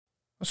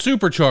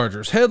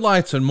Superchargers,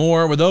 headlights, and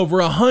more. With over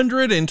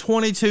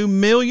 122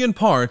 million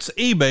parts,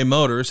 eBay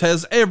Motors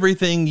has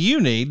everything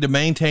you need to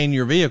maintain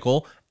your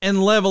vehicle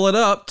and level it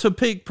up to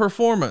peak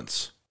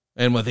performance.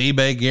 And with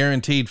eBay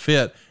Guaranteed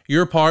Fit,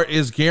 your part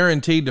is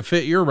guaranteed to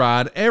fit your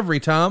ride every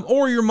time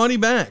or your money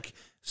back.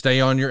 Stay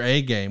on your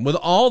A game with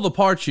all the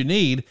parts you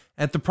need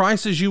at the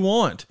prices you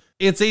want.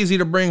 It's easy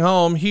to bring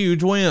home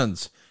huge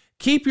wins.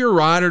 Keep your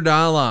ride or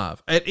die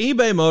alive at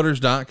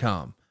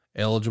ebaymotors.com.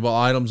 Eligible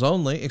items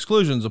only.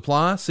 Exclusions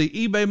apply. See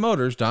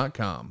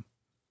ebaymotors.com.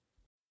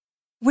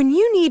 When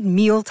you need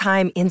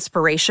mealtime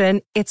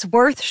inspiration, it's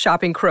worth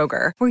shopping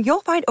Kroger, where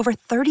you'll find over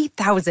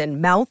 30,000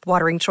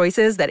 mouth-watering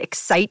choices that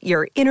excite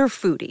your inner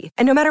foodie.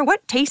 And no matter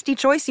what tasty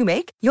choice you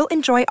make, you'll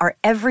enjoy our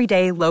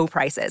everyday low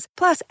prices,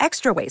 plus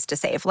extra ways to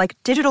save, like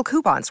digital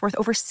coupons worth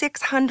over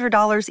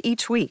 $600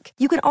 each week.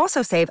 You can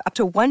also save up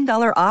to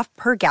 $1 off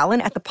per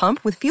gallon at the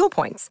pump with fuel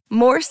points.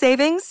 More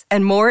savings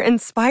and more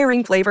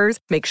inspiring flavors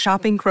make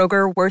shopping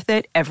Kroger worth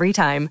it every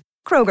time.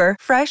 Kroger,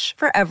 fresh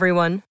for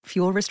everyone.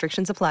 Fuel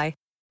restrictions apply.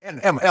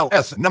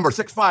 NMLS number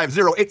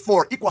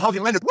 65084, equal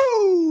housing lender.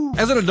 Woo!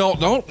 As an adult,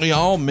 don't we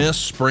all miss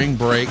spring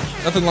break?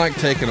 Nothing like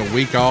taking a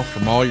week off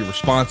from all your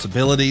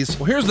responsibilities.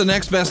 Well, here's the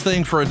next best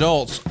thing for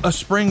adults, a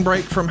spring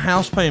break from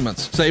house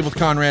payments.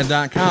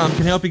 SaveWithConrad.com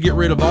can help you get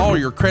rid of all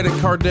your credit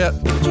card debt,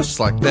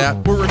 just like that.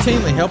 We're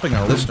routinely helping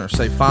our listeners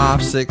save $5,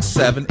 $6,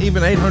 $7,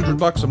 even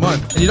 $800 a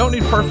month. And you don't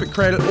need perfect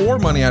credit or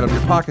money out of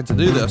your pocket to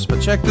do this, but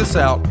check this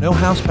out. No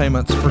house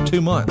payments for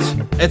 2 months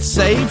at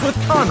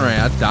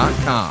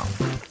SaveWithConrad.com.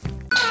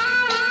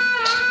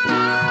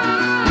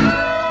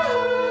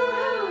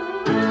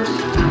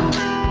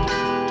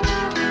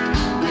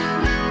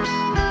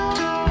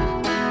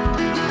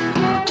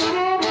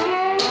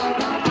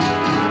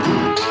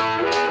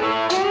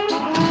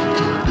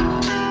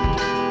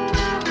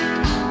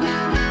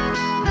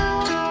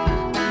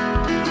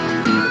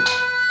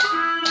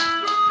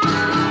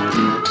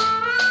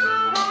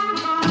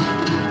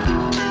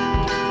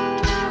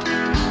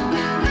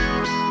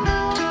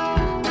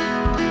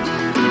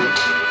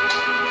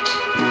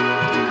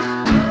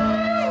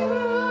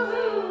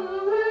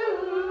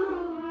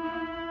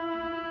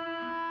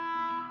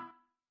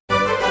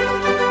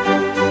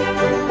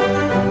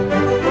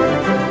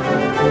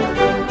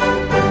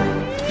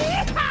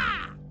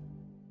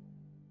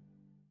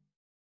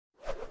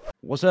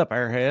 What's up,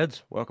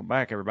 Airheads? Welcome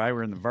back, everybody.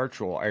 We're in the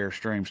virtual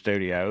Airstream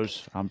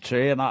studios. I'm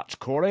Chen, that's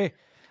Corey.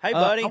 Hey,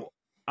 buddy.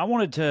 I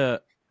wanted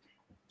to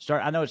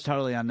start. I know it's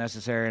totally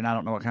unnecessary, and I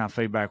don't know what kind of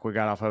feedback we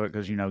got off of it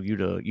because, you know, you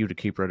the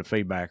keeper of the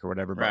feedback or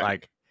whatever. But,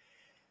 like,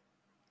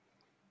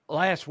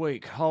 last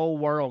week, whole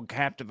world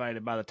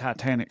captivated by the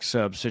Titanic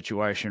sub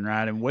situation,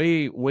 right? And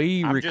we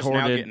I'm recorded. just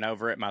now getting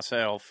over it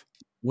myself.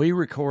 We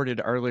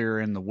recorded earlier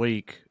in the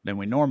week than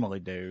we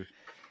normally do.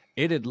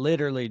 It had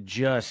literally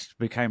just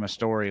became a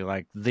story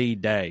like the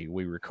day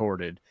we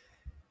recorded.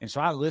 And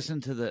so I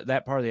listened to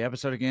that part of the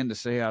episode again to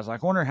see. I was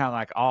like, I wonder how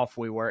like off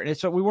we were. And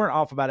so we weren't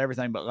off about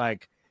everything, but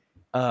like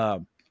I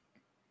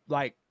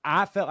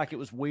felt like it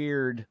was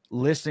weird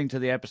listening to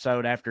the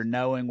episode after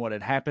knowing what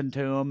had happened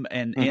to him.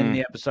 And in the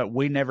episode,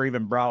 we never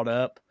even brought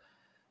up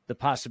the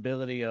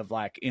possibility of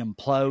like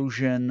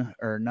implosion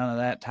or none of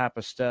that type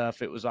of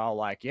stuff. It was all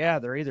like, yeah,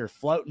 they're either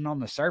floating on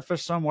the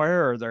surface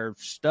somewhere or they're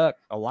stuck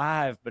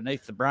alive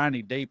beneath the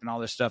briny deep and all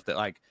this stuff that,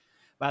 like,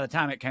 by the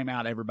time it came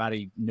out,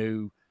 everybody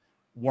knew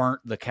weren't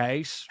the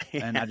case.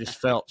 And I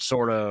just felt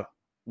sort of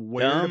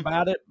weird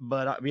about it,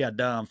 but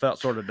dumb, felt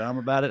sort of dumb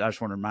about it. I just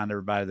want to remind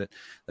everybody that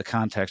the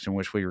context in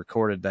which we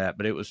recorded that,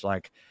 but it was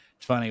like,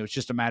 it's funny. It was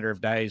just a matter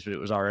of days, but it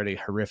was already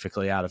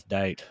horrifically out of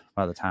date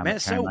by the time it came out.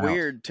 It's so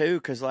weird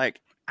too. 'Cause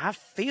like, I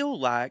feel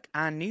like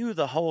I knew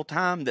the whole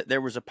time that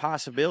there was a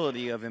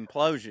possibility of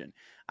implosion.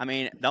 I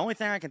mean, the only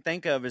thing I can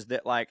think of is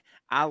that, like,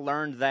 I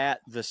learned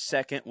that the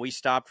second we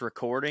stopped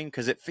recording,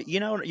 because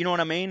you know what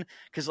I mean?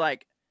 Because,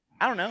 like,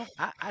 I don't know,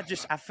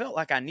 I felt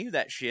like I knew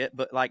that shit,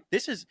 but like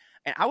this is,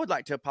 and I would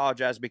like to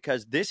apologize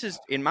because this is,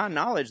 in my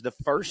knowledge, the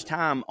first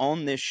time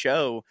on this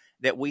show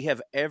that we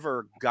have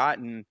ever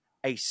gotten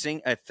a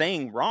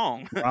thing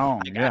wrong.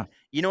 Like, yeah.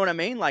 You know what I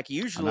mean? Like,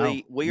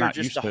 usually we are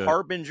just the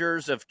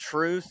harbingers of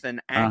truth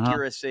and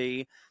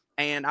accuracy.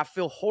 And I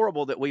feel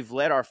horrible that we've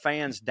let our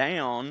fans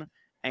down.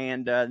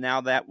 And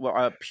now that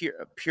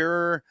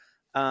pure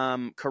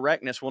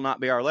correctness will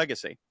not be our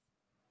legacy.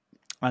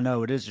 I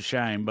know it is a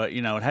shame, but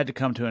you know, it had to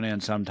come to an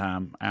end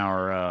sometime.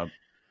 Our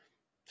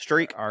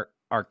streak,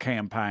 our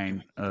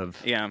campaign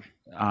of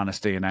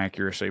honesty and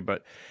accuracy.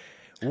 But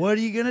what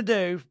are you going to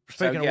do?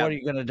 Speaking of what are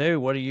you going to do?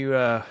 What are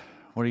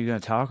you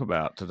going to talk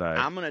about today?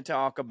 I'm going to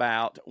talk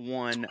about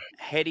one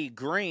Hetty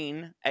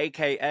Green,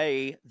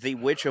 a.k.a. the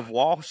Witch of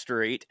Wall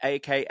Street,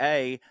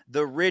 a.k.a.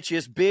 the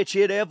richest bitch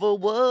it ever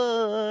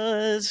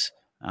was.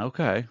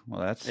 Okay.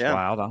 Well, that's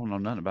wild. I don't know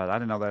nothing about it. I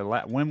didn't know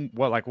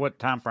what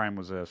time frame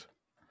was this?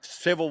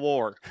 Civil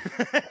War.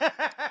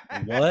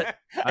 What?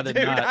 I did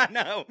not. I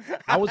know.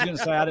 I was going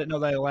to say I didn't know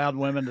they allowed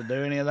women to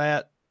do any of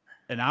that.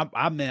 And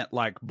I meant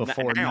like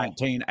before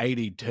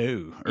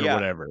 1982 or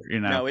whatever,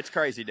 you know. No, it's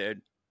crazy,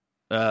 dude.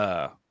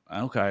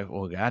 Okay.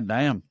 Well,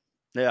 goddamn.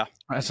 Yeah.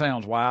 That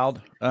sounds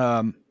wild.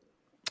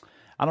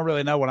 I don't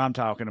really know what I'm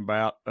talking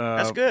about.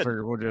 That's good.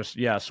 We'll just,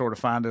 sort of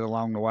find it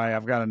along the way.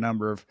 I've got a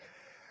number of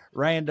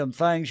random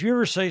things. You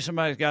ever see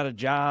somebody's got a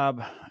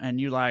job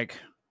and you like,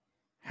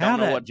 how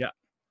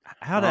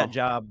that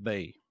job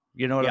be?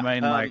 You know what I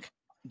mean? Like,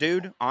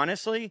 dude,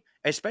 honestly,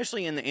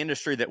 especially in the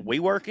industry that we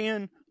work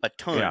in, a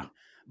ton. Yeah.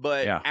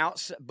 But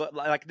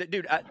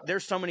dude,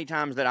 there's so many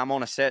times that I'm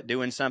on a set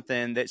doing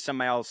something that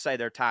somebody will say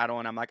their title,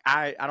 and I'm like,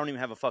 I don't even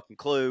have a fucking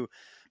clue.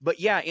 But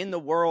yeah, in the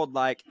world,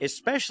 like,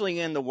 especially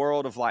in the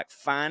world of like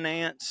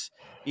finance,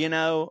 you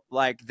know,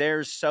 like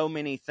there's so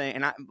many things,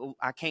 and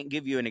I can't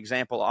give you an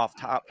example off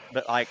top,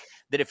 but like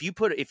that if you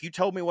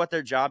told me what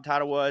their job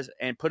title was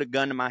and put a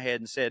gun to my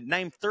head and said,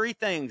 name 3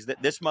 things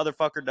that this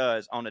motherfucker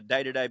does on a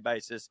day-to-day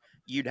basis,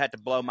 you'd have to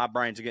blow my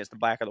brains against the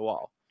back of the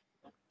wall.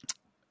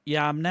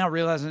 Yeah, I'm now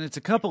realizing it's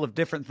a couple of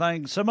different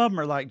things. Some of them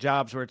are like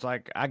jobs where it's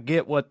like, I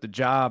get what the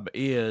job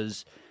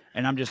is,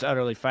 and I'm just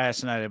utterly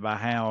fascinated by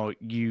how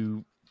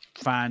you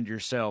find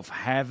yourself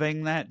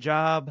having that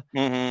job.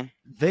 Mm-hmm.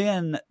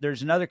 Then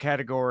there's another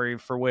category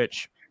for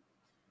which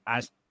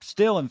I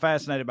still am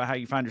fascinated by how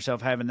you find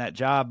yourself having that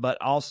job,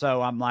 but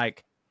also I'm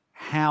like,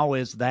 how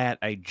is that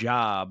a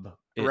job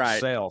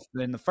itself?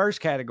 Right. In the first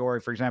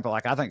category, for example,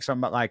 like I think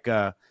something like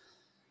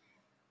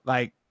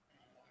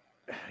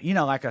you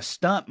know, like a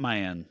stunt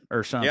man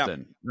or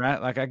something,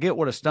 right? Like I get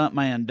what a stunt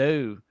man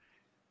do,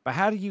 but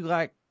how do you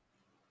like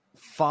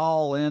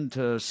fall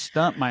into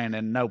stunt man,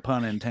 and no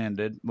pun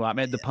intended? Well, I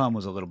mean, the pun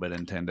was a little bit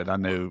intended. I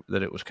knew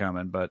that it was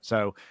coming, but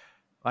so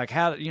like,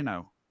 how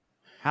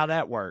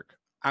that work?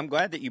 I'm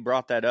glad that you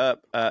brought that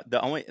up.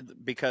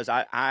 Because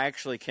I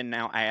actually can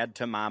now add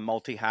to my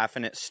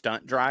multi-hyphenate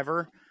stunt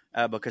driver,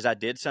 because I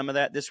did some of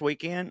that this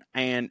weekend.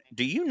 And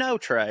do you know,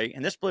 Trey,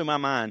 and this blew my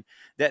mind,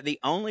 that the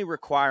only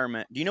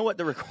requirement, do you know what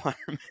the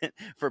requirement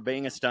for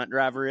being a stunt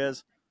driver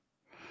is?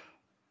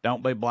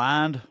 Don't be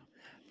blind.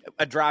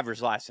 A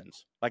driver's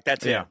license. Like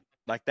that's it.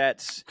 Like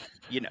that's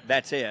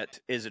it,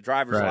 is a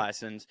driver's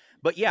license.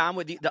 But yeah, I'm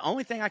with you. The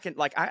only thing I can,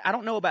 like, I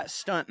don't know about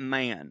stunt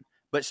man,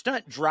 but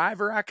stunt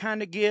driver I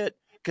kind of get,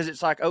 because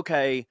it's like,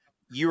 okay,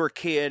 you're a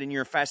kid and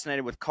you're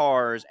fascinated with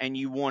cars and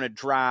you want to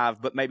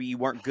drive, but maybe you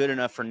weren't good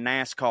enough for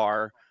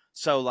NASCAR.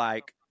 So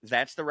like,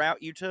 that's the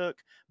route you took.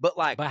 But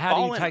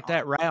how do you take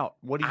that route?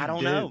 What do you do? I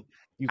don't know.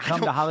 You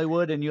come to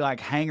Hollywood and you like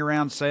hang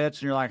around sets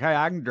and you're like, hey,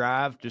 I can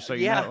drive, just so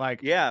you know,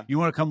 like, you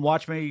want to come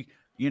watch me,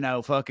 you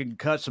know, fucking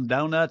cut some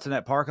donuts in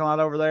that parking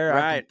lot over there.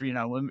 Right. I can, you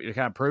know, let me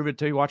kind of prove it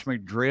to you. Watch me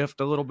drift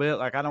a little bit.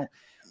 Like,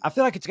 I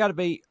feel like it's got to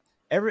be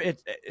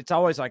it's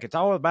always like, it's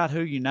all about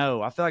who you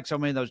know. I feel like so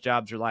many of those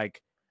jobs are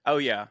like, oh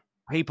yeah,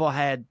 people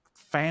had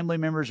family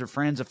members or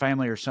friends of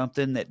family or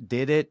something that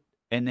did it,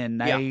 and then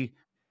they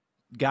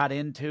got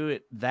into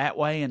it that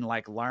way and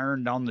like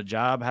learned on the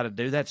job how to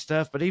do that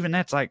stuff. But even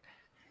that's like,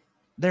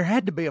 there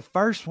had to be a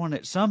first one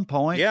at some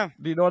point. Yeah.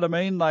 Do you know what I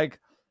mean? Like,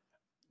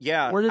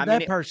 yeah, where did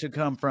that person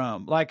come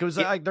from? Like, it was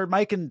like they're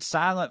making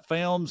silent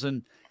films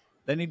and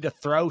they need to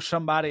throw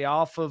somebody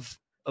off of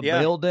a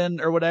building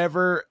or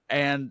whatever.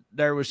 And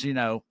there was, you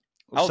know,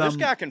 this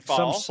guy can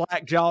fall. Some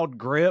slack-jawed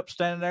grip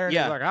standing there. And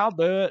he's like, I'll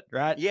do it.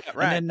 Right. Yeah.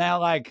 Right. And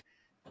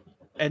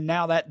then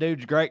now that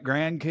dude's great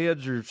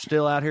grandkids are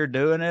still out here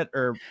doing it,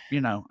 or,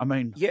 you know, I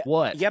mean,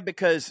 what? Yeah,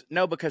 because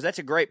that's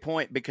a great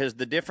point, because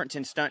the difference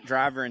in stunt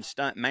driver and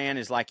stunt man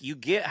is like, you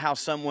get how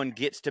someone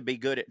gets to be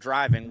good at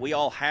driving. We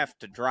all have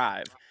to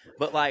drive.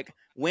 But like,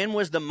 when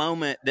was the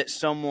moment that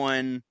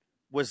someone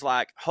was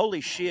like,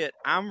 holy shit,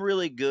 I'm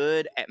really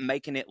good at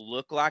making it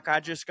look like I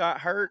just got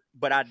hurt,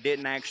 but I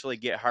didn't actually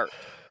get hurt.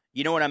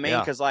 You know what I mean?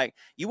 Because like,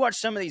 you watch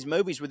some of these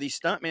movies with these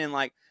stuntmen,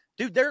 like,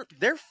 dude,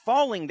 they're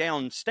falling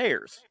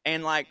downstairs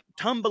and like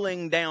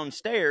tumbling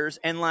downstairs,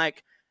 and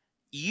like,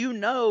 you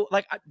know,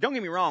 like, don't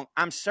get me wrong,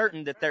 I'm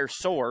certain that they're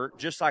sore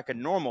just like a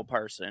normal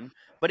person,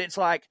 but it's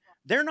like,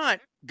 they're not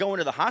going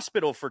to the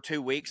hospital for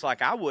 2 weeks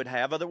like I would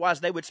have.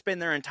 Otherwise, they would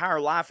spend their entire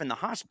life in the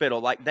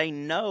hospital. Like, they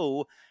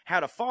know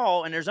how to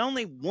fall, and there's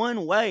only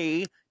one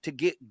way to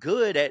get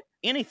good at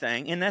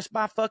anything, and that's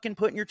by fucking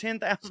putting your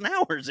 10,000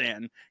 hours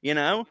in, you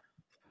know?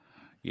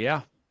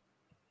 Yeah.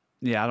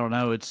 Yeah, I don't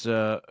know. It's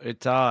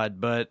odd,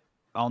 but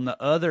in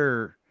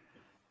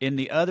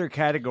the other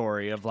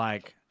category of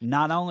like,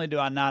 not only do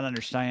I not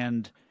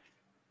understand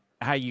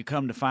how you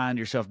come to find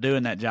yourself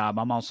doing that job,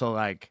 I'm also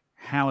like,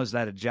 how is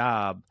that a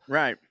job?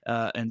 Right.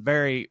 And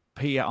very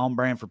on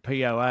brand for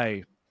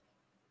POA.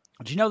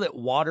 Did you know that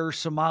water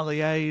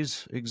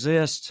sommeliers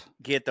exist?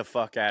 Get the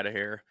fuck out of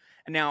here.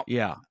 Now,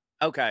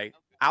 okay,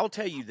 I'll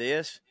tell you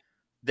this.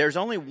 There's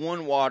only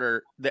one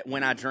water that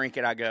when I drink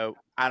it, I go,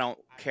 I don't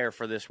care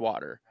for this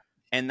water.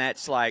 And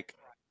that's like,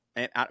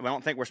 I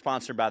don't think we're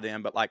sponsored by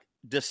them, but like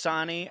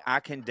Dasani, I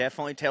can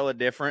definitely tell a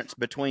difference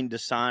between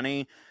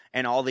Dasani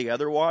and all the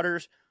other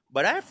waters.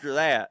 But after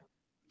that,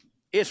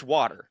 it's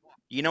water.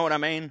 You know what I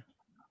mean?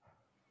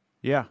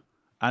 Yeah,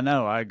 I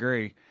know. I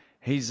agree.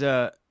 He's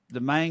the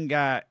main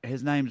guy.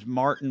 His name's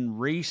Martin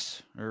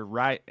Reese, or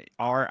Riese.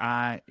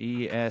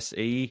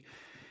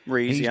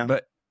 Reese,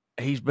 But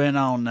he's been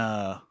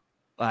on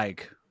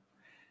like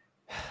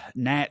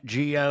Nat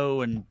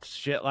Geo and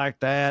shit like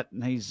that.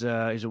 And he's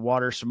a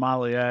water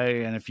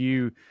sommelier. And if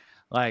you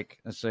like,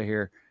 let's see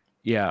here.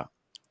 Yeah.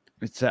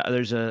 It's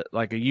there's a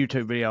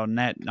YouTube video on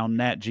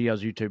Nat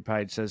Geo's YouTube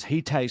page says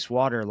he tastes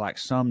water like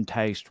some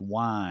taste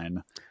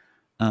wine.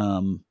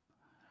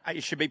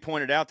 It should be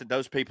pointed out that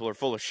those people are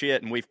full of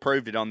shit, and we've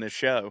proved it on this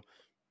show.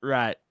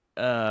 Right.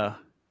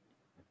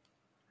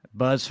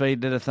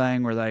 BuzzFeed did a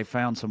thing where they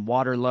found some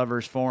water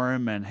lovers for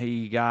him, and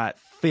he got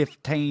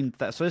 15.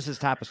 So this is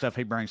the type of stuff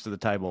he brings to the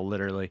table,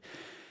 literally.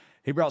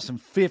 He brought some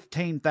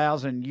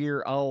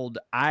 15,000-year-old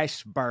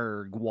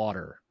iceberg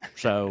water.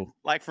 So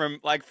like from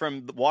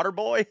the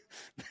Waterboy,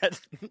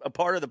 that's a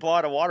part of the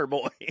plot of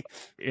Waterboy.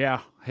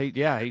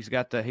 he's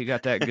got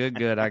that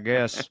good, I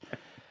guess.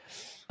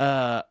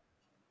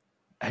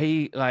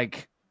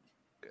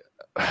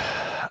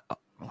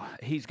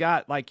 He's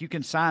got you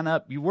can sign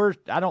up.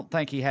 I don't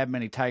think he had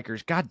many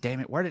takers. God damn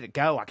it, where did it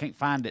go? I can't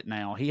find it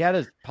now. He had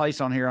a place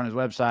on here on his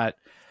website.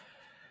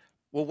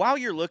 Well, while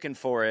you're looking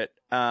for it,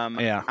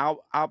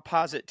 I'll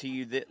posit to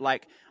you that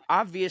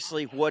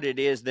obviously what it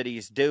is that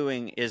he's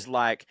doing is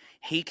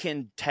he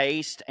can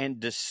taste and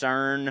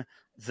discern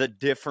the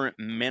different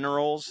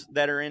minerals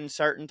that are in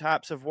certain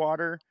types of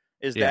water.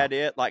 Is that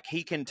it?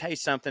 He can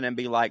taste something and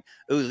be like,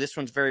 ooh, this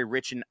one's very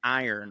rich in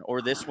iron,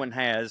 or this one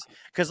has,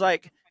 because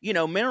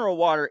mineral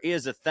water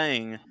is a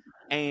thing.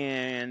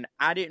 And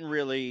I'd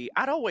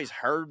always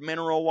heard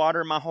mineral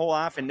water my whole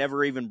life and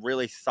never even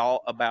really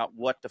thought about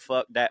what the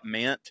fuck that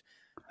meant.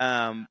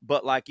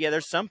 But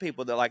there's some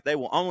people that they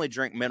will only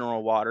drink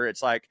mineral water.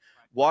 It's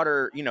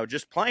water,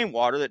 just plain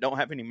water that don't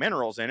have any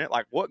minerals in it.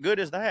 What good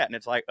is that? And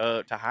it's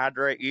to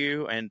hydrate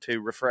you and to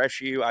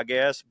refresh you, I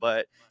guess.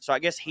 But so I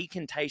guess he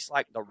can taste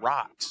like the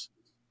rocks.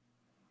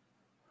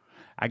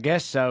 I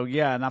guess so.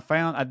 Yeah. And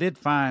I did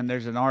find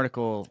there's an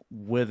article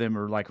with him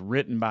or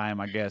written by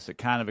him, I guess. It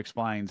kind of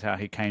explains how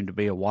he came to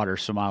be a water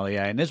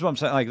sommelier. And this is what I'm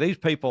saying. These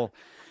people,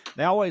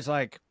 they always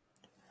I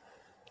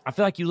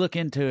feel like you look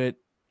into it,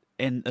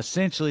 and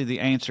essentially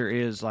the answer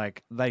is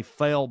they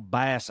fell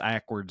bass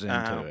backwards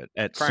into it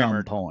at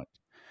some point.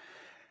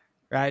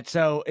 Right.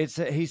 So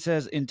he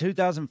says in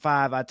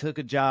 2005, I took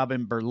a job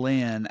in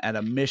Berlin at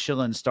a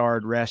Michelin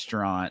starred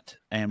restaurant.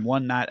 And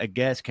one night a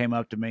guest came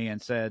up to me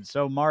and said,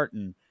 "So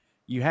Martin,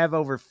 you have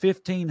over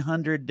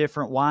 1,500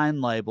 different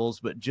wine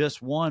labels, but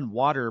just one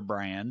water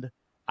brand.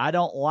 I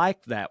don't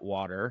like that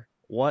water.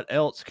 What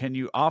else can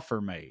you offer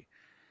me?"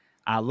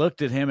 I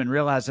looked at him and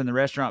realized in the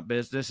restaurant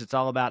business, it's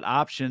all about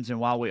options.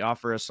 And while we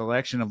offer a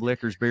selection of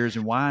liquors, beers,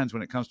 and wines,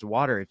 when it comes to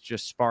water, it's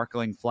just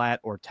sparkling, flat,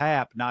 or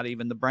tap. Not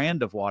even the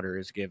brand of water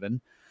is given.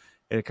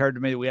 It occurred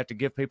to me that we have to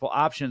give people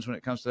options when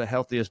it comes to the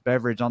healthiest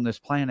beverage on this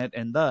planet.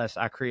 And thus,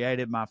 I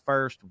created my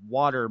first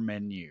water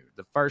menu.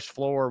 The first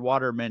floor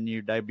water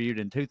menu debuted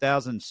in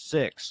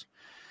 2006.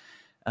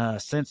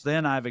 Since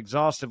then, I've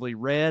exhaustively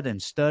read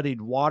and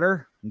studied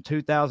water. In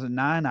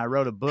 2009, I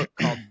wrote a book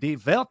called Die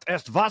Welt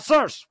ist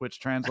Wassers, which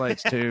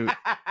translates to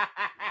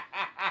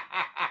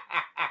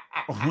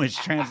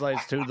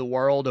the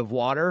world of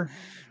water.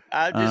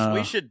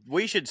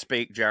 We should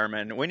speak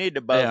German. We need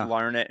to both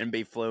learn it and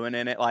be fluent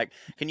in it.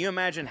 Can you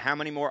imagine how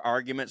many more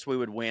arguments we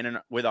would win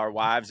with our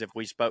wives if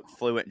we spoke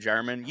fluent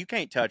German? You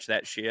can't touch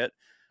that shit.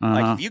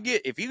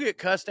 If you get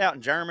cussed out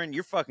in German,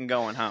 you're fucking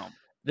going home.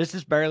 This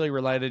is barely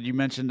related. You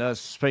mentioned us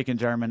speaking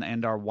German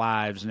and our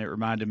wives, and it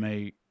reminded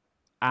me.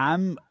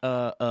 I'm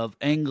of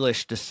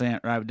English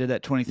descent. Right? I did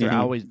that 23.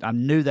 Mm-hmm. I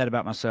knew that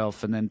about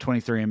myself, and then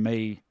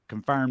 23andMe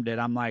confirmed it.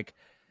 I'm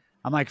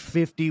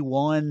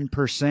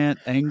 51%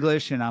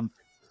 English, and I'm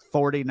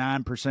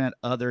 49%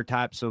 other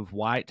types of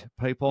white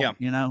people.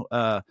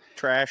 Yeah.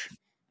 Trash.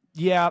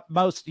 Yeah,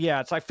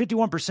 it's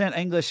 51%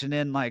 English, and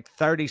then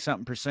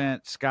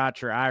 30-something%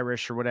 Scotch or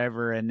Irish or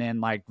whatever, and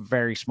then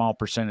very small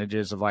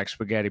percentages of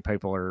spaghetti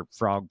people or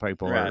frog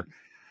people. Right. Or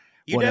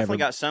you whatever. Definitely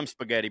got some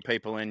spaghetti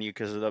people in you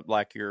because of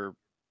your,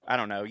 I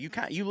don't know, you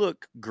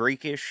look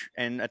Greekish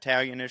and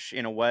Italianish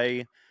in a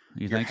way.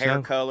 Your think hair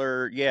so?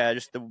 Color, yeah,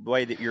 just the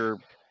way that you're.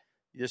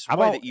 Just the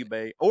way that you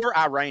be, or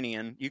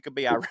Iranian. You could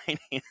be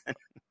Iranian.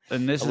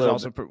 And this is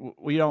also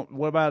we don't.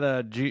 What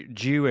about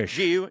Jewish?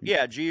 Jew,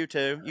 yeah, Jew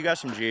too. You got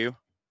some Jew.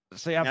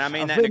 See, I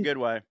mean that in a good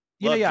way.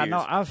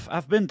 No,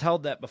 I've been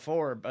told that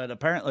before, but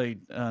apparently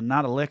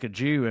not a lick of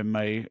Jew in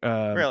me.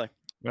 Really?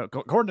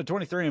 According to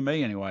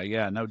 23andMe, anyway.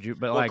 Yeah, no Jew.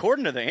 But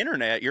according to the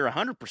internet, you're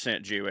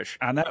 100% Jewish.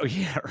 I know.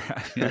 Yeah,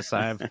 right. Yes,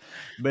 I've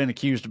been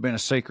accused of being a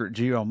secret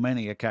Jew on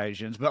many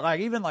occasions. But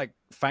even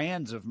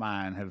fans of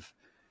mine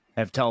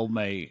have told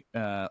me,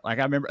 I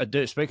remember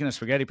speaking of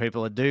spaghetti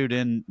people, a dude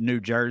in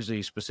New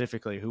Jersey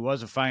specifically who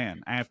was a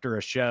fan after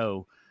a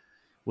show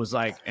was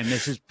and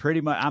this is pretty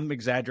much, I'm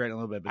exaggerating a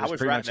little bit, but it's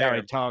pretty much how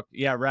he talked.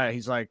 Yeah, right.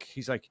 He's like,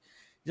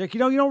 you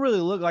don't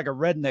really look like a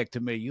redneck to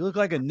me. You look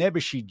like a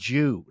Nebuchadnezzar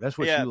Jew. That's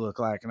what you look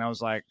like. And I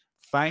was like,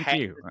 thank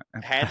you.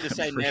 Had to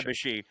say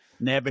Nebuchadnezzar.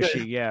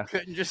 Nebuchadnezzar, yeah.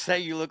 Couldn't just say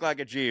you look like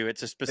a Jew.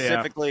 It's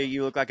specifically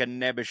you look like a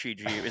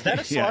Nebuchadnezzar Jew. Is that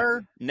a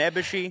slur?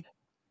 Nebuchadnezzar?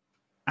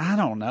 I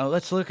don't know.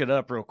 Let's look it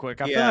up real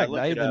quick. I feel Yeah, like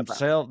look they it up.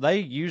 themselves, they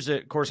use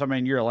it. Of course, I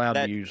mean, you're allowed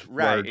to use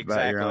Right, words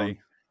about your own.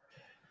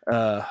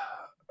 exactly.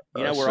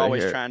 Let's We're see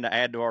always here. trying to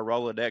add to our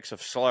Rolodex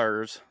of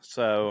slurs.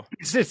 So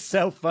It's just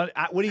so funny.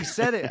 When he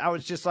said it, I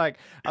was like,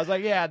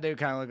 yeah, I do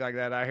kind of look like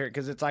that out here.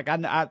 Because it's like,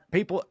 I've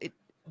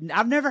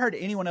never heard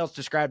anyone else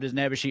described as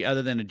nebbishy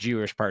other than a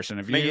Jewish person.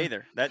 Have you? me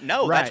either. That's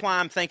Right. why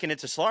I'm thinking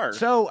it's a slur.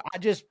 So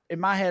in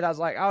my head, I was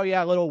like, oh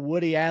yeah, a little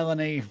Woody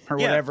Allen-y or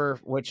Yeah. whatever,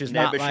 which is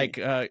not Nebbishy.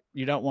 like,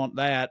 you don't want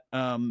that,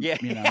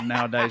 Yeah.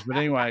 nowadays. But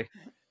anyway,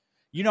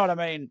 you know what I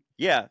mean?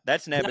 Yeah,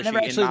 that's I nebbishy never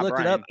actually in my looked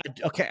brain. it up.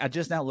 Okay, I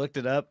just now looked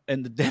it up,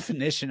 and the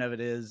definition of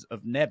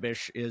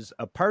nebbish is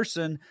a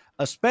person,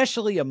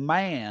 especially a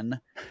man,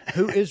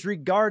 who is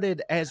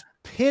regarded as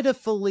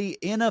pitifully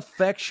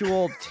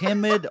ineffectual,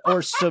 timid,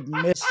 or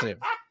submissive.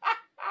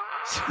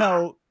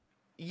 So,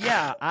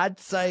 yeah,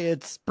 I'd say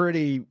it's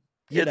pretty,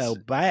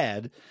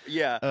 bad.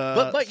 Yeah,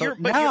 I'm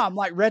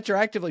like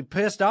retroactively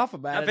pissed off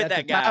about it. bet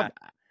At that the time,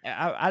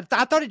 guy.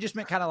 I thought it just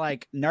meant kind of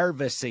like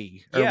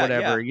nervousy or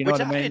whatever. You know which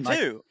what I mean? did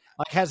too.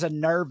 Like has a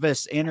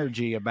nervous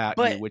energy about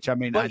you, which I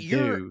mean, I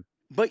do.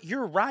 But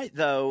you're right,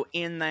 though,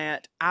 in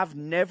that I've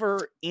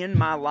never in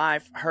my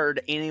life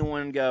heard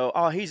anyone go,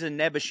 oh, he's a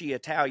nebbishy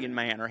Italian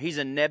man, or he's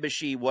a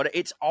nebbishy what.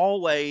 It's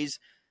always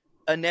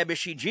a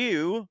nebbishy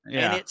Jew.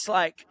 Yeah. And it's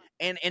like,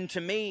 and to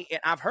me,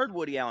 I've heard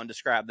Woody Allen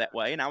described that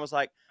way. And I was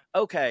like,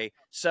 okay,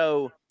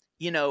 so,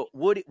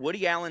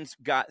 Woody Allen's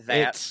got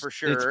that for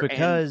sure. It's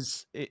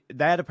because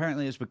that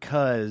apparently is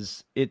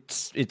because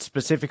it's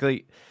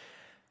specifically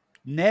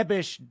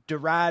nebbish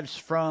derives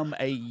from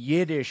a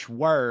Yiddish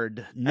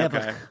word, nebuch.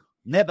 Okay.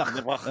 Nebuch.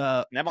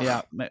 Nebuch.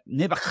 Yeah,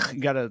 nebuch. You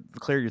got to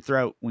clear your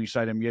throat when you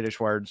say them Yiddish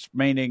words,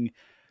 meaning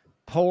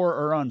poor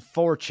or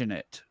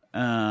unfortunate.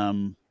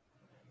 The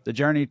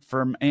journey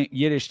from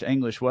Yiddish to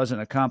English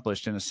wasn't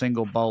accomplished in a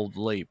single bold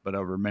leap, but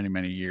over many,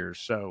 many years.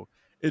 So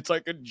it's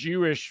like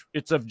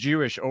it's of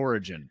Jewish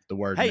origin. The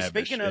word. Hey,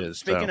 nebbish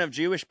speaking of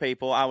Jewish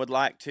people, I would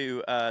like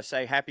to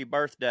say happy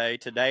birthday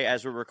today.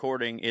 As we're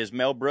recording, is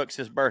Mel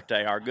Brooks'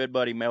 birthday. Our good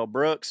buddy Mel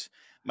Brooks.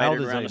 How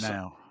old is he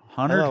now?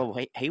 100? Oh,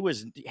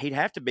 he'd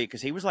have to be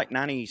because he was like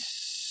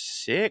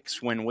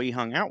 96 when we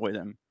hung out with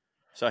him.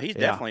 So he's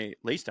definitely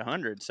at least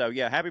 100. So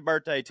yeah, happy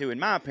birthday to, in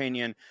my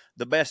opinion,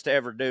 the best to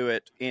ever do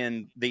it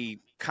in the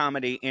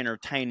comedy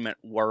entertainment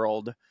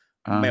world,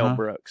 Mel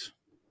Brooks.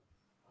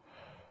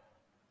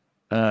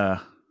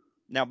 Now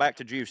back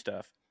to Jew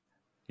stuff.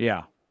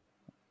 Yeah.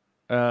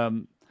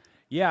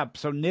 Yeah,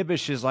 so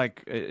Nebbish is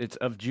like, it's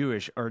of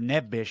Jewish, or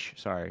Nebbish,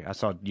 sorry, I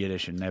saw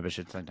Yiddish and Nebbish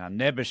at the same time.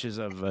 Nebbish is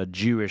of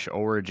Jewish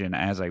origin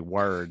as a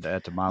word, the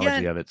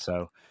etymology of it,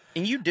 so.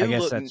 And you do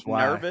look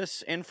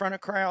nervous in front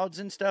of crowds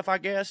and stuff, I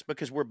guess,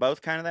 because we're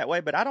both kind of that way,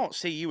 but I don't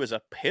see you as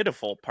a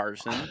pitiful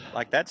person.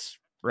 Like, that's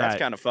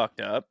kind of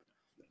fucked up.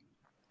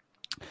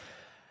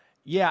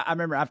 Yeah, I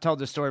remember, I've told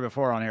this story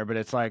before on here, but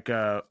it's like.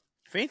 If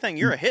anything,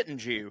 you're a hitting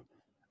Jew.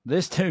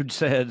 This dude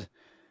said,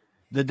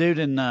 the dude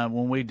in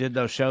when we did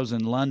those shows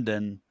in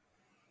London,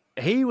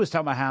 he was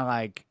talking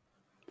about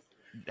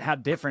how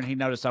different he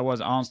noticed I was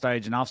on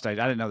stage and off stage.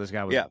 I didn't know this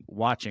guy was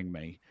watching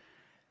me,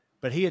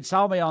 but he had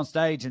saw me on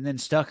stage and then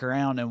stuck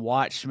around and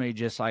watched me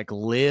just like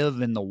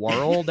live in the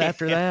world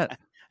after that.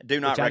 Do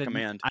not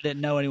recommend. I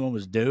didn't know anyone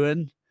was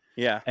doing.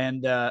 Yeah,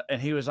 and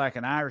he was like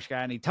an Irish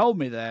guy, and he told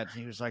me that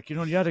he was like, you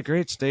had a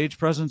great stage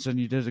presence and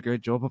you did a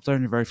great job up there,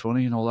 and you're very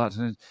funny and all that.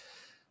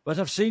 But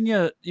I've seen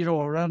you,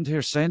 around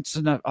here since,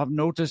 and I've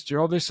noticed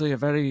you're obviously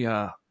very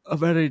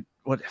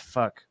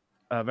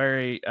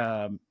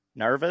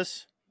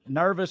nervous.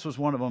 Nervous was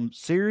one of them.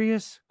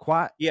 Serious,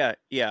 quiet. Yeah.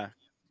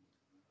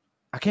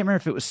 I can't remember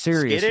if it was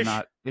serious skittish? or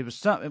not. It was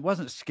something. It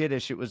wasn't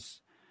skittish. It was.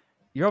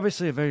 You're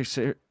obviously a very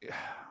serious.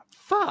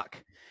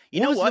 Fuck. You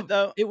know what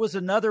though? It was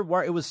another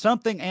word. It was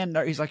something, and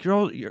he's like,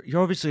 you're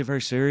obviously a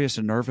very serious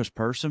and nervous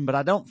person, but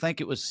I don't think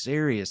it was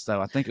serious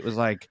though. I think it was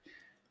like.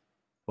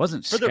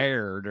 Wasn't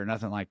scared or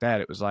nothing like that.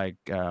 It was like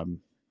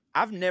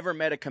I've never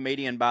met a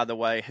comedian, by the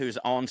way, whose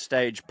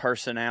on-stage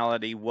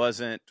personality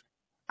wasn't,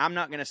 I'm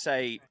not going to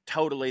say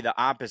totally the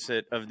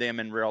opposite of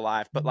them in real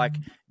life, but like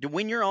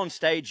when you're on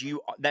stage,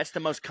 that's the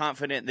most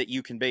confident that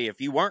you can be.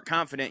 If you weren't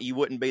confident, you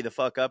wouldn't be the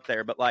fuck up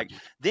there. But like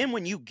then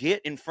when you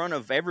get in front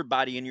of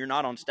everybody and you're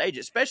not on stage,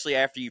 especially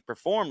after you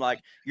perform,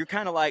 like you're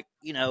kind of like,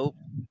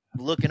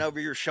 looking over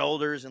your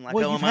shoulders and like,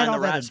 well, you've had all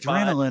that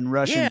adrenaline spot.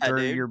 rushing through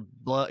dude. your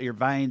blood, your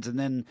veins, and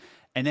then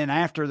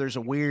after there's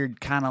a weird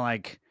kind of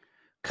like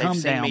come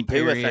down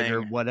period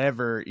or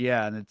whatever.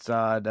 Yeah, and it's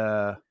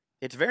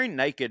it's very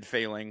naked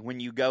feeling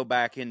when you go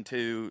back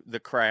into the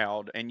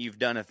crowd and you've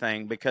done a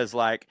thing, because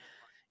like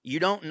you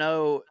don't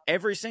know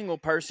every single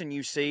person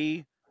you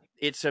see.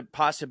 It's a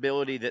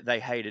possibility that they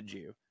hated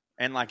you,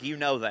 and like you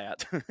know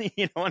that.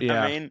 You know what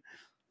I mean?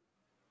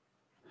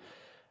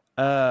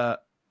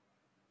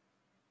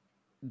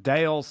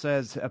 Dale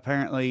says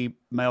apparently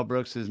Mel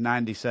Brooks is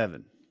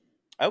 97.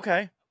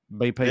 Okay.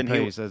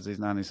 BPP says he's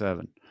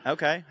 97.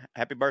 Okay.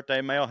 Happy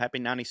birthday, Mel. Happy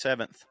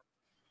 97th.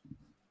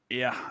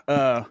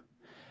 Yeah.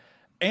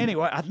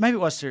 Anyway, maybe it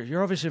was serious.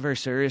 You're obviously a very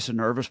serious and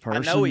nervous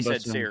person. I know he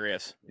said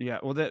serious. Yeah,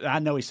 well, I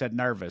know he said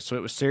nervous, so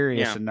it was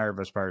serious and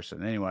nervous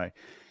person. Anyway,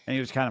 and he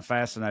was kind of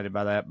fascinated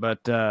by that.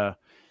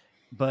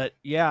 But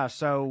yeah,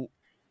 so,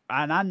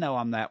 and I know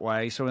I'm that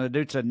way. So when the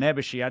dude said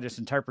nebbishy, I just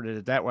interpreted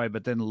it that way.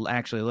 But then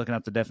actually looking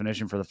up the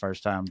definition for the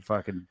first time,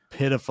 fucking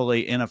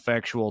pitifully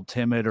ineffectual,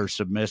 timid, or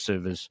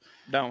submissive is,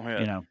 don't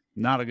hit.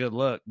 Not a good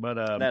look. But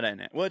that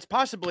ain't it. Well, it's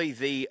possibly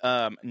the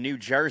New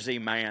Jersey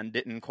man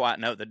didn't quite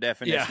know the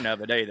definition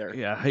of it either.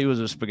 Yeah, he was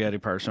a spaghetti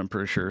person, I'm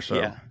pretty sure.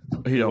 So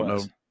he don't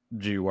know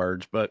Jew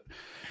words, but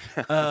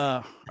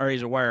or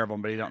he's aware of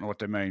them, but he don't know what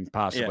they mean.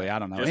 Possibly, I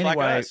don't know. Just anyway,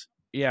 like us.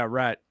 Yeah,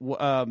 right.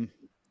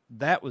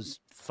 That was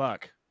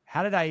fuck.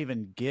 How did I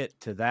even get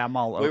to that? I'm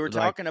all we were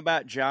talking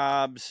about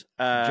jobs,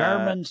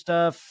 German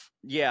stuff.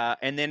 Yeah,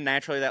 and then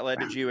naturally that led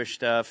to Jewish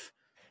stuff.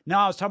 No,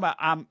 I was talking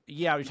about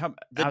you're talking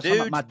the dude's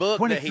about my book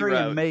 23 that he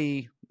wrote. and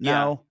Me.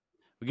 No,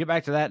 we'll get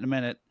back to that in a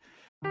minute.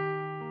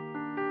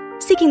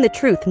 Seeking the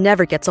truth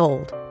never gets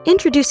old.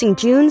 Introducing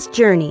June's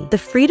Journey, the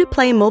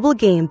free-to-play mobile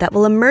game that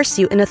will immerse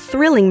you in a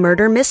thrilling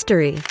murder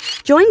mystery.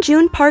 Join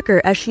June Parker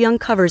as she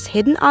uncovers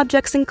hidden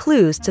objects and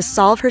clues to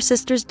solve her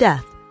sister's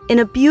death in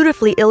a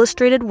beautifully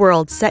illustrated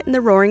world set in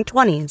the Roaring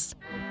 20s.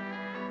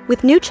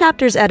 With new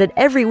chapters added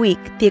every week,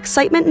 the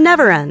excitement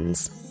never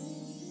ends.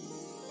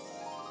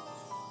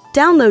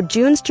 Download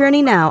June's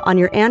Journey now on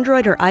your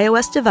Android or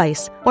iOS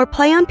device, or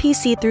play on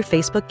PC through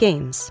Facebook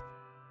Games.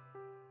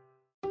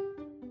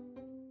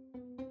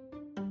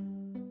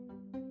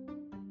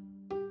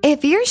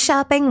 If you're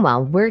shopping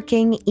while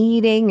working,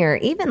 eating, or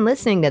even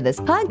listening to this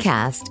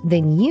podcast,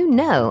 then you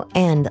know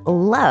and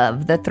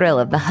love the thrill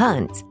of the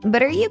hunt.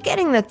 But are you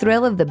getting the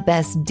thrill of the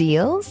best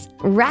deals?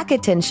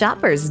 Rakuten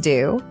shoppers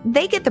do.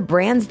 They get the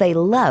brands they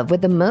love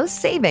with the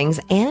most savings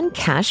and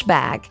cash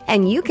back.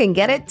 And you can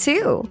get it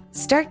too.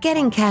 Start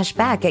getting cash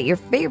back at your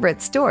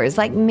favorite stores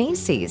like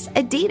Macy's,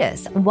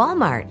 Adidas,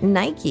 Walmart,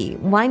 Nike,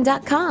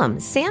 Wine.com,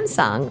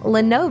 Samsung,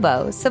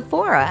 Lenovo,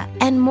 Sephora,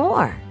 and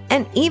more.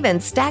 And even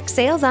stack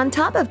sales on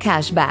top of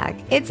cashback.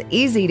 It's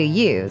easy to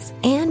use,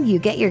 and you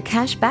get your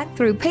cash back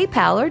through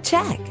PayPal or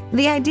check.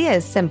 The idea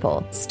is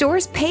simple.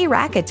 Stores pay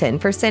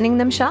Rakuten for sending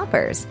them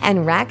shoppers, and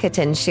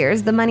Rakuten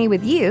shares the money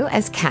with you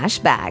as cash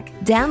back.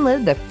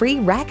 Download the free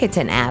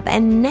Rakuten app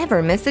and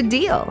never miss a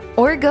deal.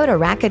 Or go to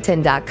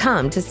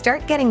Rakuten.com to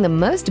start getting the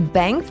most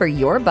bang for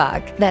your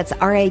buck. That's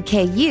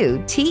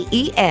Rakuten.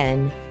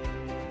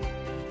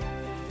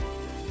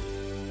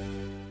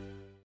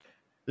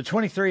 The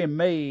 23 and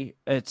Me,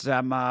 it's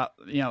I'm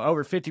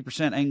over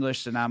 50%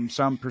 English, and I'm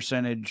some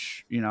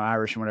percentage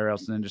Irish and whatever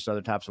else, and then just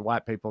other types of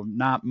white people.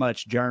 Not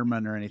much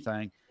German or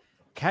anything.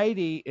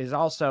 Katie is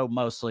also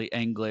mostly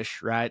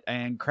English, right?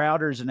 And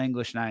Crowder's an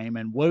English name,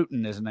 and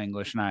Wooten is an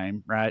English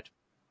name, right?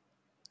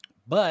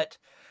 But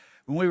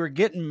when we were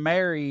getting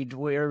married,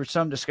 there was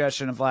some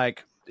discussion of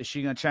like, is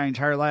she going to change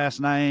her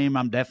last name?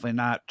 I'm definitely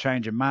not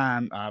changing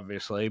mine,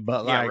 obviously,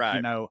 but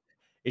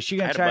is she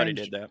going to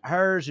change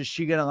hers? Is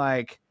she going to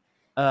like?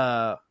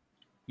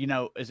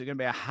 Is it going to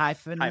be a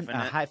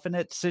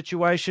hyphenate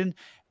situation?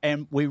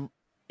 And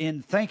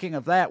in thinking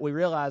of that, we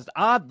realized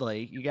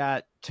oddly, you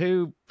got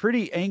two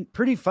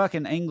pretty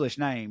fucking English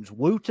names,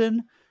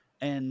 Wooten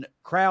and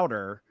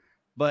Crowder.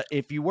 But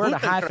if you were to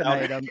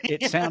hyphenate them,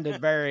 it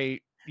sounded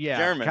very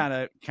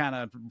German, kind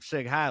of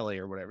Sig Heiley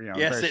or whatever.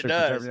 Yes, it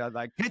does.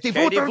 Like Hetty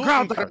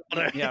Crowder.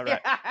 Yeah, right.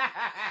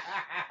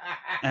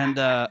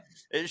 And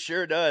it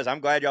sure does. I'm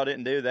glad y'all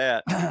didn't do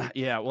that.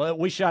 Yeah, well,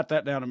 we shot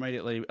that down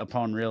immediately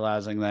upon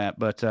realizing that.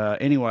 But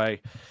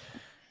anyway,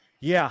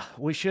 yeah,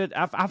 we should.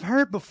 I've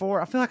heard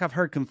before. I feel like I've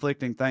heard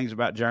conflicting things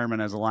about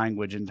German as a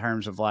language in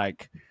terms of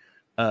like,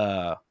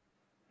 I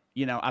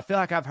feel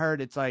like I've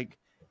heard it's like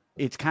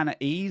it's kind of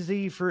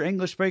easy for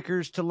English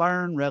speakers to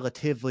learn,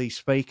 relatively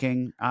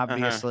speaking,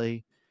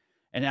 obviously.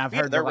 And I've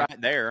heard they're right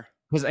there.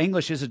 Because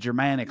English is a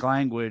Germanic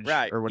language,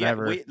 or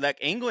whatever. Yeah,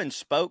 England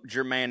spoke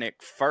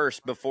Germanic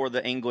first before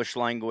the English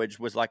language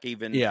was like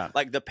even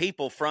like the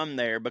people from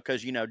there,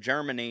 because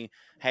Germany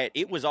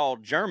was all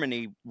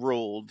Germany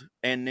ruled,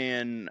 and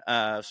then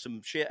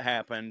some shit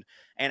happened,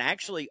 and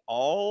actually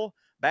all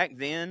back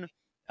then.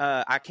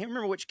 I can't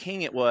remember which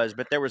king it was,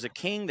 but there was a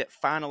king that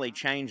finally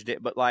changed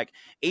it. But like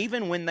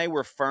even when they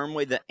were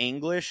firmly the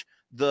English,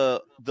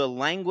 the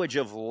language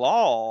of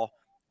law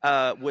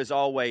was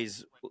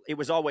always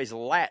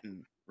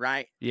Latin,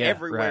 right? Yeah,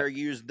 everywhere right.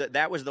 used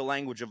that was the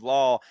language of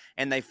law,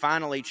 and they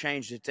finally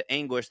changed it to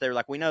English. They were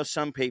like, we know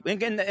some people,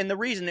 and the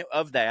reason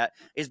of that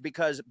is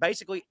because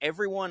basically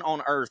everyone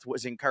on Earth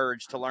was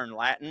encouraged to learn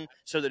Latin,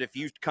 so that if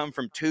you come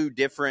from two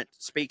different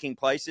speaking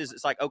places,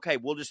 it's like, okay,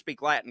 we'll just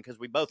speak Latin because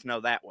we both know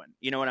that one.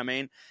 You know what I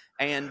mean?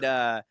 And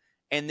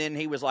then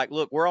he was like,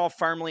 look, we're all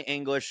firmly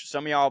English.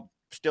 Some of y'all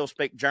still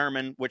speak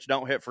German, which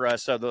don't hit for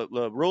us. So the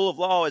rule of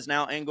law is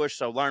now English.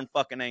 So learn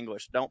fucking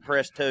English. Don't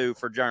press 2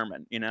 for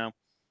German,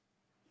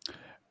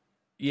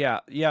 Yeah.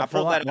 I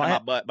pulled that out of my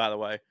butt, by the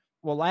way.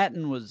 Well,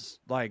 Latin was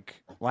like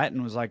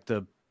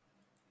the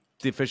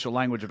official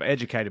language of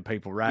educated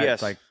people, right? Yes.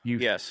 It's like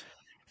yes.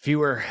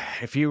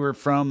 if you were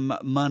from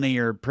money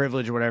or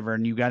privilege or whatever,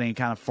 and you got any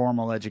kind of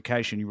formal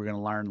education, you were going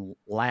to learn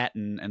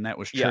Latin, and that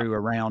was true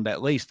around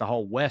at least the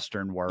whole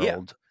Western world. Yeah.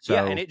 So,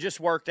 yeah, and it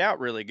just worked out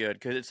really good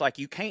because it's like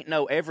you can't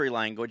know every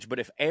language, but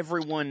if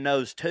everyone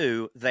knows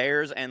two,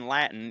 theirs and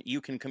Latin,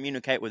 you can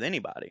communicate with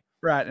anybody.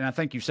 Right, and I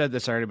think you said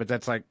this already, but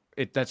that's like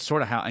that's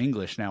sort of how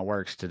English now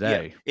works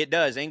today. Yeah, it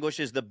does. English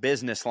is the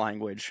business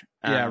language.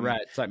 Yeah,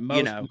 right. It's like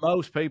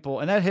most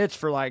people, and that hits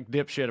for like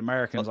dipshit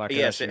Americans like us.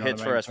 Yes, it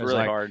hits for us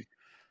really hard.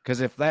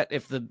 Because if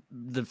the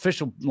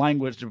official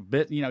language,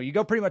 you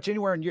go pretty much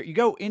anywhere, and you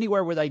go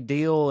anywhere where they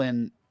deal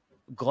in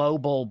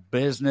global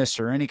business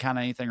or any kind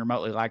of anything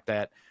remotely like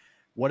that,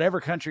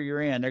 whatever country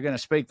you're in, they're going to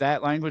speak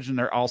that language, and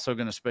they're also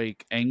going to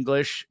speak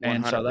English. 100%.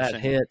 And so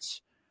that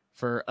hits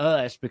for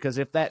us, because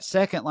if that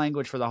second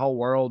language for the whole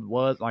world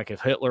was like,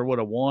 if Hitler would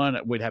have won,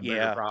 we'd have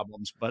bigger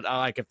problems. But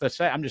I'm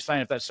just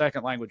saying, if that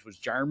second language was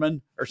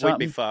German or something,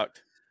 we'd be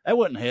fucked. That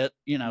wouldn't hit.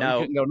 You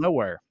couldn't go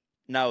nowhere.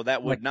 No,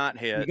 that would not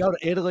hit. You go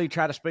to Italy,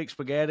 try to speak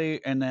spaghetti,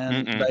 and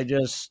then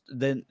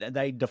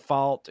they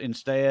default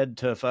instead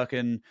to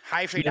fucking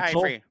hyphy.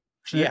 Hyphen.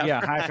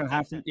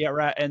 Yeah,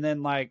 right. And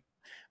then like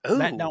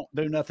that don't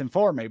do nothing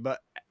for me. But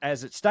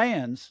as it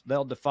stands,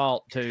 they'll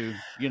default to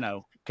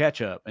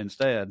ketchup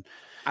instead.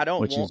 I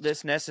don't want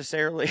this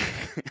necessarily.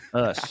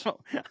 Us.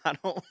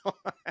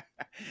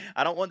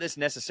 I don't want this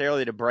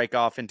necessarily to break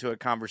off into a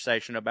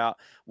conversation about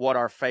what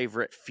our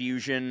favorite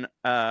fusion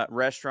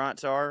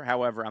restaurants are.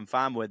 However, I'm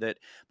fine with it.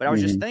 But I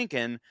was just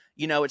thinking,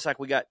 it's like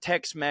we got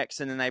Tex-Mex,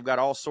 and then they've got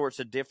all sorts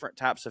of different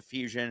types of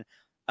fusion.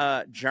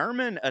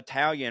 German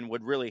Italian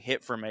would really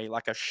hit for me,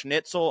 like a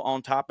schnitzel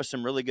on top of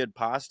some really good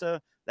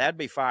pasta. That'd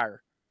be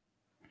fire.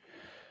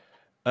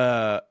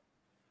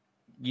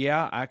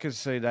 Yeah, I could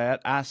see that.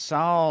 I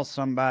saw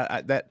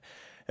somebody that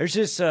there's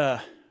this.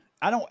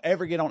 I don't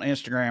ever get on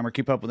Instagram or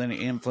keep up with any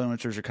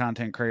influencers or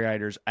content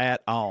creators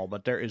at all.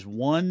 But there is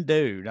one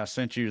dude I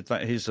sent you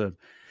to. He's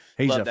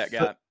that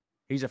guy.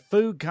 He's a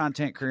food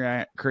content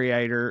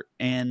creator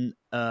in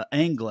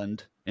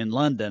England, in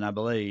London, I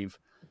believe.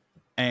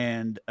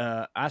 And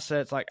I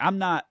said, it's like, I'm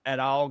not at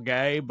all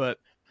gay, but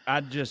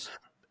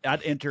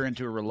I'd enter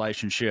into a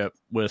relationship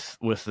with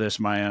this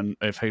man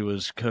if he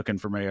was cooking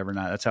for me every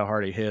night. That's how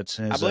hard he hits.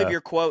 I believe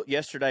your quote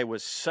yesterday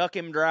was "suck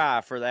him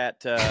dry" for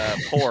that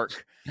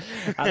pork.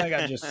 I think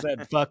I just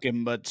said "fuck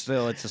him," but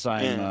still, it's the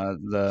same.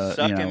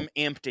 Suck him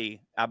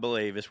empty, I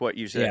believe, is what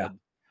you said. Yeah.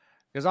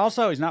 Because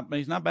also he's not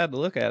bad to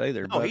look at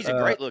either. Oh, he's a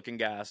great looking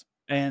guy,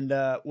 and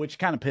which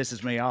kind of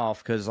pisses me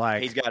off because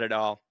like he's got it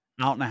all.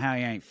 I don't know how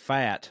he ain't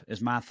fat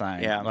is my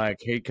thing. Yeah, like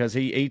because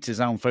he eats his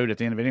own food at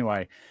the end of it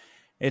anyway.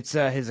 It's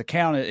his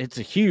account. It's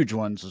a huge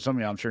one, so some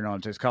of y'all I'm sure know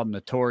it. It's called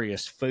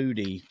Notorious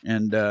Foodie,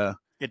 and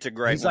it's a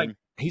great one.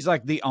 He's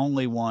like the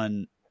only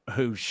one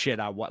who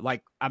I want.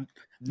 Like I'm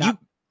not.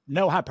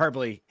 No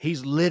hyperbole.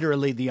 He's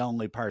literally the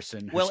only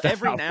person. Well,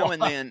 every now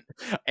and then,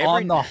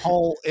 on the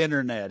whole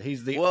internet,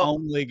 he's the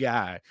only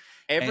guy.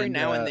 Every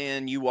now and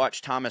then, you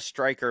watch Thomas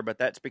Straker, but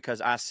that's because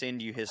I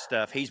send you his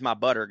stuff. He's my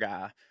butter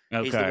guy.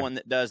 Okay. He's the one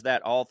that does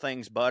that, all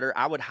things butter.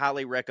 I would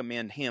highly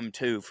recommend him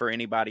too for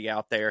anybody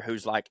out there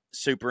who's like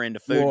super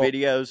into food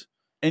videos.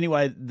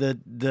 Anyway,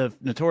 the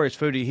Notorious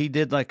Foodie, he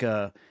did like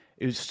it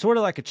was sort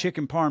of like a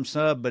chicken parm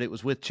sub, but it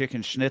was with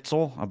chicken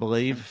schnitzel, I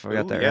believe. If I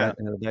got that right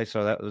the other day.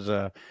 So that was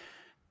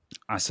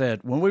I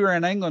said when we were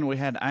in England, we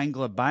had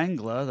Angla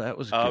Bangla. That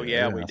was good.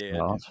 Yeah, we did.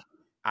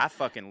 I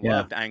fucking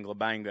loved Angla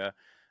Bangla.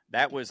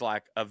 That was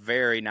like a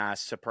very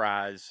nice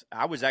surprise.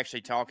 I was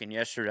actually talking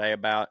yesterday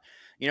about,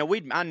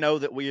 I know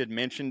that we had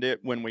mentioned it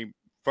when we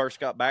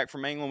first got back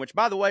from England, which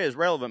by the way is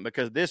relevant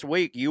because this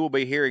week you will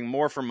be hearing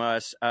more from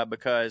us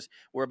because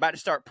we're about to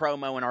start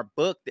promoing our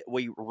book that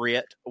we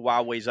writ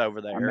while we was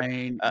over there. I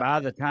mean, by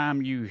the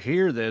time you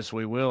hear this,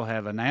 we will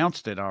have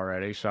announced it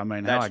already. So I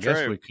mean, I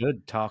guess we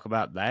could talk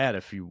about that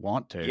if you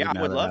want to. Yeah,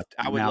 I would love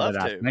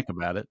to think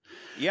about it.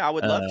 Yeah, I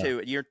would love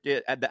to. You're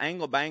at the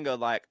Anglo Bango.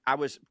 Like I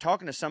was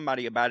talking to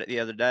somebody about it the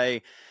other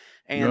day.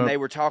 And they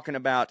were talking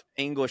about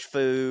English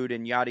food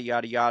and yada,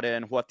 yada, yada,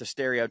 and what the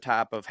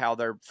stereotype of how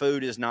their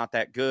food is not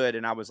that good.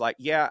 And I was like,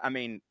 yeah, I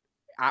mean,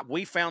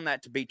 we found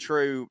that to be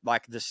true.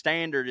 Like the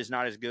standard is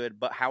not as good.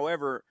 But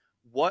however,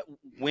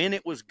 when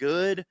it was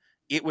good,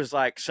 it was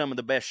like some of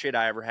the best shit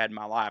I ever had in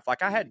my life.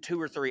 Like I had 2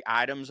 or 3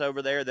 items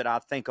over there that I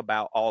think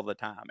about all the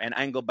time. And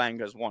Anglo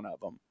Banga is one of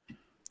them.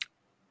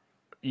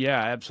 Yeah,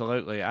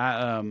 absolutely.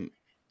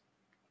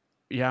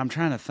 Yeah, I'm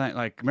trying to think.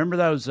 Like, remember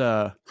those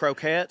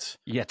croquettes?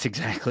 Yeah, it's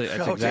exactly.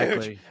 That's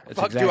exactly.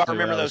 Fuck, do I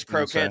remember those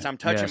croquettes? I'm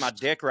touching my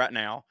dick right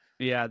now.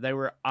 Yeah, they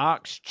were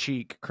ox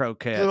cheek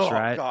croquettes,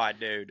 right? Oh God,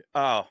 dude.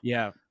 Oh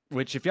yeah.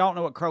 Which, if y'all don't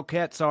know what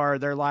croquettes are,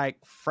 they're like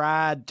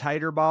fried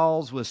tater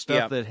balls with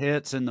stuff that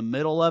hits in the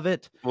middle of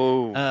it.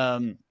 Ooh.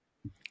 And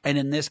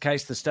in this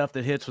case, the stuff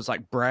that hits was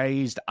like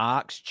braised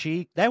ox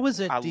cheek. That was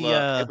at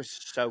it was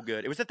so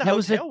good. It was at the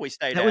hotel we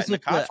stayed at in the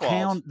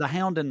Cotswolds. The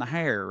Hound and the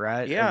Hare,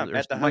 right? Yeah,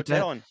 at the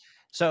hotel. Like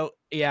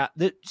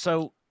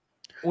so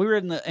we were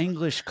in the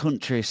English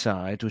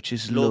countryside, which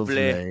is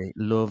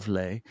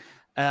lovely.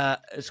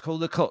 It's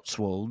called the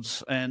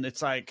Cotswolds, and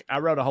it's like I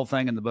wrote a whole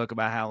thing in the book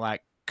about how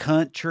like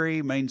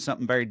country means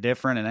something very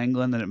different in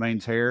England than it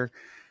means here.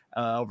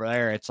 Over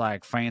there, it's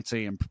like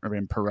fancy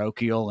and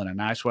parochial in a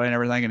nice way and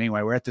everything. And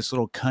anyway, we're at this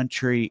little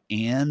country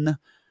inn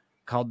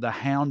called the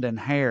Hound and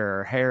Hare,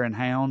 or Hare and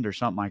Hound, or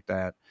something like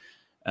that.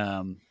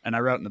 And I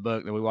wrote in the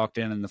book that we walked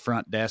in and the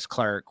front desk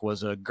clerk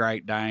was a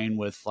Great Dane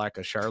with like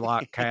a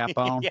Sherlock cap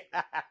on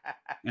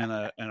and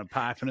a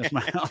pipe in his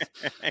mouth.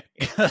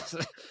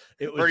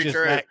 It was Pretty just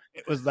true.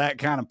 it was that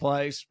kind of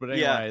place. But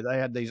anyway, they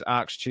had these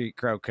ox cheek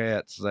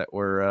croquettes that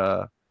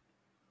were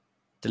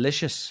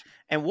delicious.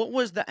 And what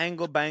was the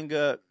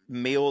Anglebanga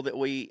meal that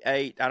we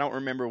ate? I don't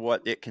remember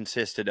what it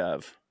consisted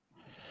of.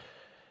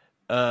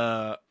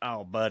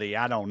 Oh, buddy,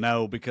 I don't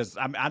know because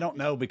I don't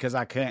know because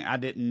I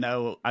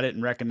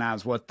didn't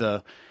recognize what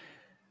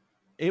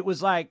it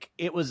was like.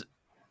 It was,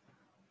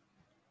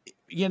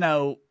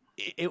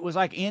 it was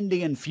like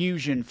Indian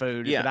fusion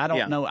food. Yeah, but I don't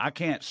yeah. know. I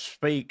can't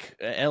speak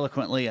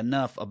eloquently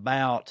enough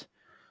about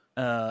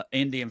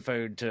Indian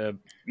food to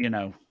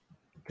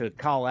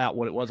call out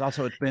what it was.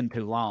 Also, it's been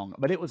too long.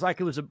 But it was a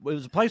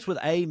place with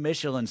a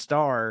Michelin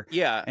star.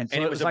 Yeah, and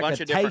so it was a like bunch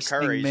of different tasting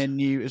curries.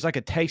 menu. It was like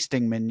a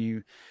tasting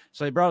menu.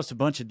 So they brought us a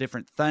bunch of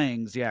different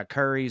things,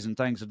 curries and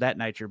things of that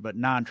nature, but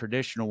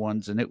non-traditional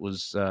ones, and it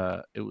was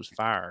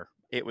fire.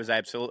 It was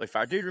absolutely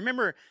fire. Dude,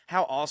 remember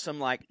how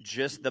awesome like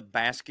just the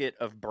basket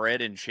of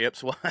bread and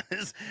chips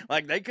was?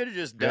 Like they could have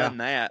just done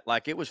that.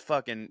 Like it was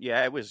fucking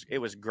it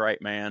was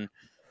great, man.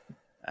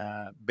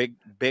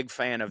 Big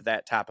fan of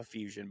that type of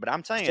fusion. But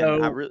I'm saying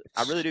I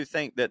really do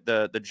think that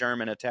the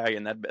German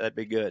Italian that'd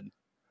be good.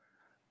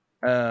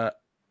 So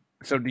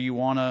do you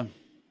want to?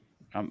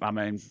 I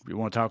mean, you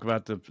want to talk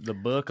about the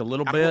book a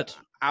little bit?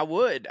 I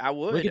would.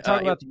 We can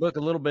talk about the book a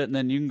little bit, and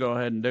then you can go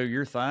ahead and do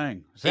your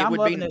thing. See, I'm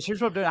loving this.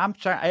 Here's what I'm doing. I'm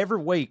trying every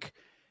week.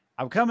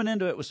 I'm coming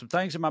into it with some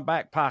things in my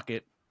back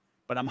pocket,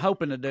 but I'm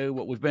hoping to do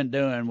what we've been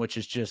doing, which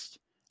is just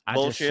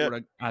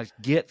bullshit. I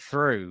get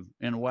through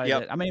in a way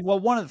that, I mean, well,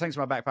 one of the things in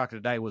my back pocket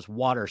today was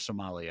water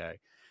sommelier.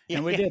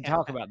 And we did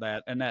talk about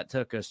that, and that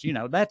took us,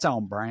 that's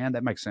on brand.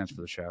 That makes sense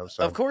for the show.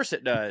 So of course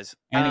it does.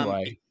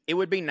 Anyway. It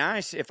would be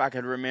nice if I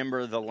could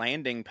remember the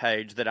landing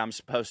page that I'm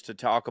supposed to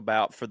talk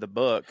about for the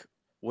book.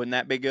 Wouldn't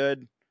that be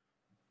good?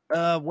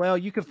 Well,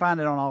 you can find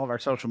it on all of our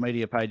social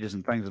media pages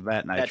and things of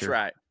that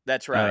nature.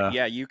 That's right.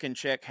 Yeah, you can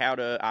check how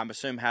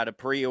to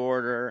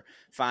pre-order,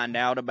 find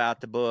out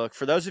about the book.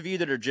 For those of you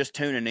that are just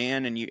tuning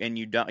in and you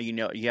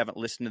haven't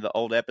listened to the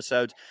old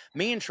episodes,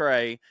 me and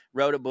Trey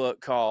wrote a book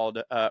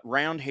called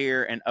Round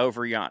Here and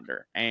Over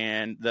Yonder.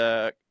 And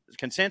the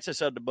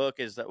consensus of the book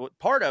is that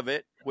part of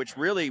it, which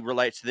really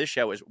relates to this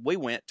show, is we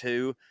went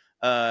to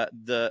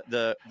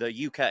the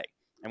UK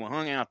and we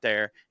hung out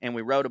there and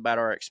we wrote about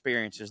our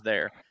experiences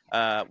there.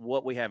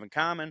 What we have in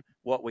common,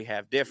 what we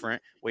have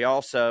different. We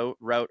also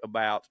wrote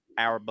about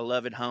our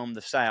beloved home,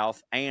 the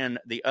South, and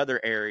the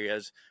other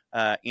areas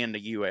in the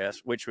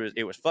U.S.,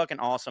 it was fucking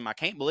awesome. I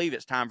can't believe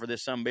it's time for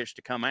this sumbitch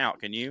to come out.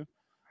 Can you?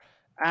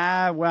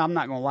 Well, I'm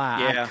not gonna lie.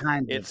 Yeah,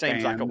 it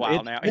seems like a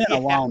while now. It's been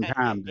a long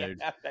time,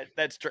 dude. Yeah,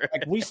 that's true.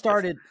 Like we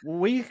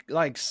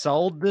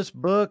sold this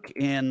book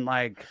in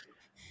like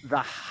the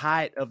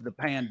height of the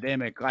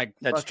pandemic. Like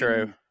that's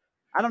true.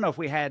 I don't know if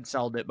we had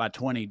sold it by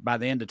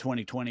the end of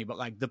 2020, but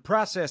like the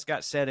process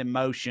got set in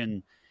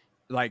motion,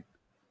 like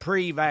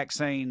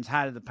pre-vaccines,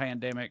 height of the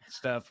pandemic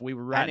stuff. We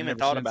were writing. I hadn't even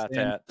thought about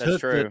that. That's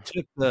true.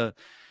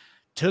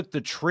 Took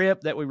the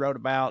trip that we wrote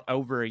about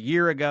over a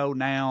year ago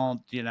now.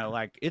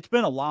 Like it's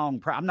been a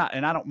long.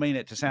 And I don't mean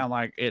it to sound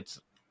like it's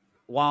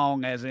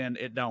long as in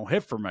it don't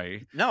hit for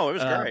me. No, it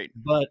was great.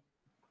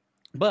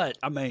 But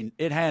I mean,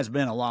 it has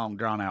been a long,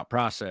 drawn out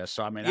process.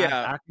 So I mean,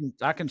 I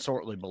can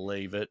certainly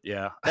believe it.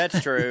 Yeah, that's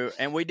true.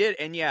 And we did.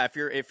 And yeah,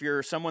 if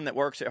you're someone that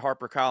works at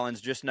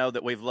HarperCollins, just know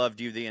that we've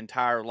loved you the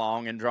entire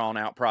long and drawn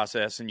out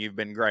process, and you've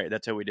been great.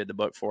 That's who we did the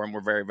book for, and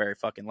we're very, very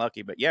fucking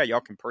lucky. But yeah, y'all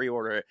can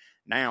pre-order it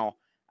now.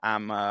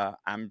 I'm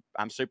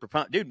super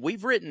pumped, dude.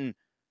 We've written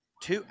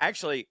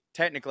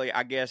technically,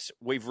 I guess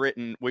we've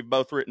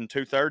both written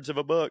 2/3 of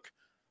a book.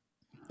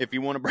 If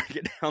you want to break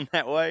it down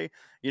that way,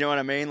 you know what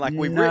I mean? Like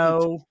what's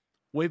 1/2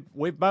 plus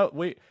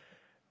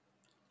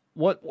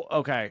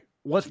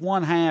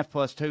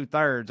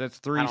 2/3? That's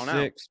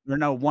 3/6. Or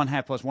no,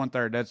 1/2 plus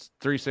 1/3. That's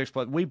 3/6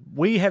 plus.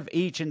 We have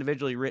each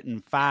individually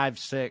written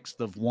 5/6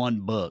 of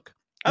one book,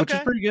 which is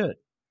pretty good.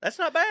 That's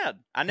not bad.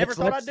 I never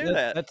thought I'd do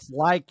that. That's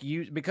like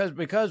you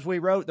because we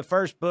wrote the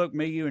first book,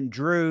 me, you, and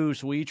Drew.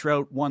 So we each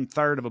wrote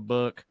 1/3 of a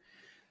book.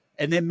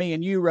 And then me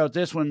and you wrote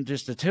this one,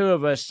 just the two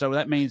of us. So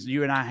that means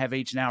you and I have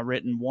each now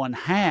written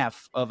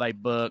 1/2 of a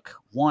book.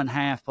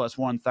 1/2 plus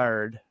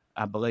 1/3,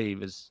 I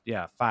believe, is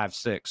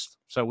 5/6.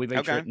 So we've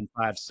each written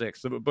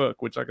 5/6 of a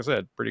book, which, like I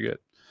said, pretty good.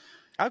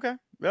 Okay.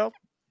 Well,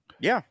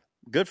 yeah.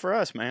 Good for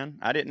us, man.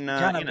 I didn't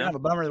kind of a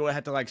bummer that we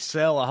had to like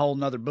sell a whole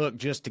nother book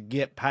just to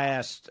get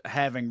past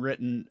having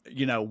written,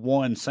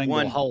 one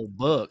single whole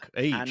book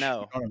each. I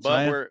know. You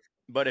know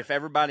but if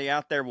everybody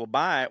out there will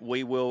buy it,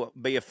 we will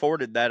be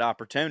afforded that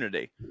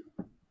opportunity.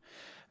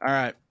 All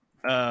right.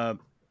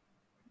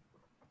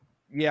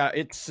 Yeah,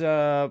 it's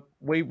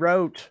we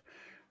wrote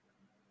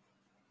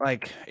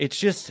like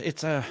it's a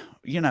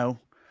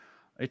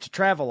it's a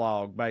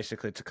travelogue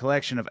basically. It's a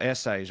collection of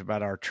essays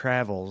about our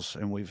travels,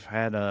 and we've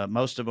had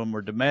most of them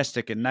were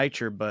domestic in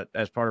nature, but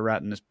as part of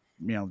writing this,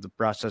 the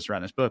process of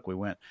writing this book, we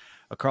went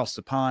across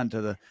the pond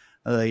to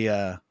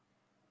the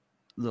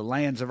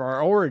lands of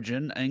our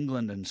origin,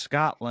 England and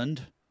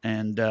Scotland,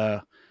 and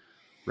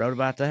wrote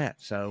about that.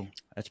 So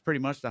that's pretty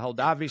much the whole.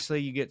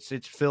 Obviously,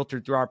 it's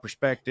filtered through our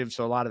perspective,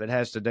 so a lot of it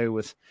has to do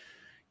with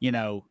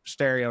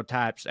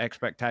stereotypes,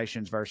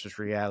 expectations versus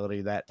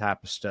reality, that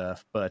type of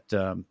stuff. But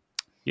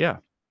yeah,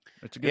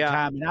 it's a good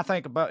time, and I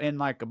think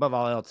above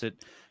all else, it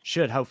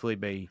should hopefully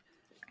be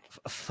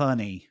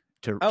funny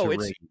to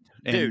read.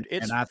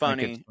 It's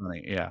funny. Think it's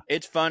funny. Yeah,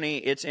 it's funny.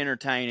 It's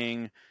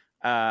entertaining.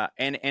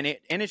 And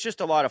it's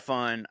just a lot of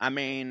fun. I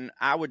mean,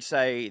 I would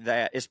say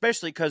that,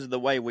 especially because of the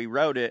way we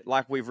wrote it,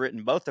 like we've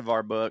written both of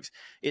our books,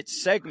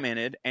 it's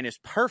segmented and it's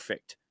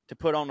perfect to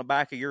put on the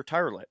back of your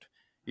turlet.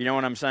 You know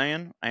what I'm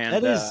saying? And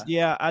that is,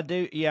 I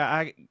do.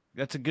 Yeah,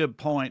 that's a good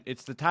point.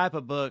 It's the type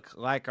of book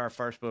like our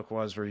first book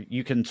was, where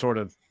you can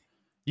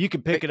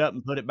pick it up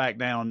and put it back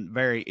down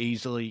very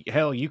easily.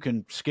 Hell, you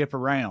can skip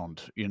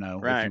around,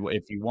 right.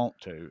 if you want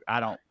to. I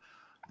don't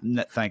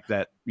think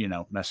that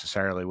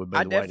necessarily would be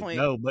the way to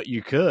go, but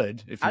you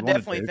could if you I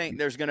definitely think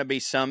there's going to be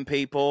some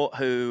people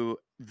who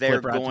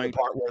they're going to the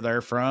part where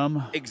they're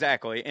from,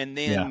 exactly, and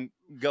then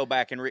go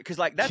back and read, because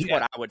that's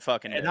what I would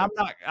fucking do. And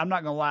I'm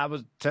not gonna lie, I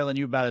was telling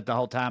you about it the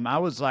whole time. I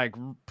was like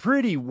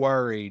pretty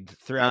worried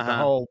throughout the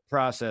whole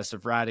process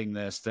of writing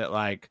this that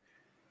like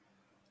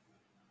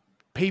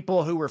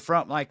people who were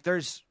from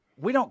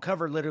we don't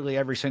cover literally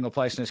every single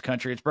place in this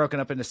country. It's broken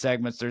up into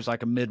segments. There's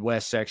like a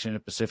Midwest section, a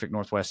Pacific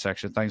Northwest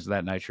section, things of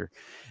that nature.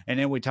 And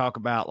then we talk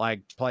about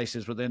like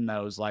places within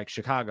those, like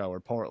Chicago or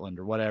Portland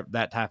or whatever,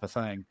 that type of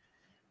thing.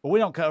 But we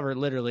don't cover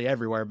literally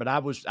everywhere. But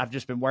I've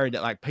just been worried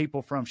that like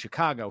people from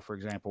Chicago, for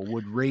example,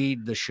 would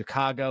read the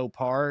Chicago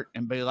part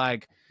and be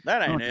like,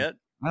 that ain't it.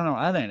 I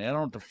don't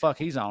know what the fuck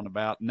he's on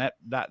about. And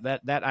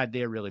that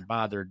idea really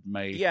bothered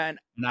me. Yeah. And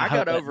I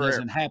got over it.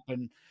 Doesn't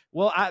happen.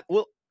 Well,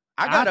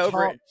 I got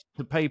over it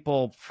to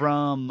people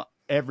from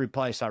every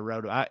place I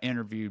wrote. I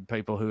interviewed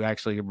people who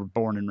actually were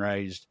born and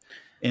raised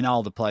in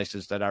all the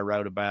places that I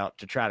wrote about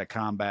to try to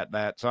combat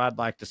that. So I'd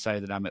like to say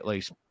that I'm at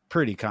least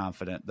pretty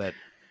confident that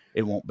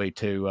it won't be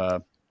too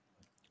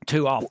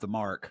off the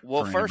mark.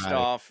 Well, first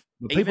off,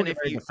 but people get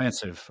very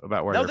defensive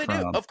about where they're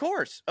from. Do.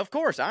 Of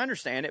course, I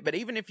understand it. But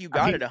even if you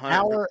got it 100%,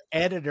 our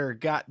editor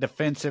got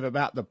defensive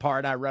about the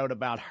part I wrote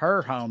about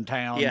her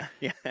hometown.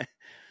 Yeah.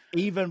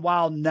 Even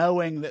while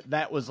knowing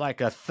that was like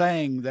a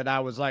thing that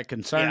I was like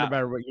concerned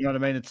about, you know what I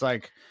mean? It's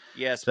like,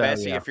 yes,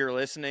 Bessie, if you're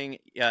listening,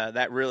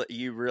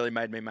 you really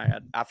made me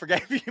mad. I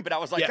forgave you, but I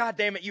was like, God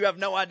damn it, you have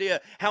no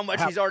idea how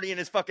much he's already in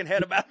his fucking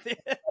head about this.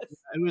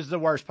 It was the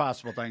worst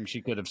possible thing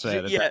she could have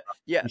said.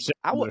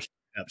 I would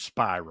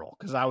spiral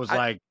because I was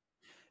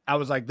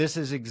like, this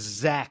is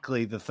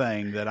exactly the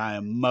thing that I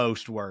am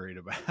most worried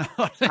about.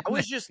 I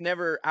was just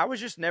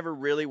never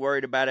really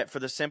worried about it for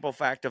the simple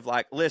fact of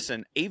like,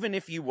 listen, even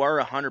if you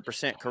were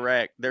 100%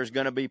 correct, there's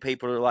going to be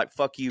people who are like,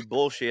 fuck you,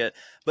 bullshit.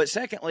 But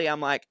secondly,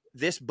 I'm like,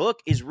 this book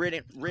is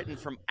written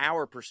from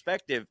our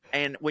perspective.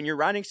 And when you're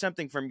writing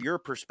something from your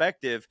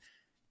perspective,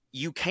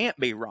 you can't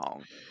be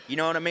wrong. You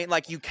know what I mean?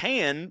 Like you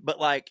can, but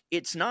like,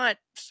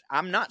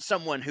 I'm not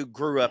someone who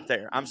grew up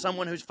there. I'm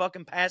someone who's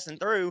fucking passing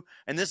through,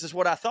 and this is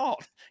what I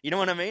thought. You know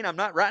what I mean? I'm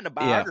not writing a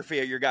biography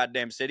of your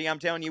goddamn city. I'm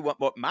telling you what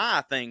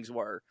my things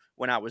were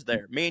when I was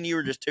there. Me and you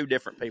are just two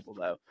different people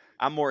though.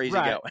 I'm more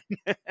easygoing.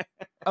 Right.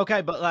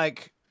 Okay. But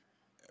like,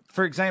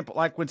 for example,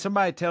 like when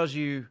somebody tells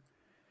you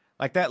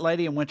like that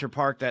lady in Winter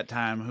Park that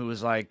time who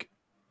was like,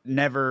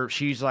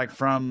 she's like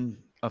from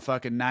a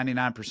fucking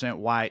 99%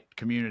 white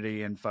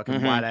community in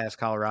fucking white ass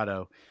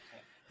Colorado.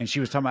 And she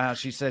was talking about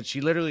how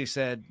she literally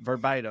said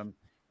verbatim,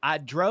 I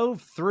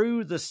drove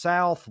through the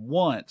South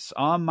once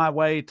on my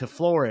way to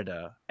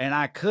Florida and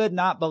I could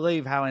not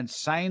believe how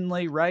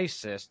insanely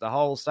racist the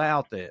whole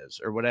South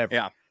is or whatever.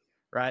 Yeah.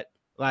 Right.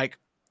 Like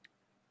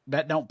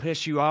that don't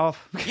piss you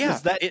off. Yeah.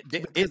 It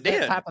did.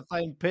 That type of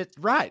thing.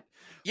 Right.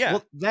 Yeah.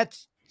 Well,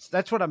 that's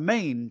what I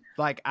mean.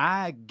 Like,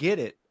 I get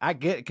it.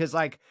 Cause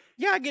like,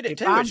 yeah, I get it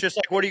too. It's just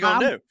like, what are you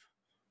going to do?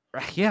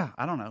 Yeah.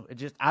 I don't know.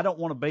 I don't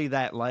want to be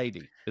that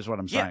lady is what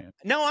I'm saying.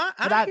 No,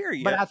 I hear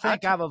you. But I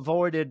think I've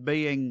avoided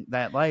being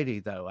that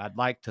lady though. I'd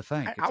like to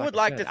think. I would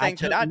like to think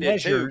that I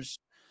did too.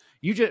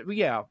 You just,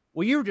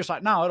 well, you were just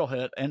like, no, it'll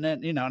hit. And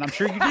then, and I'm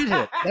sure you did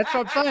hit. That's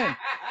what I'm saying.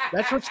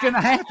 That's what's going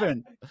to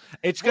happen.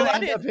 It's going to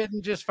end up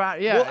hitting just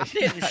fine. Yeah. Well, I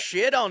didn't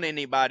shit on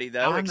anybody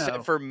though,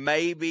 except for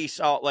maybe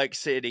Salt Lake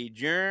City.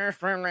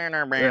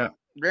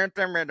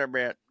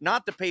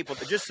 Not the people,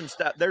 but just some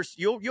stuff.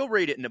 You'll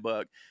read it in the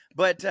book,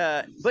 but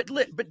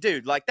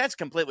dude, like that's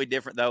completely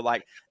different though.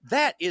 Like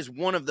that is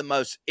one of the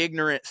most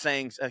ignorant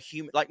things a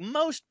human. Like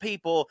most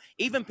people,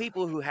 even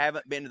people who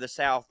haven't been to the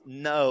South,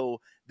 know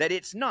that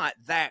it's not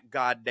that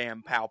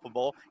goddamn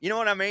palpable. You know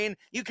what I mean?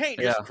 You can't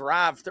just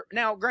drive through.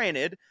 Now,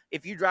 granted,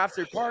 if you drive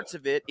through parts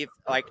of it,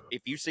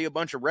 if you see a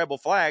bunch of rebel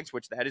flags,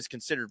 which that is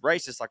considered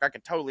racist, like I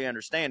can totally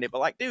understand it. But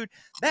like, dude,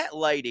 that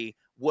lady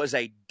was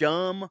a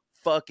dumb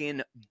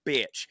fucking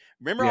bitch.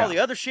 Remember all the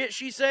other shit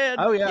she said?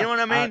 Oh yeah, you know what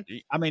I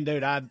mean? I mean,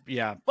 dude,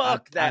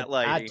 fuck that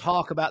lady. I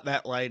talk about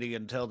that lady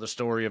and tell the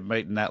story of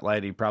meeting that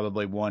lady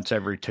probably once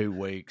every 2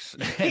 weeks.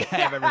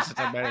 Have ever since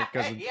I met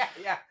her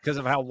because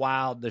of how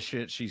wild the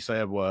shit she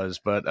said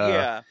was. But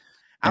I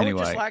anyway.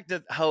 would just like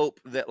to hope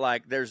that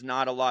like there's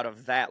not a lot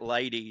of that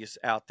ladies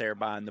out there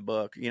buying the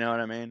book. You know what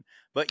I mean?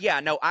 But yeah,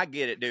 no, I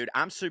get it, dude.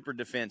 I'm super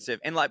defensive.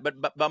 And like,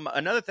 but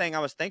another thing I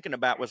was thinking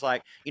about was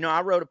like, you know,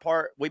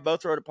 we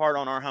both wrote a part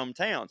on our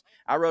hometowns.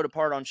 I wrote a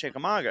part on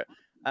Chickamauga.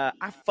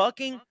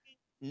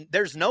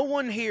 There's no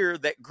one here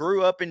that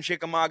grew up in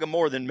Chickamauga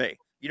more than me.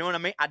 You know what I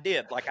mean? I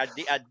did. Like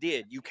I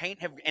did. You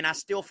can't have, and I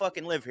still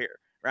fucking live here.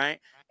 Right.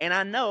 And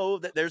I know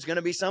that there's going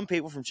to be some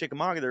people from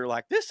Chickamauga that are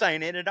like, this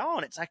ain't it at all.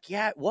 And it's like,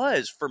 yeah, it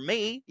was for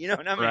me. You know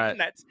what I mean?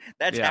 Right.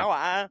 That's how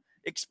I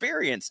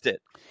experienced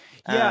it.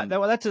 Yeah.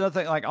 That's another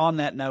thing. Like on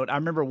that note, I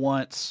remember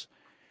once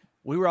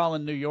we were all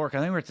in New York. I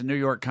think we were at the New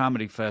York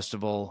Comedy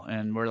Festival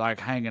and we're like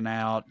hanging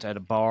out at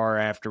a bar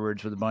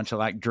afterwards with a bunch of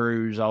like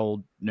Drew's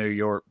old New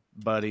York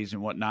buddies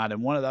and whatnot.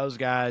 And one of those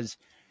guys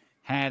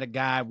had a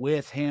guy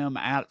with him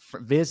out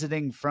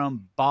visiting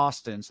from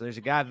Boston. So there's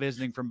a guy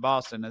visiting from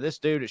Boston. Now this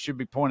dude, it should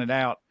be pointed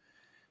out,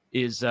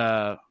 is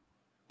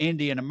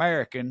Indian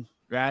American,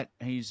 right?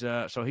 He's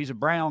a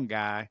brown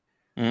guy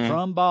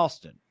from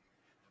Boston,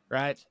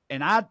 right?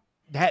 And I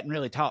hadn't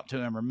really talked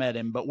to him or met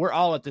him, but we're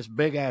all at this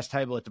big ass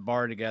table at the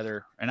bar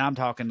together, and I'm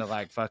talking to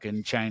like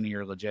fucking Cheney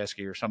or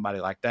Lejeski or somebody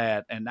like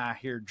that, and I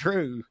hear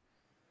Drew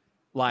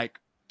like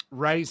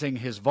raising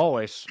his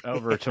voice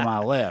over to my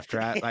left,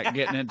 right? Like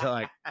getting into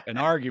like an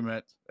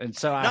argument. And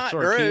so I Not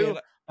sort of Drew.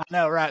 I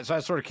know, right? So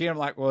I sort of keyed him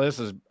like, well, this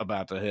is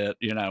about to hit,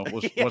 you know,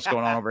 what's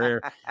going on over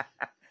here.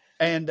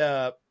 And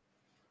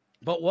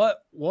but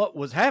what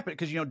was happening,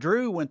 because you know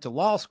Drew went to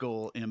law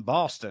school in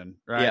Boston,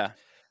 right? Yeah.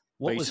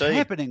 What was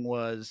happening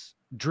was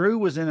Drew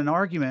was in an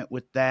argument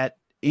with that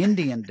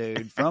Indian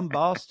dude from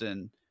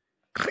Boston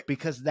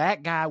because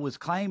that guy was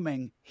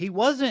claiming he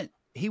was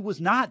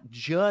not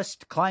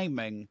just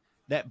claiming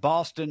that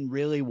Boston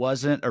really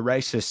wasn't a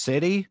racist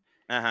city.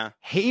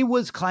 He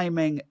was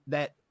claiming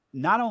that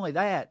not only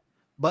that,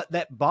 but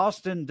that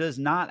Boston does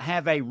not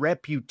have a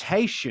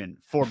reputation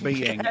for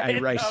being a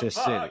racist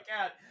city. God.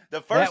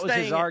 The first that was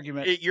thing his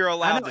argument. You're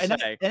allowed to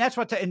say. And that's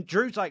what, and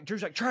Drew's like,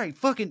 Trey,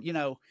 fucking, you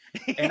know,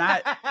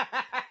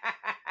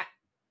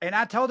 and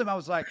I told him, I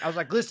was like,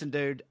 listen,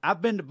 dude,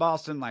 I've been to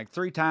Boston like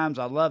 3 times.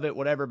 I love it,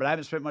 whatever, but I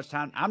haven't spent much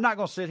time. I'm not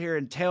going to sit here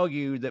and tell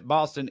you that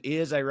Boston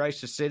is a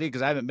racist city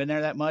because I haven't been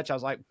there that much. I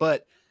was like,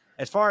 but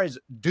as far as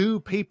do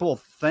people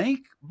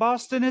think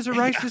Boston is a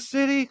racist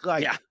city?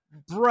 Like,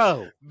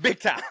 bro, big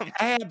time.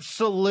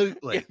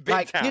 Absolutely. Yeah,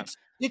 big time.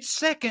 It's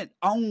second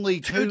only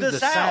to the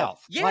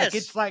South. Yes. Like,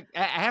 it's like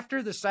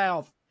after the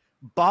South,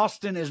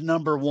 Boston is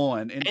number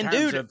one in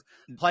terms of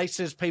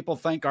places people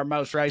think are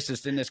most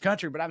racist in this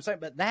country. But I'm saying,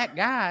 but that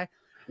guy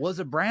was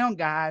a brown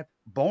guy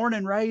born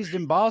and raised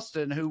in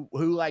Boston who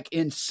like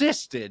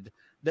insisted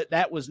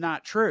that was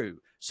not true.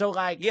 So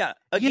like, again,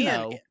 you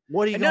know,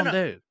 what are you going to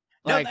do?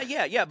 Like,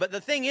 no, but the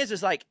thing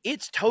is like,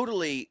 it's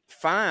totally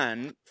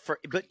fine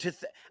but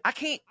I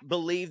can't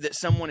believe that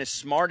someone as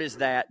smart as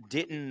that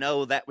didn't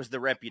know that was the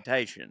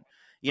reputation.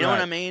 You know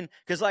what I mean?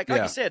 Because like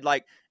you said,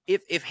 like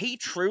if he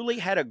truly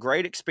had a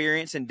great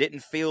experience and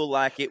didn't feel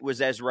like it was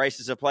as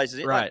racist a place as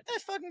it, like,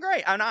 that's fucking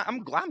great.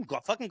 I'm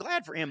fucking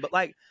glad for him. But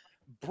like,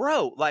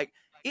 bro, like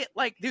it,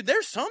 like, dude,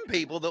 there's some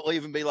people that will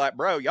even be like,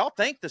 bro, y'all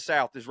think the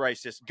South is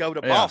racist? Go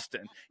to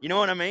Boston. You know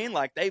what I mean?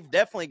 Like, they've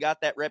definitely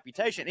got that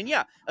reputation. And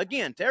yeah,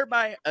 again, to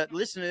everybody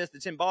listening to this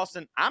that's in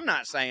Boston, I'm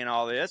not saying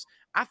all this.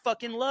 I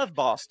fucking love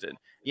Boston.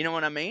 You know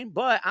what I mean?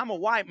 But I'm a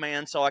white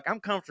man, so like I'm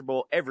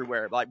comfortable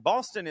everywhere. Like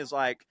Boston is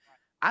like,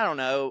 I don't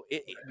know,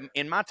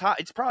 in my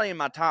top, it's probably in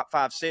my top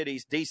 5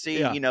 cities.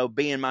 DC, you know,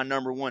 being my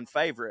number 1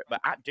 favorite.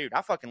 But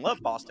I fucking love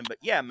Boston. But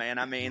yeah, man,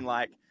 I mean,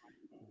 like,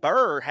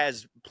 Burr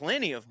has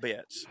plenty of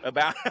bits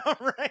about how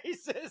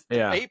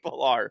racist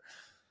people are.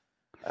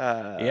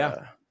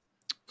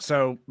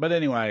 So, but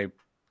anyway,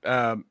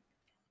 do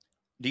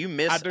you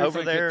miss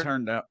over there? It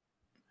turned out,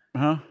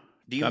 huh?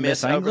 Do you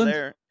miss over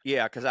there?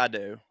 Yeah, because I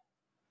do.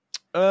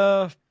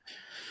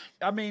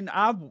 I mean,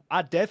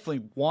 I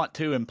definitely want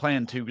to and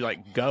plan to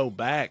like go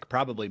back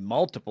probably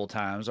multiple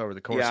times over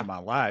the course of my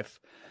life.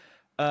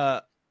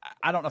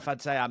 I don't know if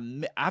I'd say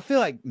I feel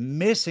like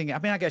missing. I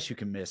mean, I guess you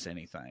can miss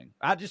anything.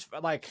 I just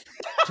like,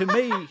 to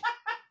me,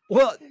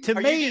 well, to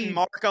Are me, you getting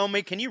mark on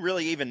me? Can you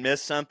really even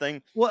miss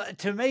something? Well,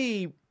 to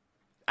me,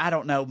 I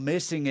don't know.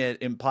 Missing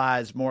it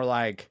implies more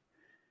like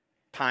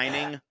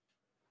pining.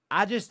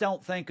 I just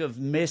don't think of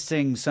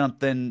missing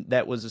something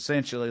that was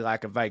essentially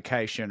like a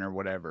vacation or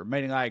whatever.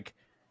 Meaning like,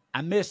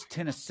 I miss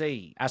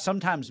Tennessee. I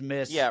sometimes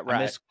miss, I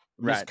miss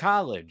miss Right.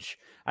 college.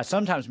 I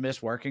sometimes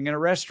miss working in a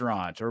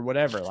restaurant or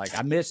whatever. Like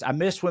I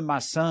miss when my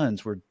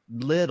sons were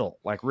little,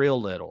 like real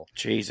little.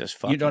 Jesus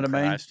fucking You know what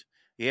I mean? Christ.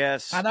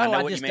 Yes, I know.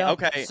 I what just you mean.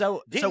 don't. Okay.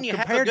 So Didn't you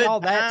have a compared good to all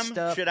that time?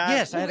 stuff, Should I?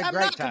 yes, I had a I'm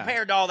great not time.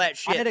 compared to all that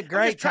shit. I had a I'm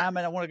great just try- time,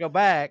 and I want to go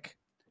back.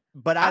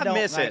 But I don't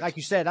miss it. like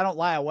you said. I don't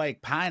lie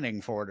awake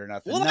pining for it or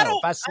nothing. Well, no, I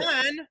don't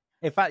pine.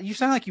 pine. You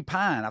sound like you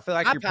pine. I feel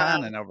like I you're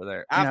pine. pining over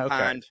there. I've okay.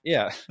 pined.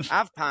 Yeah.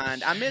 I've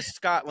pined. I miss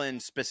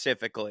Scotland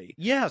specifically.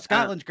 Yeah,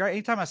 Scotland's great.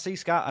 Anytime I see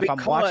Scotland, if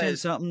I'm watching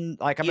Because- something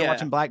like I've been yeah.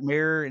 watching Black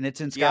Mirror and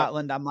it's in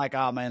Scotland, I'm like,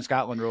 oh man,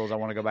 Scotland rules. I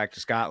want to go back to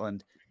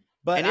Scotland.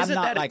 But And I'm isn't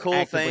not that a like cool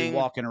actively thing?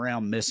 walking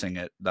around missing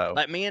it though.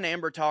 Like me and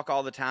Amber talk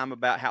all the time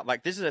about how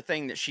like this is a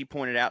thing that she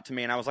pointed out to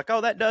me, and I was like,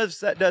 oh, that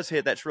does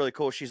hit. That's really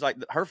cool. She's like,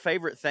 her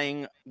favorite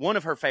thing, one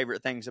of her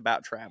favorite things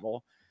about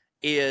travel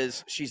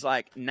is she's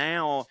like,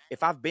 now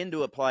if I've been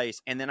to a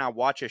place and then I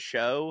watch a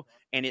show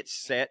and it's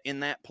set in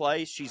that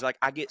place, she's like,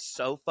 I get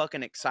so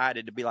fucking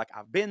excited to be like,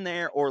 I've been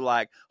there, or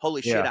like,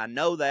 holy shit, I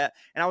know that.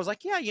 And I was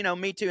like, yeah,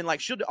 me too. And like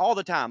she'll do all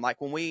the time.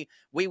 Like when we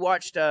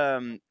watched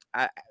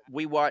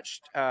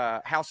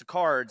House of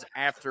Cards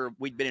after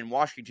we'd been in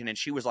Washington, and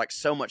she was like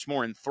so much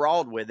more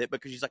enthralled with it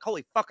because she's like,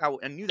 holy fuck,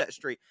 I knew that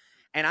street.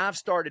 And I've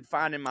started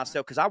finding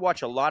myself, because I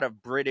watch a lot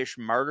of British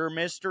murder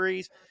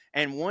mysteries,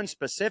 and one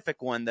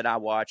specific one that I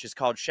watch is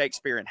called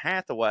Shakespeare and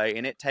Hathaway,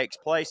 and it takes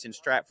place in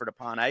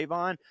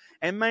Stratford-upon-Avon.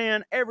 And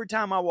man, every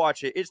time I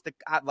watch it,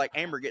 like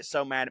Amber gets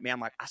so mad at me.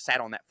 I'm like, I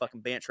sat on that fucking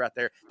bench right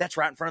there. That's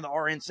right in front of the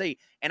RNC.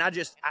 And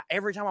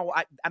every time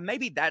I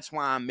maybe that's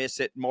why I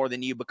miss it more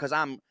than you, because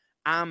I'm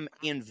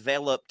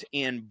enveloped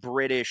in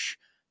British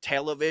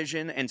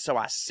television, and so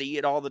I see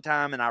it all the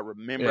time, and I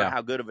remember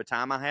how good of a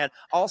time I had.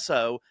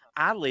 Also,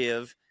 I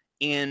live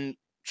in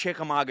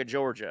Chickamauga,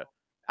 Georgia.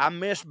 I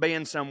miss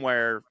being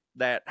somewhere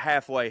that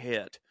halfway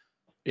hit.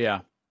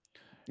 Yeah.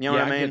 You know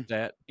what I mean? I get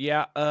that.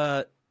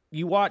 Yeah.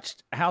 You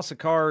watched House of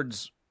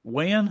Cards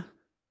when?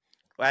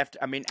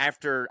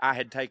 After I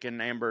had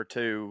taken Amber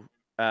to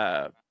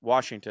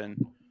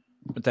Washington.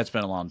 But that's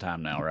been a long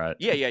time now, right?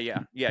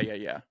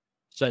 Yeah.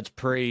 So that's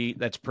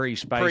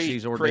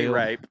pre-Spacey's ordeal?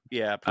 Pre-rape.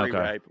 Yeah, pre-rape.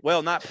 Okay.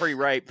 Well, not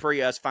pre-rape,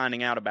 us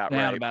finding out about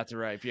rape. About the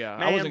rape, yeah.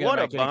 Man, I wasn't what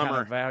gonna a make any kind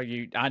bummer. of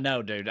value. I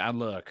know, dude.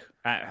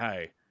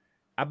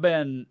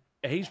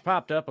 He's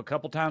popped up a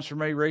couple times for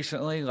me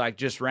recently, like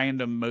just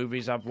random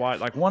movies I've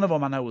watched. Like one of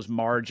them I know was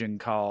Margin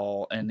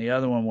Call, and the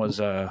other one was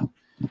what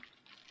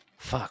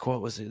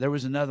was it? There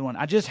was another one.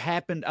 I just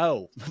happened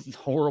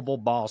Horrible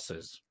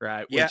Bosses,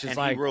 right? Yeah, Which is and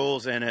like, he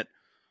rules in it.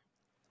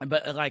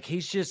 But like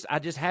I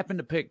just happened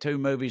to pick two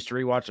movies to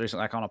rewatch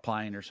recently, like on a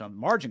plane or something.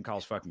 Margin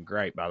Call's fucking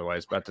great, by the way.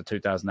 It's about the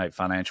 2008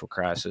 financial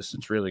crisis.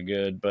 It's really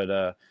good.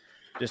 But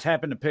just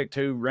happened to pick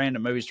two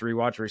random movies to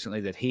rewatch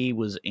recently that he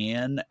was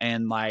in,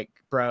 and like,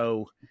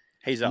 bro,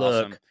 he's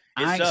look, awesome.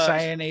 I ain't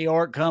saying he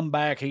ought to come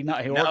back. He should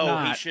not.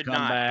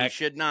 Back. He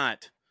should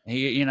not.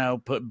 He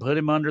put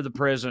him under the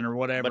prison or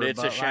whatever. But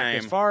it's a shame. Like,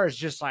 as far as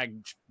just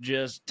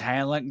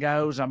talent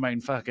goes, I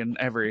mean, fucking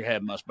every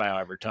head must bow,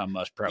 every tongue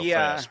must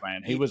profess,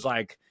 man. He was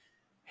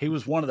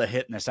one of the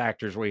hittingest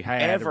actors we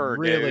had. Ever,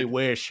 really dude.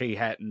 Wish he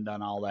hadn't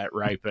done all that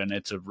raping.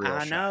 It's a real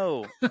shame.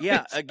 Know.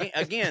 Yeah,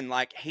 again,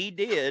 like he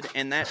did,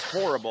 and that's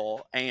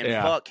horrible, and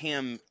fuck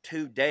him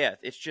to death.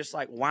 It's just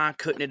like, why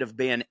couldn't it have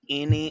been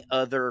any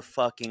other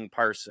fucking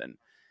person?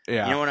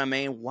 Yeah. You know what I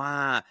mean?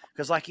 Why?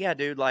 Because like, yeah,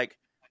 dude, like,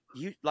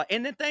 you like,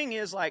 and the thing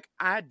is, like,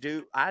 I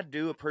do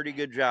a pretty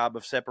good job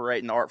of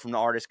separating the art from the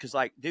artist, because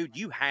like, dude,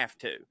 you have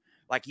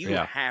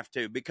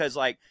to, because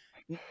like,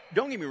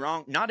 don't get me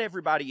wrong, not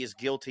everybody is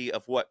guilty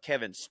of what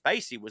Kevin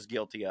Spacey was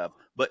guilty of,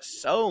 but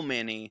so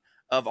many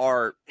of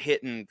our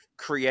hidden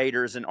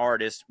creators and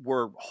artists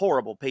were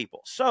horrible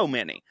people. So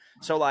many.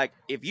 So like,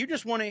 if you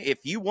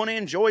want to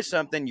enjoy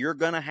something, you're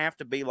gonna have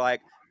to be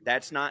like,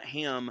 that's not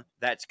him,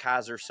 that's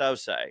Kaiser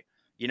Sose.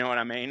 You know what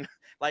I mean?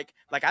 Like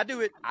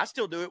I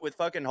still do it with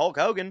fucking Hulk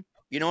Hogan.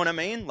 You know what I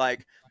mean?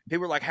 Like,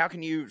 people are like, how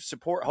can you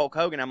support Hulk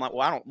Hogan? I'm like,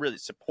 well, I don't really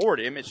support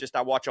him. It's just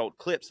I watch old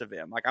clips of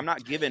him. Like, I'm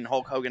not giving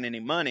Hulk Hogan any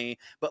money.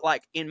 But,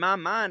 like, in my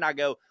mind, I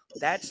go,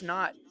 that's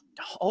not –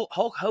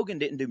 Hulk Hogan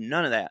didn't do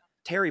none of that.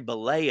 Terry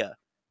Bollea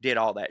did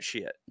all that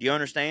shit. Do you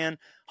understand?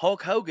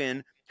 Hulk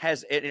Hogan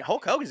has – and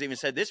Hulk Hogan's even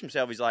said this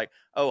himself. He's like,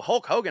 oh,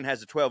 Hulk Hogan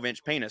has a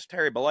 12-inch penis.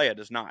 Terry Bollea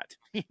does not.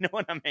 You know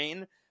what I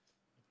mean?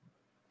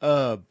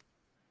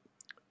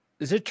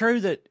 Is it true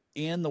that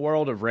in the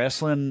world of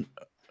wrestling,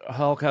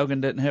 Hulk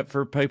Hogan didn't hit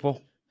for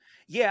people?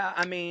 Yeah,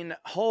 I mean,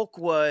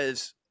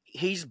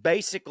 he's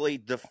basically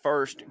the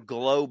first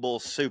global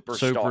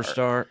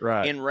superstar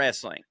right, in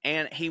wrestling.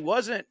 And he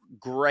wasn't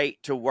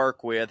great to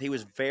work with. He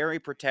was very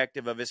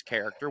protective of his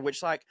character,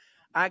 which, like,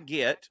 I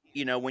get,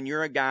 when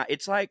you're a guy,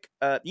 it's like,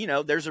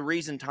 there's a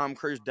reason Tom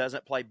Cruise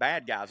doesn't play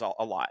bad guys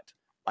a lot.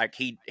 Like,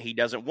 he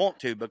doesn't want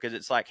to, because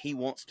it's like he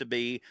wants to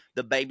be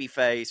the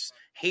babyface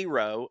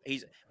hero.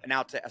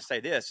 I'll say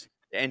this,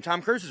 and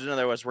Tom Cruise is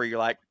another one where you're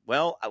like,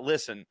 well,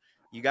 listen,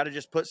 you got to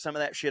just put some of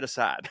that shit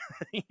aside.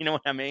 You know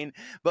what I mean?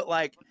 But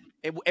like,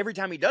 every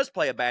time he does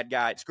play a bad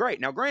guy, it's great.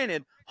 Now,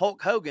 granted,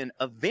 Hulk Hogan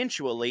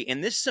eventually,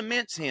 and this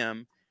cements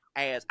him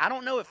as, I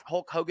don't know if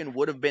Hulk Hogan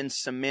would have been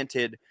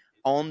cemented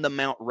on the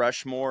Mount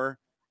Rushmore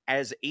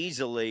as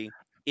easily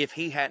if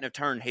he hadn't have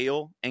turned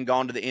heel and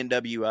gone to the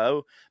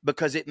NWO,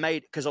 because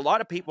a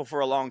lot of people for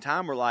a long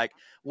time were like,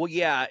 well,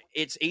 yeah,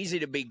 it's easy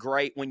to be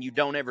great when you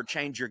don't ever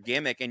change your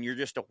gimmick and you're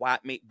just a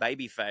white meat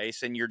baby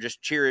face and you're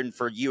just cheering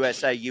for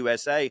USA,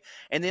 USA.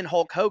 And then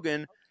Hulk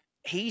Hogan,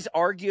 he's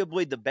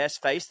arguably the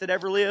best face that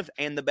ever lived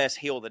and the best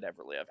heel that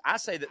ever lived. I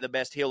say that the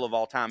best heel of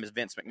all time is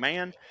Vince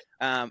McMahon.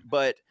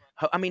 But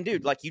I mean,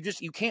 dude, like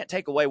you can't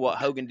take away what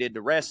Hogan did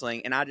to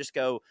wrestling. And I just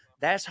go,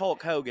 that's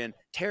Hulk Hogan.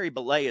 Terry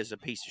Bollea is a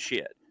piece of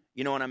shit.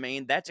 You know what I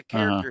mean? That's a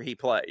character he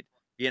played.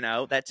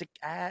 That's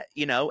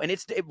and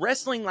it's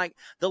wrestling, like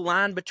the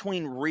line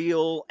between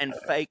real and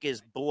fake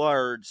is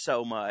blurred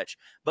so much.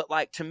 But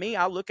like, to me,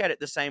 I look at it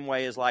the same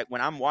way as like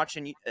when I'm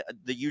watching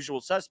The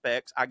Usual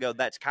Suspects, I go,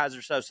 that's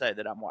Kaiser Sose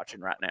that I'm watching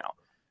right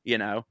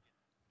now,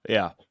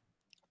 Yeah.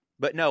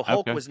 But no,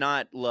 Hulk was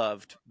not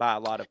loved by a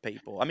lot of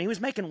people. I mean, he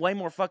was making way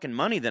more fucking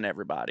money than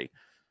everybody.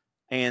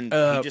 And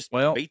he just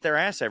beat their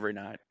ass every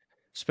night.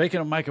 Speaking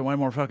of making way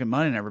more fucking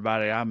money than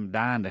everybody, I'm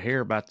dying to hear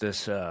about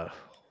this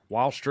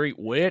Wall Street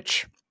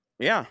witch.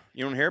 Yeah.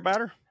 You want to hear about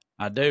her?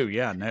 I do,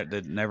 yeah.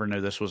 Never knew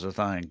this was a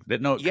thing.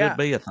 Didn't know it could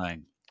be a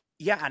thing.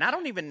 Yeah, and I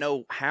don't even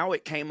know how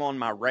it came on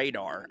my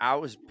radar.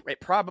 It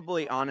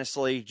probably,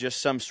 honestly,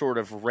 just some sort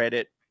of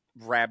Reddit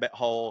rabbit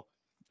hole.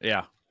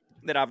 Yeah.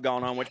 That I've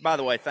gone on, which, by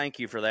the way, thank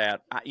you for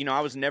that.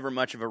 I was never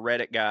much of a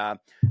Reddit guy,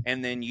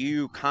 and then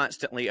you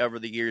constantly over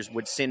the years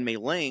would send me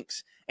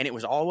links, and it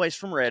was always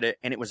from Reddit,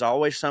 and it was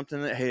always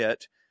something that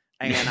hit.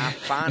 And I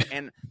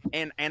find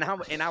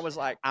and I was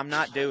like, I'm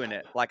not doing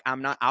it. Like,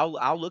 I'm not.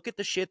 I'll look at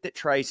the shit that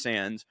Trey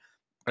sends,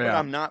 but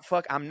I'm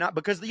not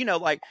because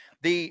like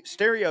the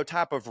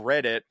stereotype of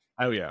Reddit.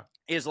 Oh yeah,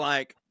 is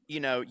like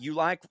you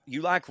like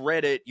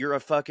Reddit. You're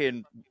a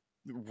fucking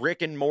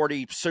Rick and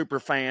Morty super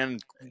fan,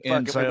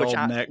 incel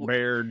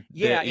neckbeard,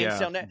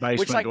 incel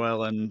basement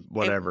dwelling,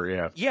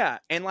 whatever, yeah,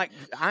 and like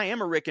I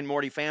am a Rick and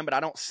Morty fan, but I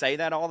don't say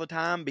that all the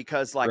time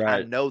because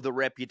I know the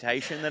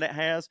reputation that it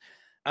has.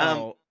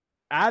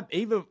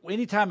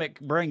 Anytime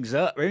it brings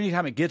up, or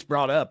anytime it gets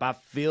brought up, I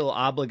feel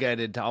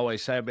obligated to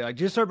always say, be like,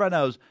 just so everybody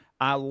knows,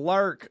 I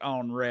lurk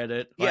on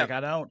Reddit. Like I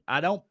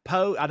don't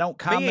post, I don't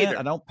comment,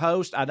 I don't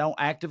post, I don't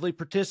actively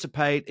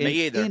participate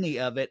in any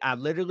of it. I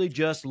literally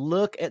just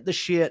look at the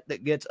shit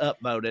that gets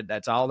upvoted.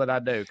 That's all that I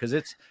do. Because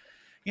it's,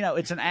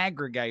 it's an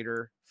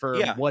aggregator for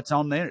what's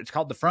on the internet. It's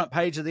called the front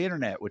page of the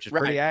internet, which is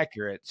pretty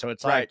accurate. So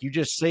it's like you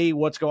just see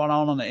what's going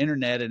on the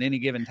internet at any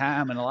given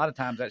time. And a lot of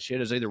times that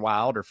shit is either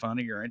wild or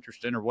funny or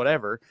interesting or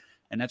whatever.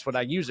 And that's what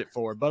I use it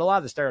for. But a lot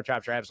of the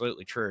stereotypes are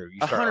absolutely true.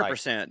 You start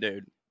 100%,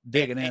 dude.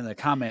 Digging in the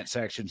comment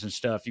sections and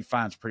stuff, you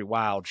find some pretty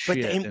wild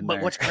shit.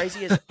 But what's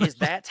crazy is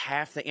that's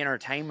half the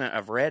entertainment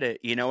of Reddit.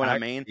 You know what I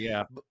mean?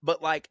 Yeah.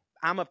 But like,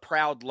 I'm a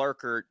proud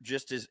lurker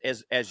just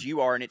as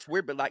you are. And it's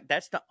weird, but like,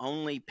 that's the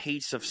only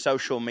piece of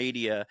social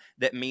media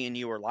that me and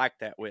you are like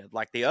that with.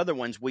 Like the other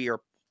ones, we are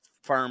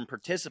firm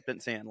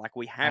participants in. Like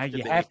we have to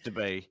be. Have to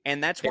be.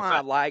 And that's why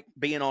I like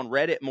being on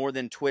Reddit more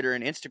than Twitter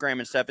and Instagram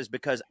and stuff, is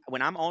because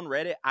when I'm on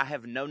Reddit, I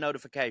have no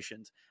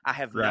notifications. I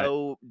have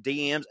no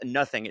DMs,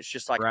 nothing. It's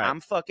just like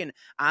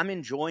I'm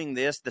enjoying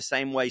this the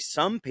same way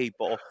some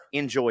people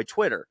enjoy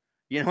Twitter.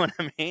 You know what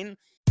I mean?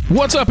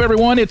 What's up,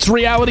 everyone? It's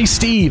Reality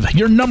Steve,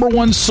 your number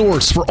one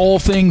source for all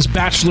things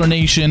Bachelor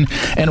Nation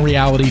and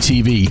reality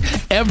TV.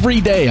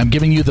 Every day, I'm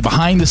giving you the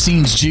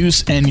behind-the-scenes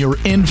juice and your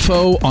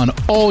info on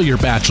all your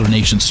Bachelor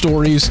Nation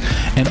stories,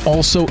 and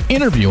also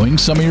interviewing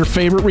some of your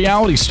favorite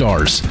reality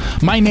stars.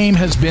 My name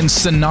has been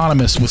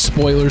synonymous with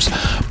spoilers,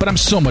 but I'm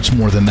so much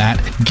more than that.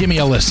 Give me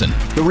a listen.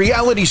 The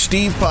Reality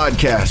Steve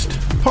Podcast,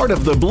 part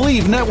of the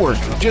Believe Network.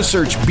 Just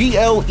search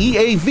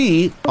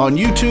BLEAV on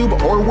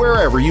YouTube or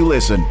wherever you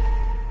listen.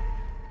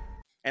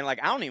 And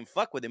like, I don't even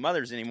fuck with the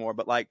mothers anymore,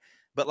 but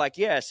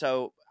yeah.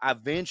 So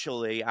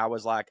eventually I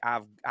was like, I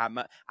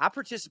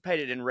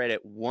participated in Reddit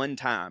one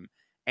time,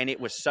 and it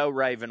was so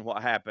Raven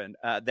what happened.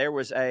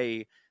 There's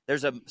a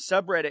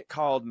subreddit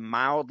called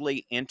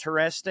Mildly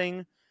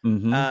Interesting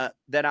that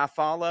I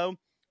follow.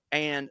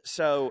 And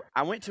so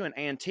I went to an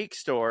antique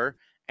store,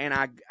 and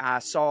I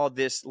saw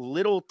this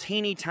little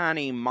teeny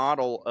tiny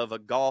model of a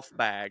golf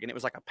bag, and it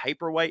was like a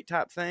paperweight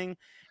type thing.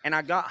 And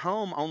I got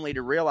home only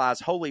to realize,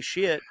 holy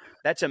shit,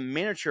 that's a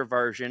miniature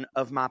version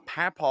of my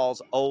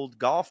papaw's old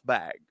golf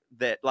bag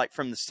that, like,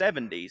 from the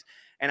 70s.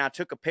 And I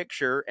took a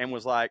picture and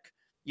was like,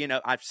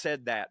 I've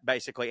said that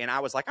basically. And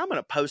I was like, I'm going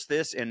to post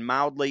this in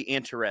Mildly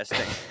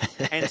Interesting.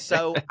 And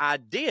so I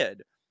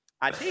did.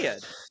 And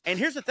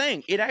here's the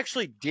thing. It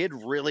actually did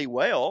really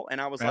well.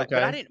 And I was like,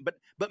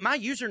 but my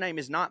username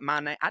is not my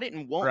name. I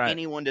didn't want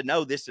anyone to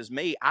know this is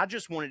me. I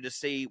just wanted to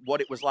see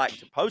what it was like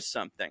to post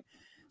something.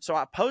 So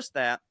I post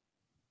that.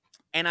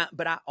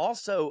 But I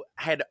also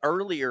had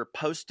earlier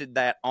posted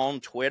that on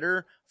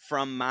Twitter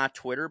from my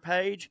Twitter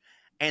page.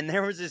 And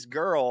there was this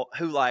girl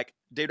who, like,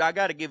 dude, I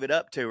got to give it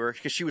up to her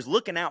because she was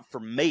looking out for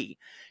me.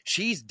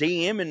 She's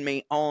DMing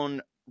me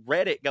on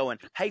Reddit going,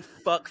 "Hey,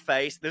 fuck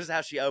face." This is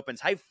how she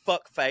opens. "Hey,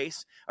 fuck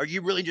face. Are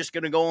you really just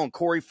going to go on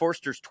Corey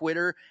Forster's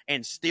Twitter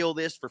and steal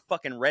this for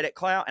fucking Reddit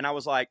clout?" And I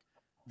was like,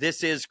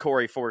 "This is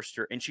Corey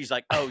Forster." And she's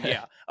like, "Oh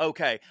yeah.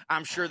 Okay.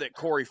 I'm sure that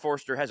Corey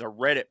Forster has a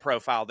Reddit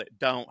profile that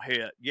don't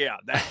hit. Yeah,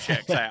 that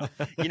checks out."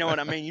 You know what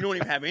I mean? You don't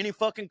even have any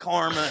fucking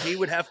karma. He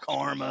would have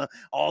karma,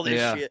 all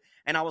this shit.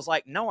 And I was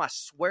like, "No, I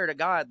swear to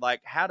God,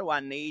 like, how do I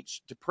need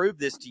to prove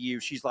this to you?"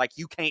 She's like,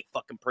 "You can't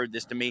fucking prove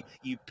this to me,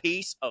 you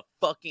piece of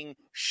fucking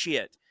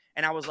shit."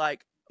 And I was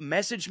like,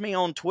 "Message me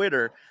on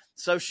Twitter."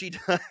 So she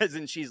does,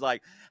 and she's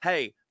like,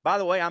 "Hey, by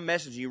the way, I'm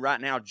messaging you right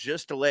now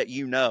just to let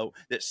you know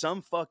that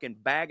some fucking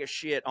bag of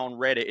shit on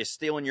Reddit is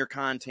stealing your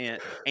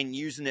content and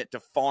using it to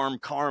farm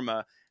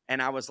karma."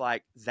 And I was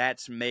like,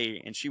 "That's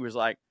me." And she was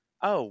like,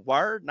 "Oh,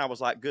 word?" And I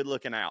was like, "Good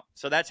looking out."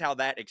 So that's how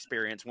that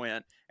experience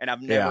went. And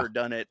I've never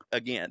done it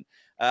again.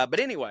 But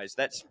anyways,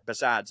 that's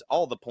besides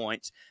all the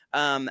points.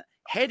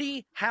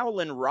 Hetty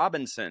Howland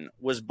Robinson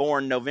was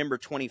born November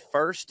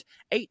 21st,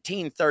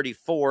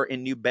 1834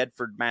 in New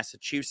Bedford,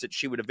 Massachusetts.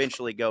 She would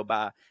eventually go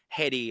by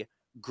Hetty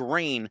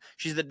Green.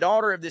 She's the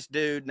daughter of this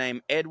dude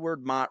named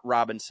Edward Mott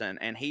Robinson,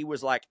 and he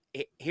was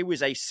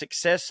a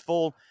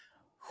successful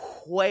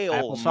whale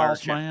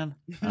applesauce merchant.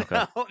 man.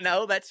 Okay.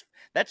 No, that's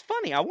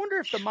funny. I wonder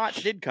if the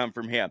Motts did come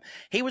from him.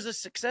 He was a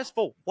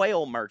successful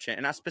whale merchant,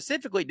 and I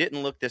specifically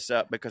didn't look this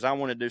up because I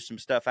want to do some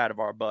stuff out of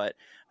our butt.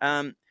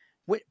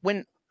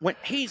 When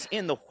he's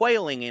in the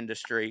whaling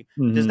industry,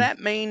 does that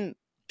mean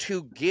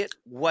to get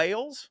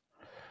whales?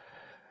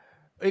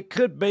 It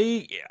could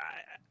be.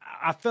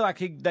 I feel like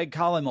they'd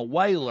call him a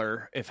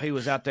whaler if he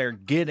was out there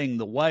getting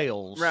the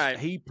whales. Right.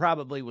 He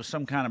probably was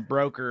some kind of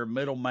broker,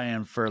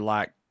 middleman for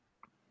like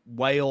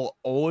whale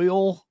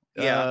oil,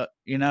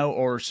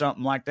 or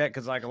something like that.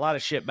 Because like a lot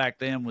of shit back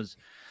then was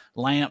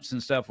lamps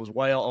and stuff was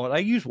whale. Or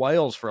they used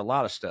whales for a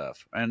lot of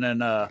stuff, and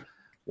then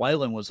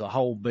whaling was a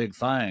whole big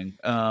thing.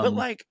 But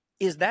like,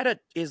 is that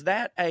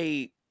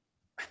a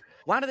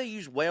why do they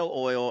use whale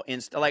oil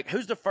instead? Like,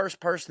 who's the first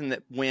person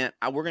that went,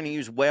 "We're going to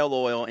use whale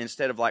oil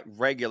instead of like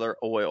regular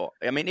oil"?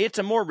 I mean, it's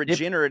a more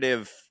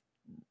regenerative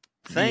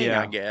thing,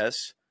 I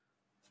guess.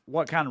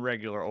 What kind of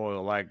regular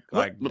oil? Like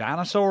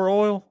dinosaur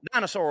oil?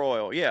 Dinosaur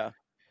oil, yeah.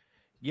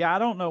 Yeah, I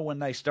don't know when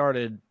they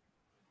started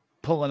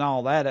pulling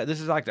all that out. This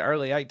is like the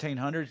early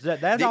 1800s.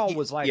 That all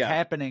was like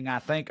happening, I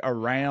think,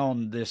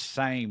 around this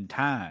same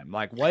time.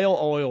 Like whale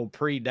oil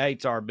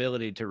predates our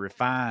ability to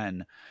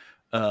refine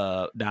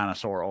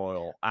dinosaur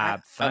oil, I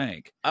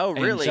think. Oh,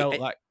 really? And so,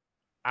 like,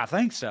 I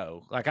think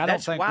so. Like, I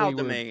don't think we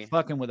were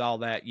fucking with all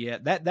that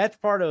yet. That's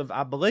part of,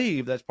 I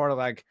believe, that's part of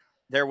like,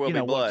 there will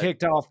be blood. What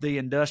kicked off the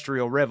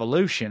Industrial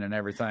Revolution and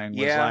everything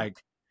was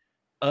like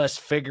us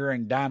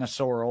figuring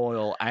dinosaur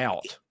oil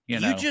out.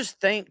 You just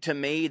think to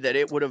me that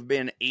it would have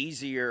been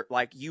easier,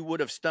 like you would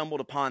have stumbled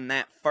upon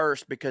that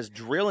first, because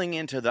drilling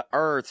into the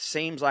earth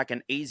seems like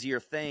an easier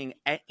thing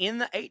in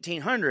the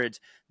 1800s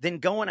than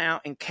going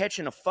out and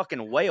catching a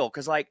fucking whale.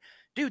 Because, like,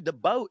 dude, the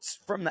boats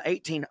from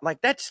the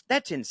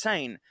that's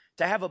insane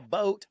to have a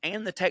boat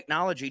and the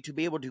technology to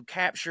be able to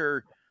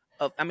capture.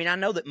 I mean, I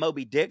know that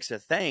Moby Dick's a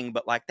thing,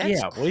 but like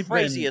that's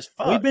crazy as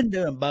fuck. We've been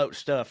doing boat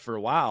stuff for a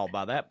while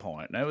by that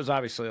point. And it was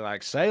obviously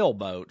like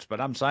sailboats,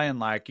 but I'm saying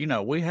like,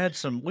 we had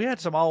some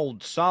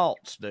old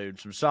salts,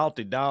 dude, some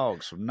salty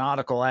dogs, some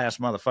nautical ass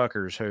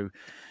motherfuckers who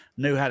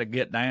knew how to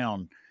get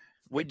down.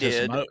 We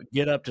did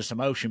get up to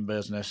some ocean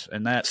business,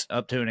 and that's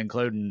up to and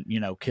including,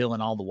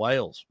 killing all the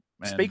whales.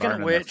 Speaking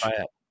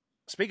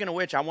of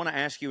which, I want to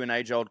ask you an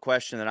age-old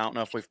question that I don't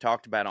know if we've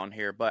talked about on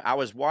here, but I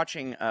was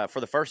watching for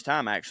the first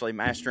time, actually,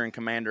 Master and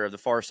Commander of the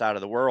Far Side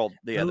of the World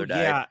the other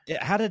day.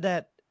 Yeah, how'd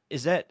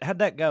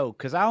that go?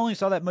 Because I only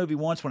saw that movie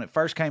once when it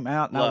first came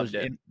out, and Loved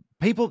it.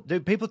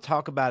 People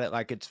talk about it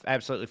like it's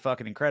absolutely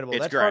fucking incredible.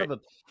 It's That's great.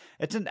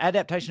 It's an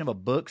adaptation of a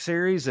book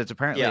series that's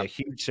apparently a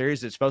huge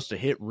series that's supposed to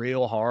hit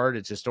real hard.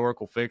 It's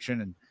historical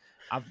fiction,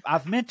 and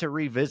I've meant to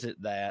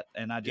revisit that,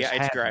 and I just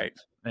it's haven't. great.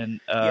 And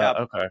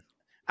okay.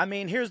 I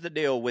mean, here's the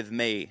deal with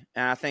me,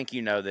 and I think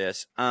you know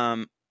this.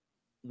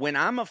 When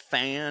I'm a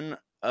fan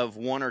of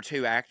one or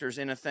two actors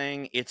in a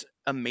thing, it's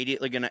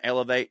immediately going to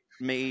elevate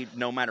me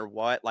no matter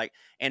what. Like,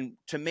 and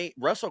to me,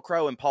 Russell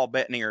Crowe and Paul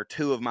Bettany are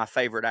two of my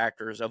favorite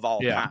actors of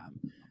all time.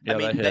 Yeah, I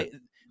mean,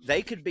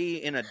 they could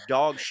be in a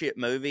dog shit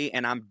movie,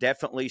 and I'm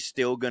definitely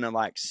still going to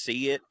like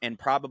see it, and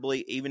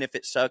probably, even if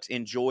it sucks,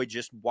 enjoy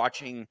just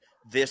watching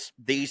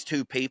these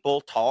two people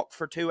talk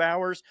for 2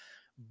 hours.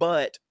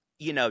 But,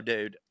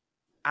 dude,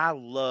 I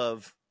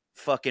love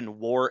fucking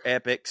war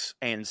epics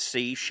and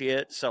sea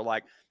shit. So,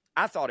 like,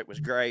 I thought it was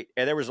great.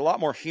 And there was a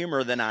lot more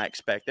humor than I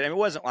expected. I mean, it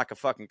wasn't like a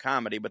fucking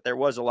comedy, but there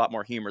was a lot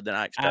more humor than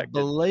I expected. I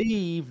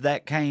believe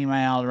that came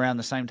out around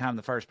the same time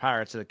the first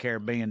Pirates of the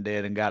Caribbean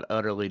did and got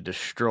utterly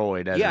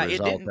destroyed as a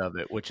result of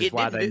it, which is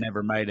why they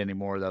never made any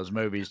more of those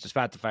movies,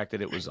 despite the fact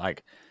that it was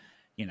like,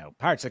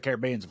 Pirates of the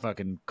Caribbean's a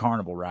fucking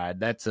carnival ride.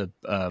 That's a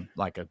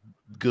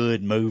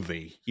good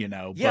movie,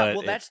 Yeah,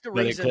 well, that's the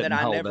reason that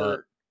I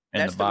never...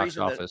 in the box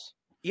office.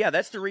 Yeah,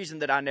 that's the reason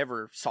that I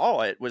never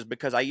saw it, was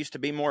because I used to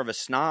be more of a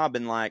snob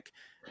and like,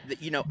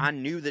 I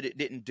knew that it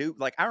didn't do,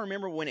 like, I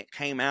remember when it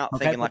came out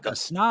thinking like a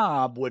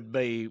snob would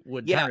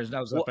turn his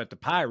nose up at the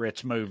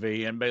Pirates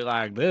movie and be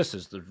like, this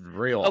is the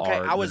real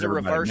art. I was a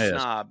reverse missed.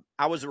 snob.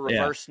 I was a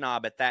reverse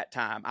snob at that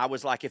time. I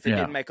was like, if it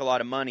didn't make a lot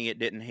of money, it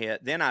didn't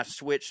hit. Then I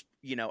switched,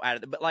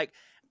 out of but like,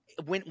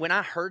 when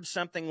I heard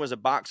something was a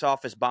box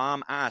office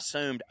bomb, I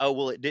assumed, oh,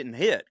 well, it didn't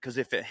hit, because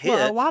if it hit,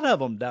 well, a lot of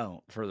them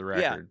don't, for the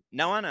record. Yeah,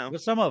 no, I know,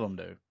 but some of them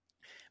do.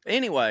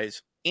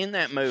 Anyways, in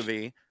that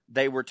movie,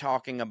 they were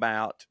talking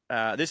about,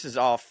 this is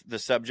off the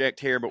subject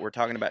here, but we're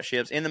talking about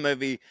ships. In the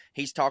movie,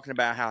 he's talking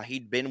about how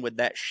he'd been with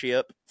that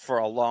ship for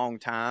a long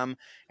time,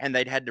 and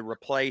they'd had to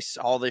replace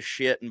all this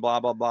shit and blah,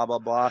 blah, blah, blah,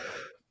 blah.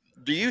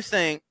 Do you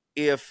think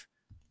because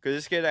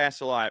this gets asked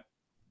a lot,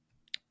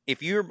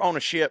 if you're on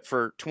a ship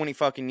for 20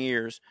 fucking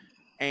years,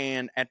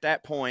 and at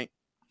that point,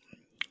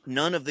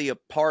 none of the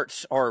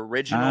parts are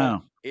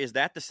original, is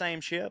that the same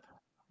ship?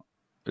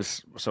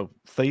 So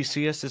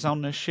Theseus is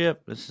on this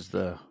ship. This is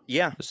the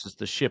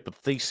ship of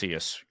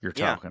Theseus you're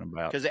talking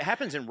about. Because it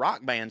happens in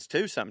rock bands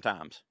too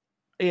sometimes.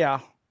 Yeah.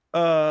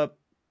 I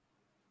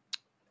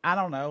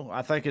don't know.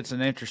 I think it's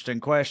an interesting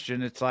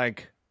question. It's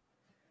like,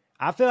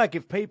 I feel like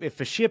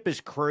if a ship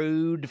is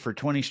crewed for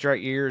 20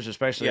 straight years,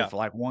 especially if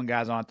like one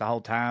guy's on it the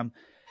whole time,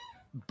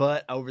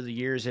 but over the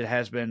years it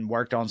has been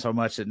worked on so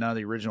much that none of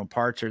the original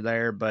parts are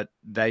there, but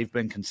they've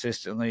been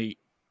consistently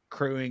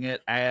crewing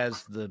it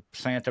as the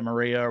Santa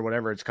Maria or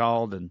whatever it's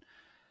called and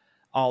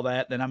all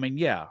that, then I mean,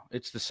 yeah,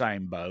 it's the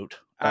same boat.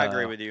 I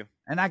agree with you.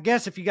 And I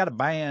guess if you got a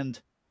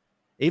band,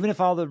 even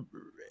if all the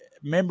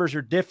members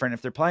are different,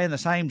 if they're playing the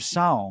same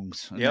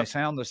songs and they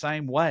sound the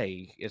same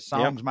way, it's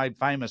songs made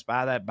famous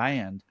by that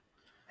band,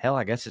 hell,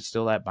 I guess it's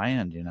still that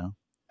band,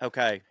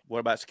 Okay, what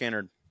about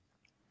Skynyrd?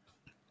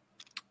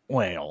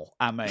 Well,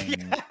 I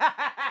mean,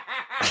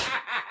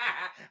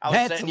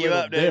 that's a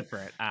little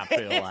different, I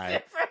feel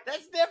like.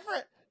 That's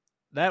different.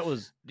 That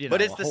was,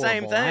 but it's the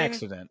same thing.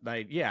 Accident.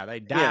 They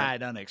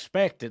died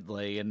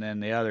unexpectedly, and then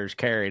the others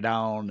carried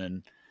on,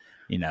 and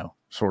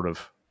sort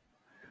of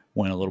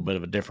went a little bit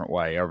of a different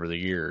way over the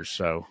years.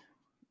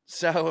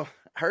 So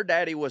her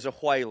daddy was a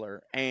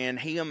whaler, and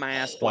he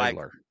amassed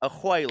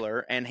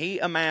and he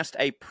amassed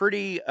a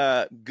pretty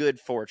good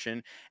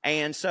fortune.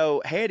 And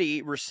so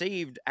Hetty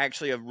received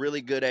actually a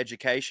really good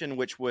education,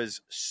 which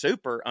was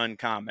super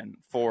uncommon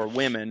for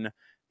women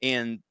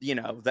in the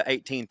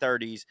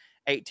 1830s,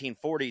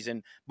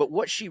 1840s. But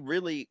what she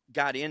really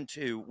got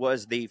into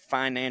was the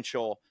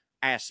financial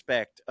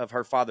aspect of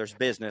her father's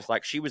business.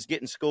 Like, she was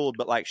getting schooled,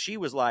 but like she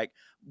was like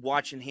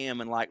watching him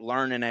and like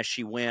learning as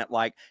she went.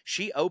 Like,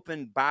 she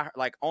opened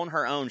on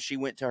her own. She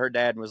went to her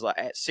dad and was like,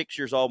 at 6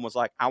 years old, and was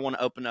like, I want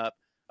to open up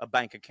a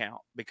bank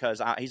account,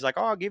 because he's like,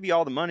 oh, I'll give you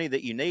all the money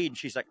that you need. And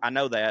she's like, I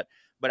know that,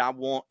 but I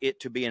want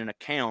it to be in an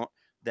account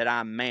that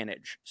I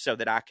manage so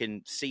that I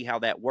can see how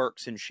that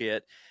works and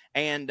shit.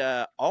 And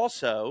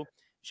also,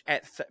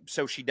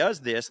 so she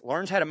does this,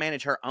 learns how to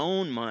manage her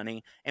own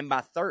money, and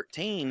by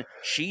 13,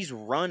 she's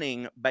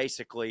running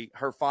basically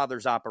her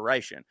father's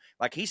operation.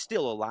 Like, he's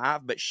still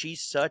alive, but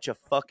she's such a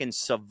fucking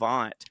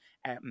savant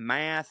at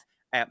math,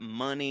 at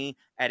money,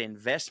 at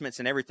investments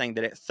and everything,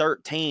 that at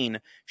 13,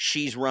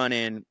 she's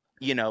running,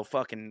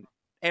 fucking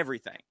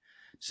everything.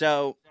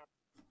 So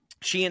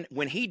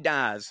when he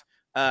dies,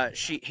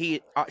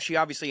 she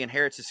obviously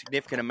inherits a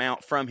significant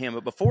amount from him,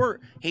 but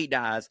before he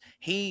dies,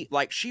 she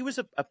was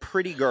a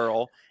pretty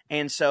girl,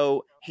 and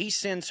so he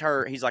sends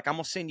her. He's like, I'm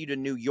gonna send you to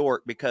New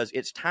York because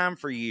it's time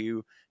for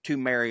you to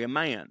marry a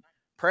man,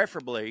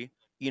 preferably,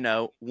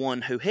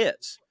 one who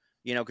hits,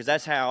 because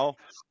that's how,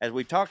 as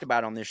we've talked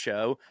about on this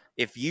show,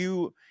 if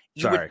you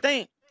would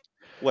think,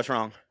 what's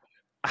wrong?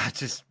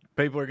 If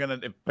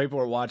people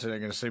are watching, they're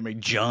gonna see me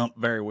jump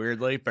very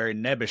weirdly, very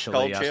nebbishly.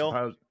 Cold I chill?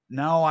 suppose.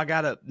 No,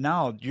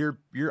 your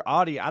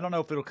audio, I don't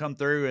know if it'll come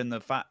through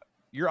in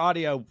your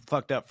audio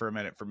fucked up for a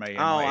minute for me.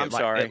 Oh, I'm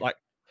sorry.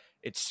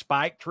 It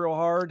spiked real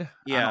hard.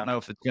 Yeah. I don't know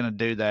if it's going to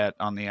do that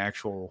on the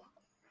actual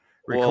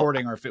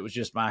recording or if it was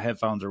just my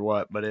headphones or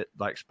what, but it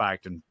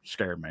spiked and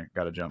scared me.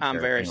 Got a jump. I'm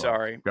very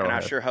sorry. And ahead. I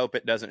sure hope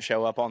it doesn't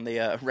show up on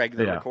the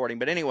regular recording.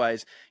 But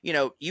anyways,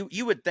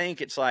 you would think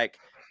it's like,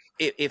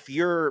 if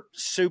you're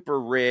super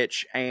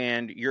rich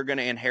and you're going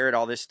to inherit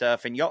all this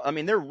stuff, and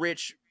they're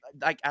rich.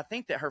 Like, I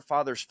think that her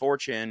father's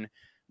fortune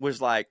was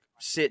like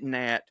sitting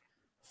at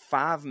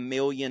 $5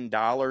 million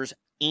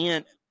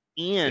in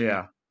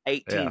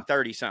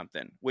 1830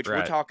 something, which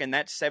we're talking,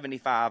 that's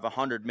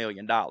 $100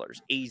 million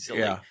easily.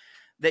 Yeah.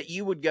 That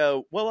you would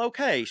go, well,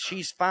 okay,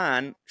 she's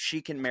fine, she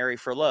can marry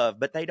for love,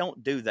 but they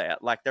don't do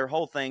that. Like, their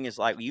whole thing is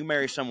like, you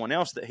marry someone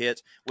else that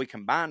hits, we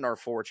combined our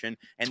fortune,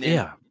 and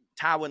then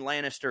Tywin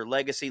Lannister,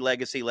 legacy.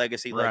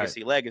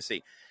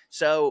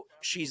 So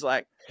he's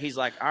like,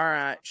 all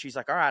right. She's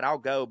like, all right, I'll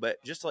go.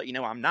 But just to let you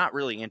know, I'm not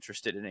really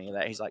interested in any of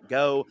that. He's like,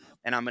 go,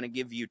 and I'm going to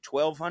give you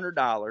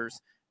 $1,200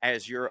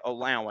 as your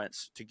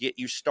allowance to get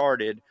you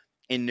started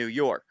in New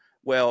York.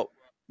 Well,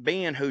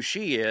 being who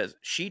she is,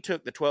 she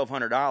took the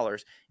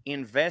 $1,200,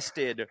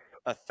 invested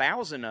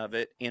 1,000 of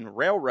it in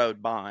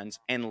railroad bonds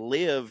and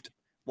lived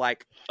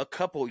like a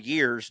couple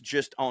years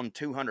just on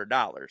 $200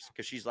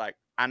 because she's like,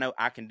 I know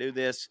I can do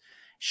this.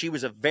 She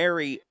was a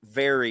very,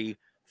 very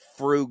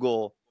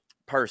frugal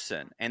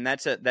person, and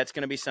that's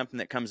going to be something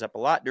that comes up a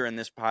lot during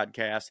this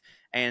podcast.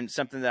 And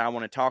something that I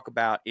want to talk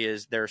about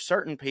is there are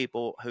certain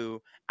people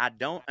who I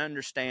don't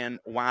understand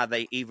why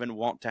they even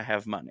want to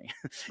have money.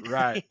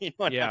 Right. You know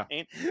what I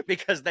mean?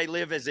 Because they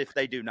live as if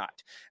they do not.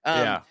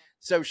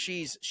 So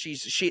she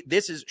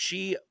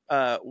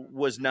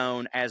was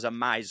known as a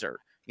miser.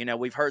 You know,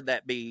 we've heard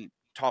that be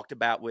talked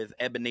about with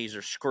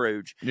Ebenezer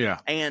Scrooge. Yeah.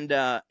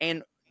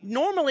 And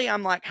normally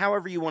I'm like,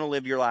 however you want to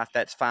live your life,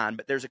 that's fine.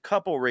 But there's a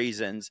couple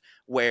reasons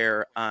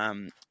where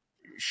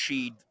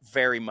she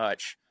very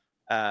much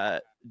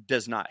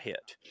does not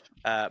hit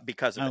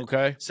because of it.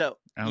 Okay. So,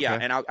 yeah,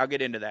 and I'll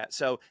get into that.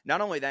 So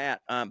not only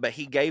that, but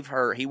he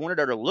wanted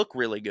her to look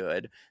really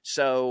good.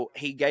 So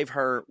he gave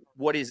her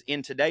what is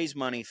in today's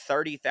money,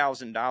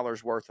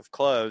 $30,000 worth of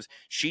clothes.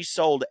 She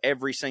sold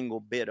every single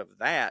bit of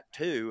that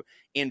too,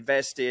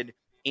 invested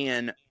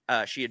in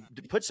she had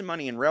put some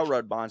money in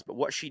railroad bonds, but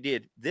what she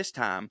did this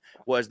time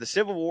was the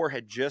Civil War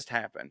had just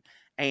happened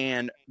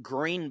and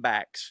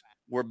greenbacks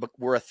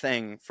were a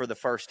thing for the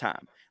first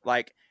time.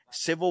 Like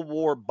Civil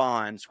War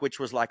bonds, which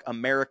was like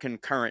American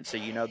currency.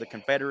 You know, the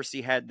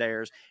Confederacy had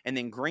theirs, and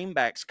then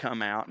greenbacks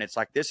come out, and it's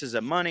like, this is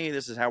a money.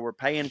 This is how we're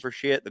paying for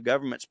shit. The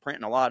government's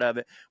printing a lot of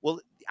it. Well,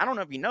 I don't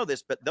know if you know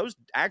this, but those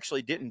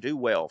actually didn't do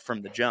well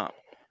from the jump.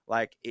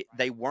 Like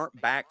they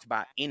weren't backed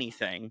by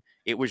anything.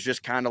 It was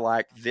just kind of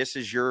like, this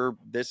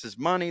is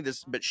money.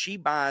 But she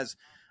buys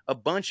a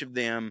bunch of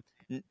them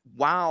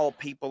while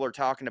people are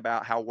talking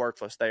about how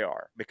worthless they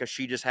are, because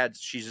she's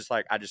just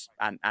like,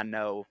 I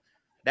know.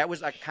 That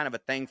was like kind of a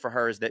thing for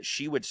her, is that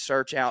she would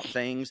search out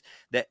things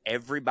that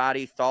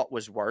everybody thought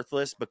was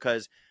worthless,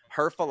 because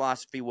her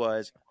philosophy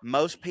was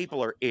most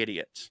people are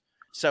idiots.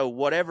 So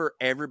whatever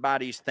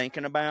everybody's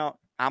thinking about,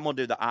 I'm going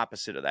to do the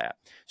opposite of that.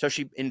 So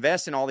she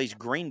invests in all these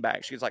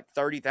greenbacks. She gets like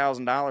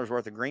 $30,000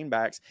 worth of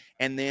greenbacks.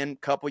 And then a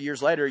couple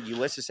years later,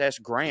 Ulysses S.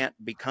 Grant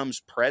becomes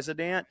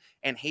president,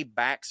 and he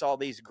backs all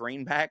these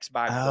greenbacks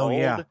by gold.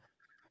 Yeah.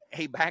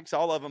 He backs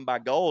all of them by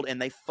gold,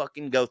 and they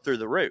fucking go through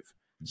the roof.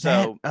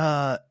 So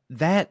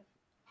that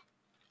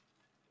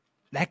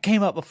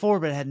came up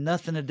before, but it had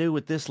nothing to do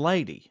with this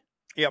lady.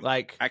 Yeah,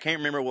 like I can't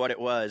remember what it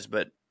was,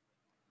 but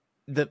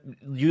the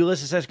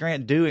Ulysses S.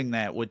 Grant doing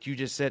that, what you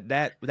just said,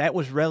 that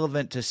was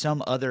relevant to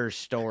some other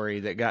story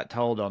that got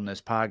told on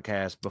this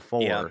podcast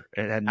before. Yeah.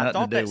 It had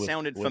nothing to do with,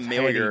 sounded with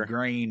familiar. Hetty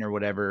Green or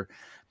whatever,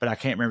 but I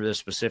can't remember the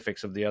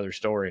specifics of the other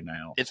story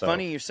now. It's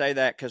funny you say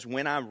that, because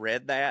when I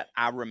read that,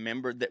 I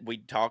remembered that we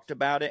talked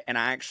about it, and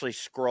I actually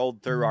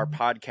scrolled through our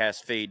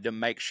podcast feed to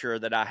make sure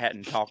that I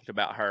hadn't talked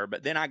about her.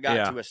 But then I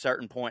got to a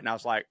certain point, and I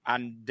was like, I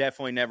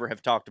definitely never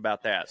have talked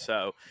about that.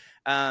 So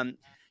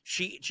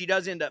she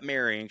does end up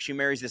marrying. She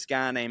marries this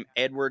guy named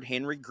Edward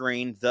Henry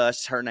Green.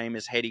 Thus, her name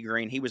is Hetty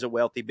Green. He was a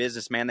wealthy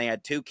businessman. They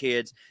had 2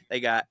 kids. They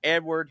got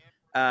Edward.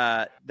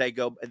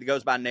 It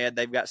goes by Ned.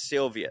 They've got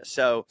Sylvia.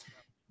 So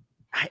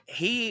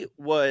he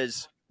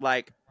was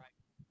like,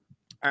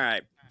 all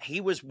right,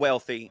 he was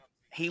wealthy.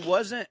 He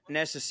wasn't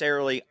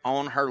necessarily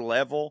on her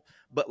level,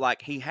 but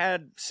like he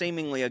had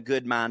seemingly a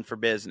good mind for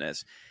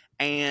business.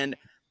 And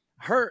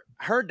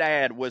her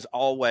dad was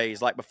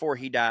always like, before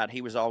he died,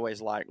 he was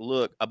always like,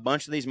 look, a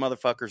bunch of these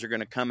motherfuckers are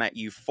going to come at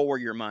you for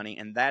your money.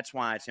 And that's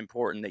why it's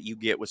important that you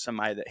get with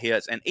somebody that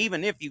hits. And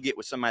even if you get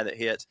with somebody that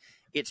hits,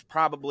 it's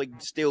probably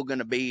still going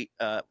to be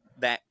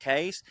that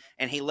case.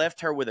 And he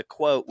left her with a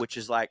quote, which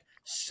is like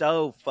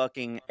so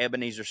fucking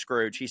Ebenezer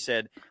Scrooge. He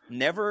said,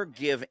 never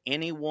give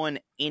anyone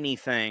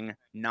anything,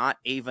 not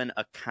even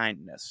a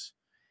kindness.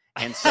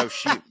 And so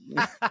she,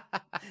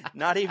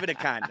 not even a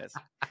kindness.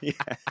 Yeah.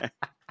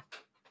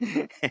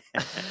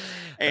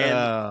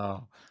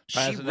 And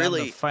she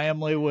really,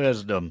 family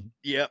wisdom.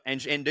 Yeah,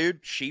 and dude,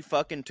 she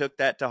fucking took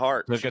that to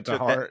heart.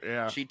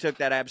 She took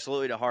that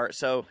absolutely to heart.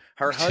 So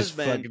her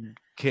husband fucking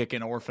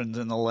kicking orphans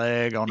in the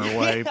leg on her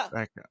way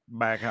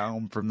back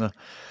home from the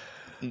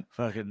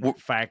fucking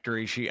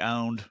factory she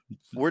owned.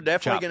 We're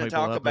definitely going to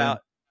talk about.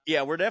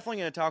 Yeah, we're definitely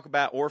going to talk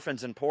about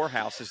orphans and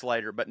poorhouses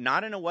later, but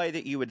not in a way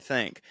that you would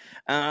think.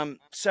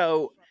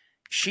 So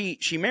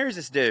she marries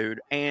this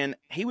dude, and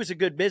he was a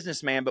good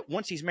businessman, but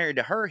once he's married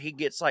to her,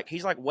 he's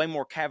like way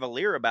more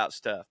cavalier about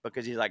stuff,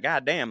 because he's like,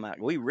 God damn,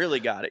 like, we really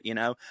got it, you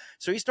know?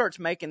 So he starts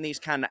making these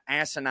kind of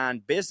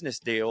asinine business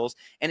deals,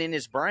 and in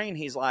his brain,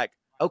 he's like,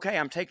 okay,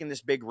 I'm taking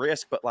this big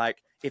risk, but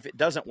like, if it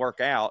doesn't work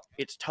out,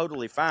 it's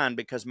totally fine,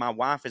 because my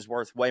wife is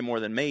worth way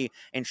more than me,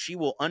 and she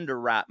will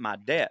underwrite my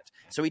debt.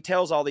 So he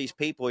tells all these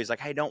people, he's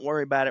like, hey, don't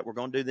worry about it. We're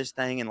going to do this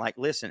thing. And like,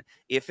 listen,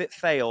 if it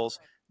fails,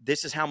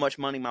 this is how much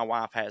money my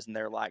wife has. And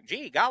they're like,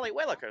 gee, golly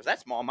willikers,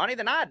 that's more money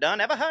than I'd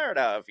ever heard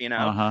of, you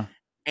know? Uh-huh.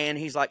 And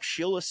he's like,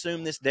 she'll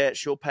assume this debt,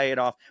 she'll pay it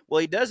off.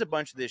 Well, he does a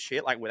bunch of this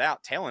shit, like,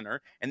 without telling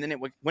her. And then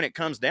when it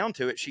comes down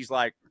to it, she's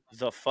like,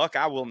 the fuck,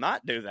 I will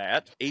not do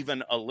that,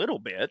 even a little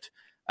bit.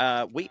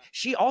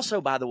 She also,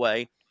 by the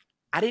way,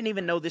 I didn't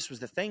even know this was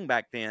the thing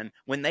back then.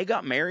 When they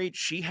got married,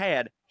 she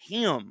had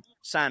him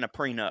sign a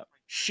prenup.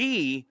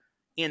 She,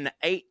 in the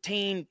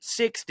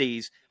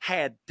 1860s,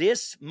 had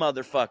this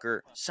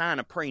motherfucker sign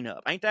a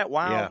prenup. Ain't that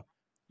wild?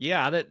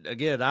 Yeah.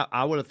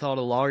 I would have thought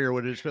a lawyer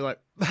would have just been like,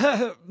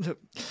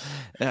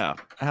 yeah,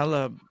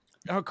 how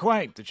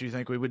quaint that you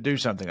think we would do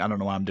something. I don't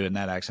know why I'm doing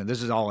that accent.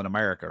 This is all in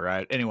America,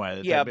 right?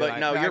 Anyway. Yeah, but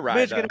no, you're right.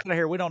 Bitch, get out of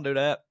here. We don't do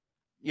that.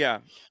 Yeah.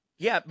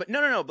 Yeah, but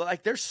no. But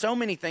like, there's so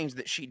many things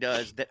that she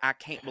does that I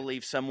can't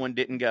believe someone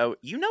didn't go,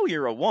 you know,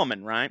 you're a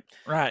woman, right?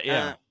 Right.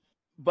 Yeah.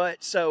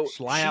 But so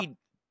Slap. she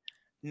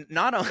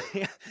not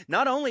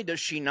only does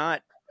she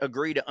not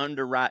agree to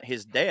underwrite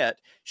his debt,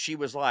 she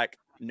was like,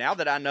 now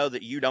that I know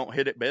that you don't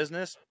hit it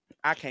business,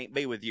 I can't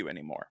be with you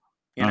anymore.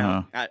 You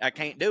know, I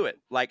can't do it.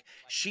 Like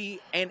she,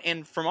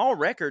 and from all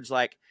records,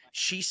 like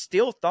she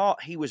still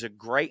thought he was a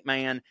great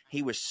man.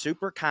 He was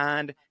super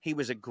kind. He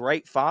was a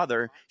great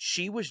father.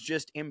 She was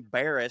just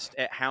embarrassed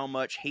at how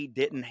much he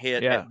didn't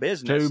hit at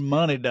business. Too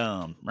money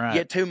dumb. Right.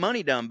 Yeah, too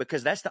money dumb,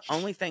 because that's the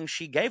only thing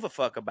she gave a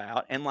fuck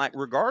about. And like,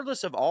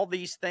 regardless of all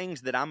these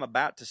things that I'm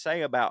about to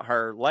say about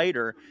her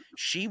later,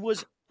 she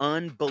was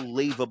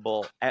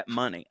unbelievable at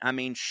money. I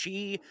mean,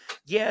 she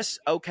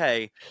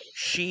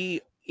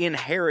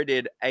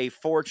inherited a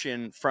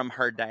fortune from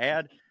her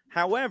dad.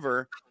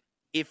 However,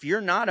 if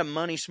you're not a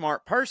money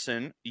smart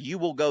person, you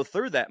will go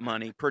through that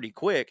money pretty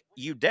quick.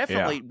 You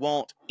definitely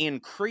won't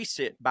increase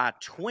it by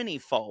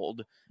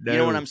 20-fold. You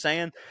know what I'm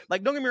saying?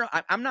 Like, don't get me wrong.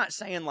 I'm not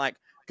saying like,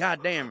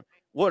 God damn,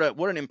 what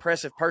an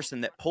impressive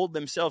person that pulled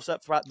themselves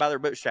up by their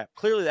bootstrap.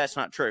 Clearly that's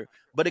not true.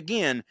 But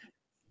again,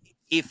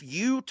 if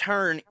you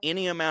turn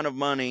any amount of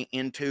money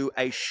into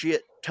a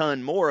shit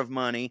ton more of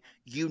money,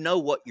 you know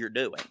what you're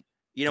doing.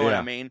 You know what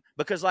I mean?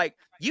 Because like,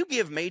 you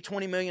give me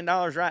 $20 million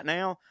right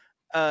now,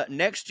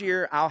 next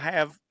year I'll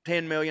have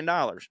 $10 million.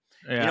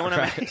 You know what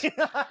I mean?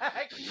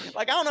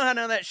 Like, I don't know how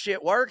none of that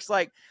shit works.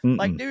 Like,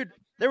 dude,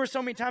 there were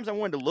so many times I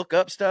wanted to look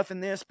up stuff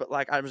in this, but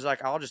like, I was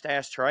like, I'll just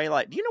ask Trey,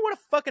 like, do you know what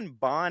a fucking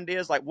bond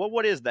is? Like,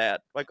 what is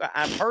that? Like,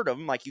 I've heard of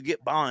them. Like, you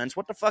get bonds.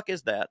 What the fuck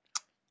is that?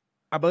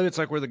 I believe it's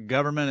like where the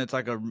government, it's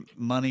like a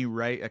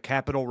a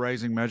capital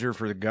raising measure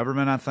for the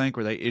government, I think,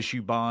 where they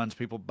issue bonds,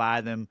 people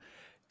buy them.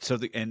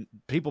 And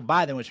people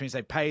buy them, which means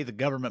they pay the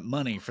government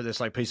money for this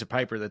like piece of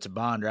paper that's a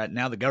bond. Right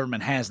now, the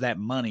government has that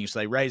money, so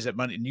they raise that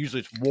money, and usually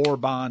it's war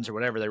bonds or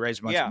whatever. They raise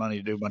a bunch of money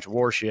to do a bunch of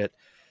war shit,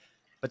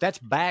 but that's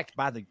backed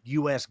by the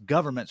U.S.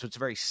 government, so it's a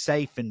very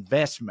safe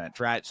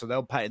investment, right? So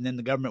they'll pay, and then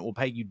the government will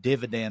pay you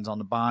dividends on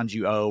the bonds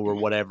you owe or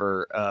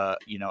whatever,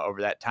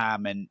 over that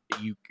time, and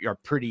you are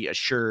pretty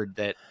assured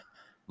that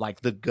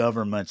like the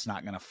government's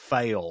not going to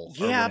fail,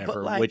 or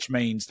whatever, but which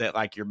means that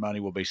like your money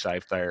will be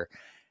safe there.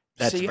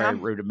 That's very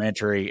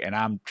rudimentary, and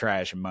I'm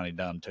trash and money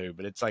dumb too,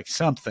 but it's like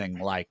something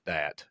like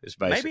that is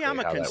basically maybe I'm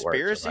a how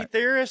conspiracy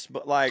theorist,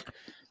 but like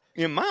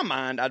in my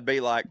mind, I'd be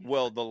like,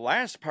 well, the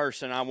last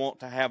person I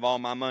want to have all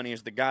my money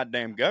is the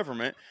goddamn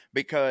government,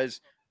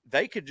 because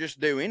they could just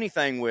do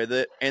anything with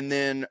it and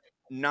then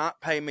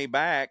not pay me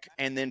back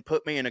and then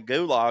put me in a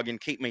gulag and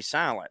keep me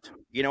silent.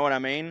 You know what I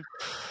mean?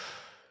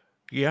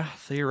 Yeah,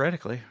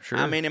 theoretically, sure.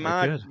 I mean, am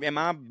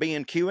I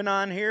being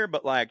QAnon here?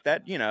 But like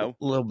that, a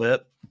little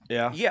bit.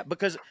 Yeah,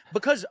 because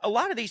a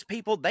lot of these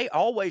people, they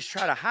always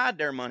try to hide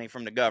their money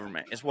from the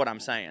government, is what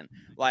I'm saying.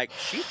 Like,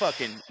 she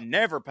fucking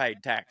never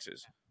paid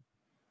taxes.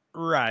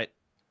 Right.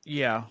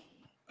 Yeah.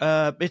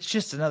 It's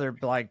just another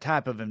like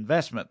type of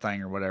investment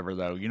thing or whatever,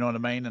 though. You know what I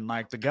mean? And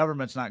like the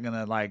government's not going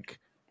to like,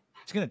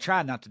 it's going to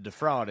try not to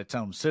defraud its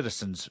own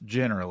citizens,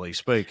 generally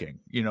speaking.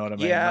 You know what I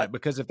mean? Yeah. Like,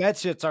 because if that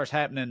shit starts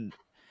happening,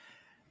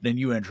 then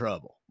you in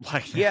trouble.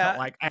 Like,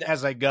 like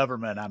as a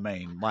government, I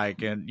mean,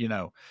 like, and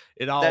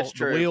it all, that's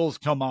true. The wheels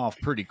come off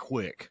pretty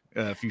quick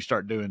if you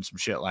start doing some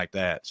shit like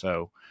that.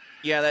 So,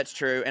 yeah, that's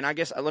true. And I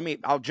guess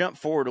I'll jump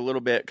forward a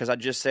little bit, because I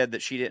just said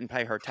that she didn't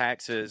pay her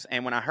taxes.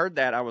 And when I heard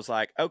that, I was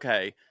like,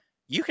 okay,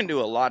 you can do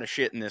a lot of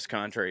shit in this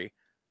country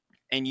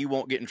and you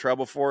won't get in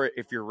trouble for it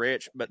if you're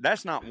rich, but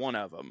that's not one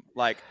of them.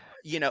 Like,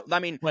 I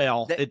mean,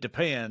 well, it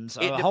depends.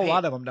 A whole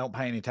lot of them don't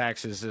pay any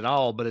taxes at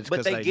all, but it's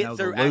because they get know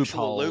through the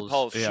actual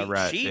loopholes. Yeah,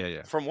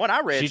 right. From what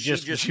I read, she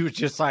was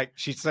just like,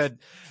 she said,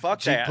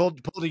 fuck she that. pulled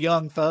a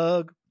young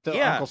thug to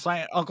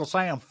Uncle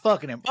Sam,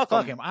 fucking him,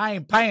 fuck him. I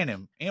ain't paying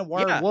him. And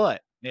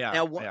what? Yeah.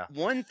 Now,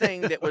 one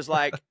thing that was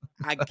like,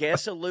 I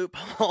guess a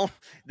loophole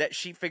that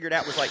she figured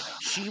out was like,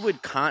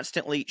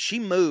 she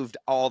moved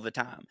all the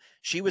time.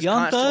 She was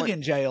young thug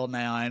in jail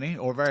now, ain't he?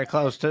 Or very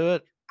close to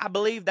it. I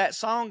believe that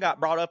song got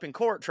brought up in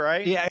court,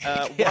 Trey.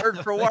 Yeah. Word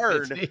for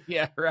word.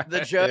 Yeah, right.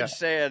 The judge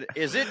said,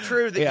 is it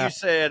true that you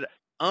said,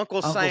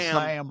 Uncle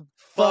Sam,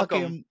 fuck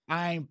him,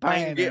 I ain't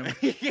paying him.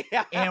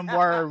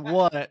 N-word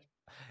what?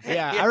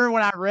 Yeah, I remember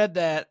when I read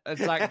that,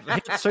 it's like,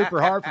 hit super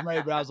hard for me,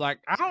 but I was like,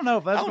 I don't know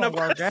if that's going to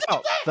work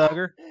out,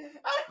 thugger.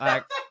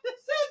 Like,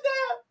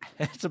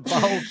 it's a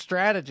bold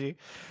strategy.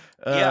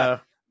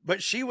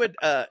 But she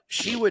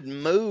would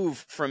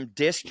move from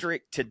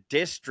district to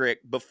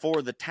district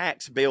before the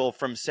tax bill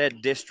from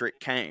said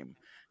district came.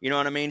 You know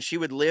what I mean? She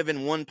would live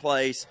in one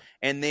place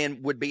and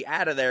then would be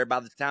out of there by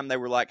the time they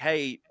were like,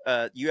 hey,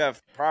 you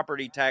have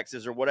property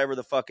taxes or whatever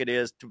the fuck it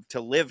is to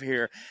live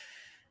here.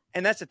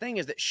 And that's the thing,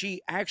 is that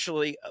she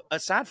actually,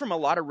 aside from a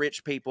lot of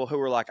rich people who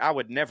were like, I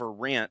would never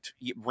rent,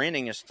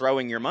 renting is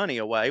throwing your money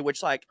away,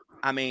 which, like,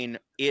 I mean,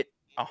 it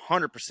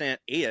 100%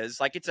 is.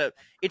 Like,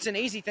 it's an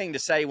easy thing to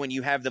say when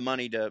you have the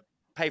money to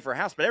pay for a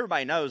house, but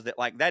everybody knows that,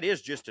 like, that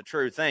is just a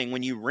true thing.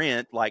 When you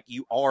rent, like,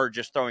 you are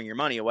just throwing your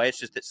money away. It's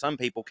just that some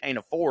people can't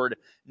afford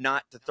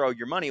not to throw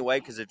your money away,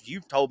 because if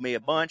you've told me a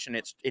bunch, and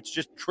it's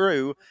just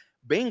true,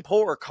 being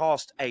poor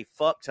costs a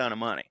fuck ton of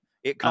money.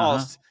 It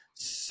costs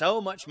so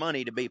much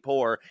money to be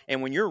poor,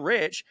 and when you're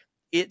rich,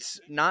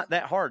 it's not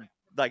that hard.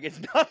 Like, it's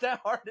not that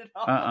hard at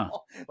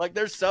all. Like,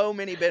 there's so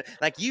many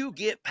like, you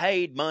get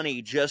paid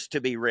money just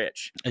to be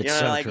rich. It's you know,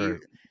 so like, true.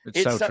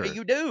 It's so true.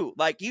 You do.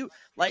 Like,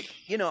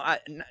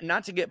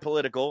 not to get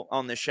political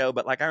on this show,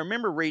 but, like, I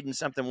remember reading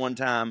something one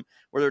time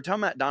where they were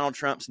talking about Donald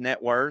Trump's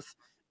net worth,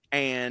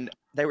 and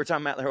they were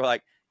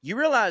like, you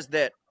realize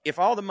that if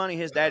all the money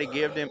his daddy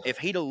gave him, if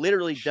he'd have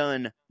literally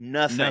done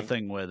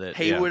nothing with it,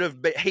 he would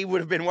have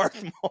been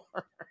worth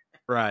more.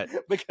 Right.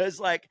 Because,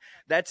 like,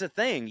 that's a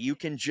thing. You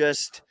can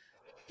just,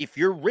 if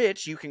you're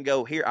rich, you can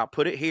go, here, I'll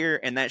put it here,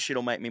 and that shit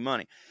will make me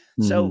money.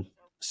 Mm-hmm.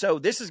 So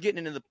this is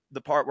getting into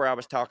the part where I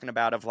was talking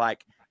about, of,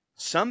 like,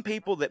 some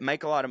people that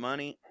make a lot of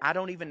money, I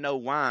don't even know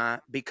why,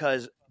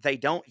 because they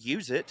don't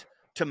use it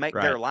to make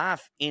their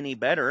life any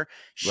better.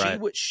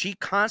 She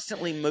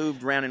constantly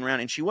moved round and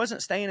round, and she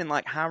wasn't staying in,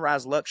 like,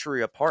 high-rise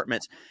luxury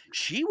apartments.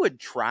 She would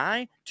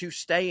try to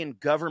stay in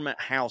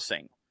government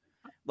housing.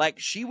 Like,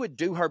 she would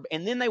do her,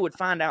 and then they would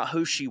find out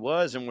who she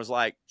was, and was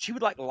like, she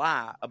would, like,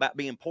 lie about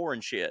being poor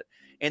and shit.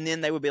 And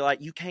then they would be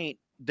like, you can't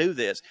do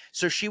this.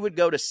 So she would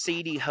go to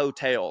seedy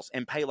hotels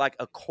and pay, like,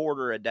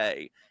 $25 a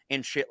day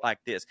and shit like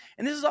this.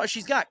 And this is all,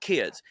 she's got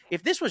kids.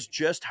 If this was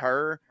just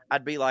her,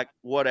 I'd be like,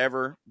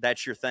 whatever,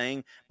 that's your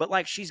thing. But,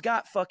 like, she's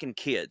got fucking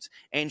kids,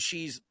 and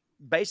she's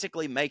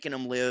basically making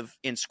them live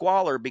in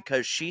squalor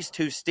because she's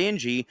too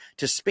stingy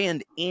to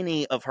spend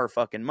any of her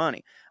fucking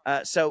money.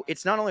 So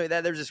it's not only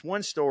that. There's this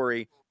one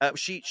story.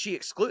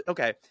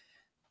 Okay,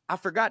 I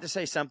forgot to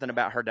say something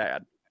about her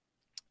dad.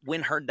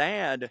 When her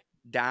dad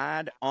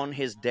died on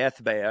his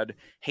deathbed,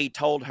 he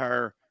told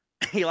her,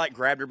 he, like,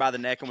 grabbed her by the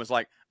neck and was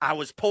like, I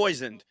was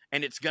poisoned,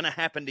 and it's gonna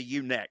happen to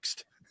you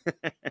next.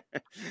 Okay.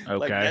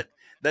 Like,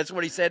 that's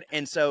what he said.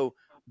 And so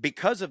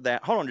because of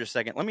that, hold on just a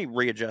second, let me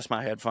readjust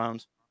my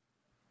headphones.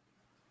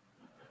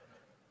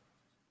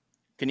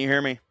 Can you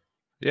hear me?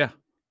 Yeah.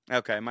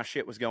 Okay, my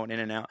shit was going in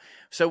and out.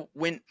 So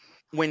when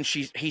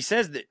he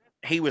says that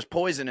he was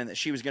poisoned and that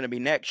she was going to be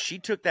next, she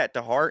took that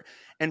to heart.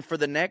 And for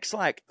the next,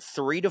 like,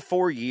 3 to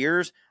 4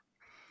 years,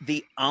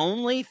 the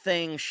only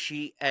thing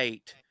she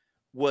ate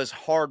was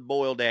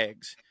hard-boiled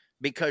eggs,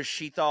 because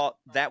she thought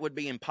that would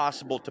be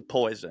impossible to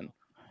poison.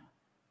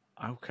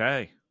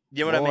 Okay.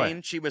 You know what I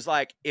mean? She was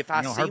like, if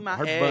I see my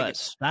her egg, butt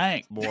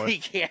stank, boy.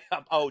 Yeah.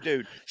 Oh,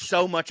 dude,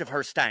 so much of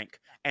her stank.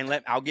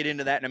 And I'll get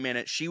into that in a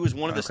minute. She was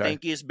one of the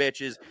stinkiest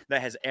bitches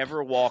that has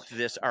ever walked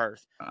this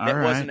earth.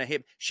 Wasn't a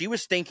hippie. She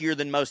was stinkier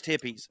than most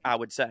hippies, I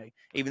would say,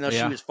 even though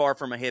she was far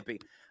from a hippie.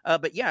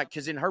 But yeah,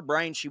 because in her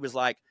brain, she was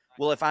like,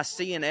 well, if I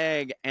see an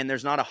egg and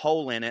there's not a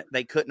hole in it,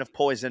 they couldn't have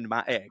poisoned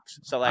my eggs.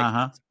 So, like,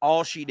 that's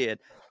all she did.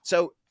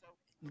 So,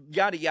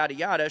 yada, yada,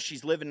 yada.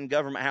 She's living in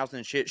government housing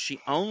and shit. She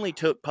only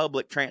took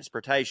public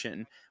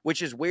transportation,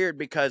 which is weird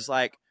because,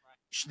 like,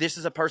 this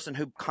is a person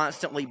who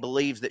constantly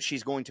believes that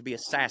she's going to be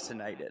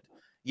assassinated.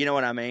 You know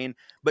what I mean?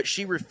 But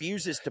she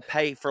refuses to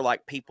pay for,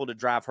 like, people to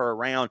drive her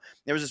around.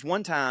 There was this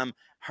one time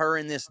her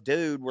and this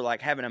dude were,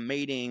 like, having a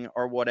meeting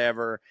or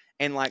whatever,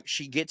 and, like,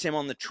 she gets him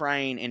on the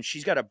train, and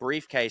she's got a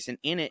briefcase, and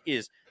in it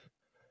is,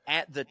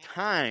 at the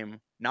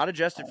time, not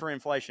adjusted for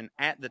inflation,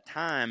 at the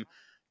time,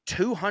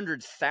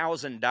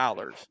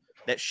 $200,000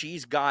 that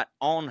she's got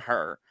on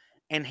her.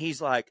 And he's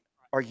like,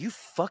 are you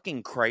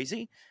fucking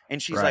crazy?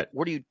 And she's like,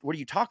 what are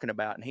you talking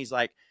about? And he's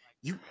like,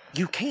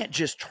 you can't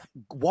just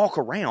walk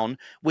around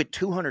with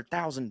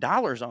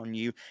 $200,000 on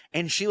you.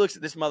 And she looks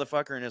at this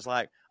motherfucker and is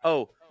like,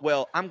 oh,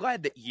 well, I'm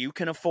glad that you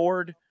can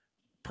afford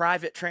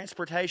private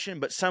transportation,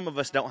 but some of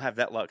us don't have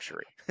that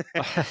luxury.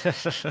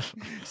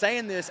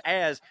 Saying this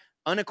as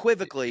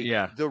unequivocally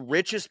the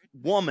richest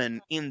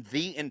woman in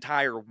the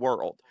entire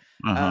world.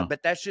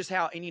 But that's just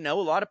how, and, you know,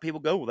 a lot of people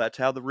go, well, that's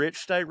how the rich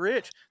stay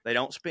rich. They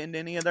don't spend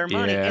any of their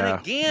money. And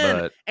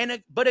again,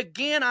 but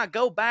again, I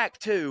go back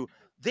to,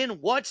 then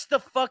what's the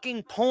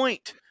fucking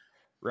point?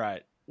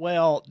 Right.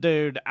 Well,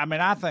 dude, I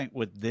mean, I think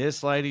with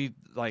this lady,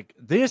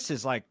 this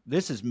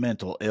is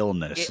mental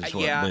illness. Is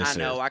what this I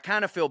know. Is. I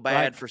kind of feel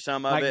bad for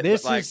some of it.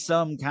 This is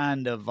some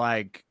kind of,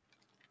 like,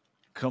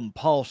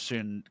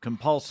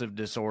 compulsive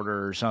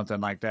disorder or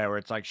something like that, where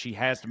it's like she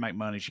has to make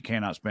money, she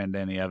cannot spend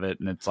any of it.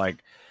 And it's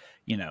like,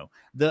 you know,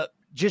 the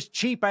just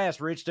cheap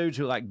ass rich dudes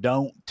who, like,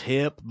 don't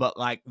tip, but,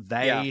 like,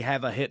 they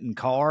have a hidden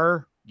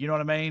car. You know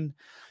what I mean?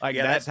 Like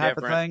Yeah, that that's type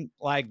different. of thing.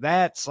 Like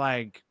that's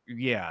like,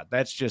 yeah,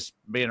 that's just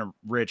being a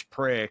rich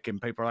prick.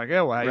 And people are like,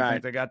 oh, well, how do you think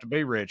Right. they got to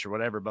be rich or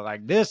whatever? But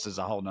like, this is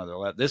a whole nother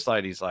level. This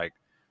lady's like,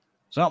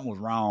 something was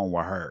wrong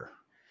with her.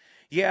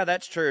 Yeah,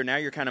 that's true. Now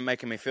you're kind of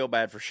making me feel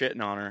bad for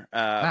shitting on her.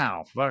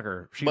 Now, fuck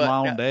her. She but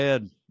long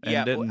dead and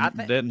yeah,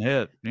 didn't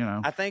hit, you know.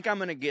 I think I'm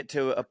going to get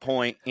to a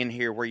point in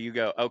here where you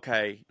go,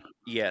 okay,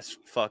 yes,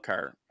 fuck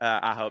her.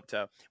 I hope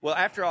so. Well,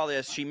 after all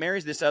this, she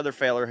marries this other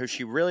feller who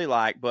she really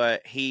liked,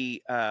 but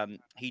he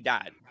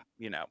died.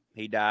 You know,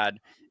 he died.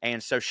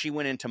 And so she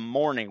went into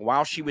mourning.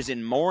 While she was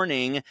in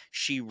mourning,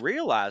 she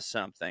realized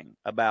something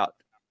about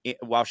it.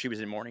 While she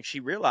was in mourning,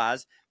 she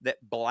realized that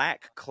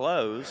black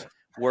clothes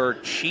were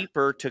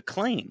cheaper to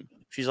clean.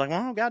 She's like,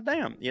 well,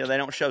 goddamn, you know, they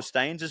don't show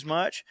stains as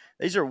much.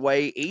 These are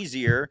way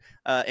easier.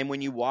 And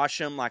when you wash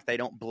them, like, they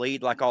don't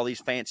bleed like all these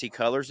fancy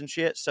colors and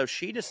shit. So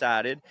she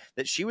decided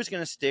that she was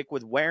going to stick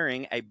with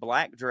wearing a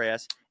black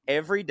dress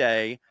every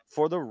day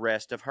for the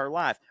rest of her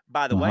life.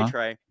 By the way,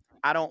 Trey,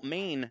 I don't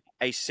mean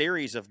a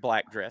series of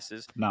black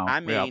dresses. No, I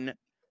mean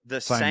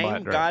the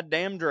same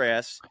goddamn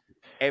dress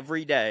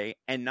every day.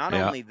 And not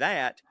only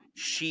that,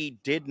 she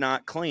did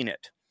not clean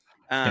it.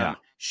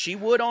 She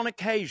would on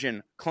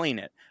occasion clean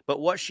it, but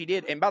what she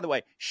did, and by the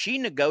way, she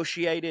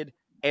negotiated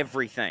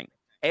everything.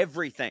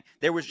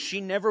 She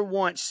never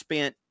once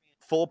spent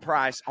full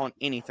price on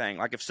anything.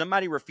 Like if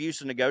somebody refused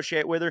to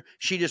negotiate with her,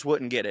 she just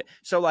wouldn't get it.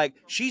 So like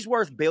she's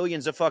worth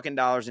billions of fucking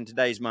dollars in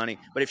today's money,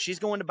 but if she's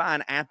going to buy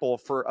an apple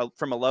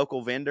from a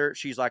local vendor,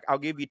 she's like, I'll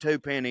give you 2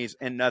 pennies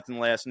and nothing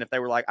less. And if they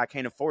were like, I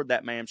can't afford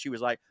that, ma'am, she was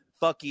like,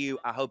 fuck you.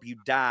 I hope you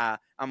die.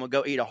 I'm gonna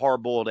go eat a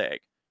hard-boiled egg.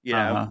 You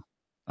know?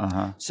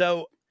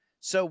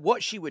 So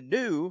what she would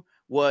do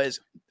was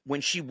when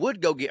she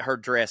would go get her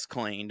dress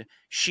cleaned,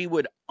 she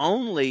would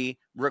only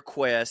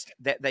request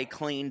that they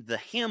cleaned the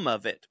hem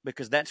of it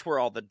because that's where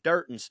all the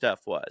dirt and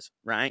stuff was,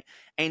 right?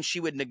 And she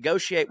would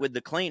negotiate with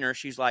the cleaner.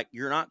 She's like,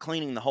 you're not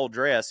cleaning the whole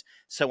dress,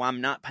 so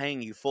I'm not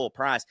paying you full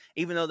price.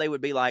 Even though they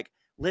would be like,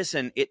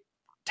 listen, it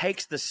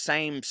takes the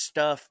same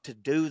stuff to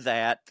do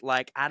that.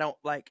 Like, I don't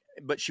like,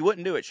 but she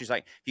wouldn't do it. She's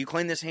like, if you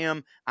clean this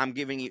hem, I'm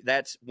giving you,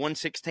 that's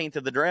 1/16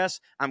 of the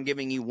dress. I'm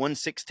giving you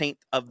 1/16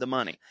 of the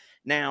money.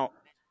 Now,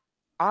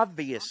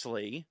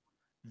 obviously,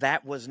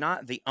 that was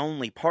not the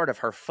only part of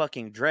her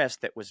fucking dress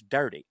that was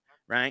dirty,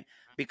 right?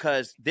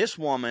 Because this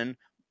woman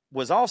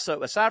was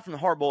also, aside from the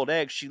hard-boiled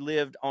eggs, she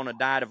lived on a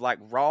diet of like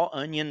raw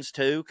onions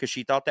too, because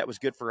she thought that was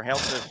good for her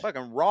health. So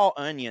fucking raw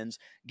onions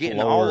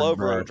getting all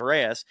over her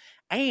dress,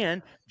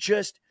 and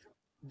just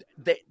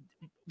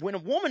when a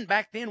woman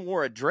back then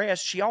wore a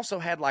dress, she also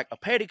had like a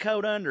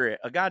petticoat under it,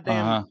 a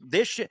goddamn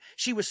this shit.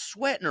 She was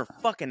sweating her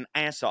fucking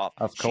ass off.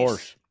 Of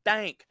course. She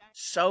stank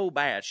so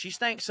bad. She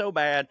stank so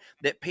bad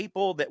that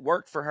people that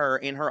worked for her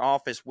in her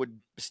office would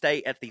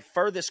stay at the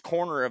furthest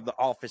corner of the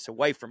office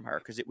away from her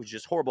because it was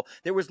just horrible.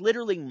 There was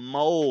literally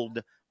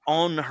mold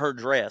on her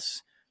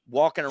dress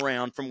walking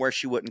around from where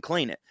she wouldn't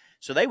clean it.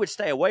 So they would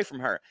stay away from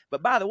her.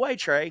 But by the way,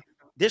 Trey,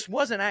 this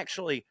wasn't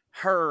actually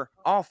her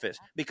office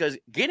because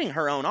getting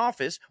her own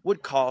office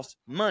would cost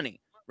money,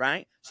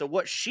 right? So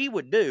what she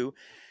would do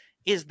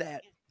is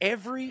that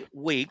every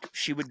week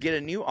she would get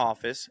a new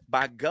office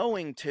by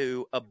going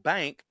to a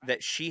bank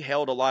that she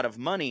held a lot of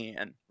money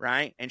in,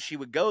 right? And she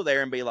would go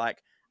there and be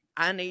like,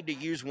 I need to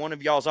use one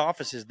of y'all's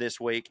offices this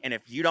week, and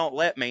if you don't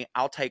let me,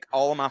 I'll take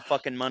all of my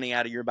fucking money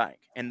out of your bank.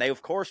 And they,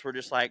 of course, were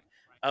just like,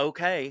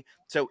 okay.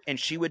 So, and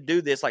she would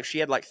do this, like she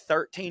had like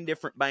 13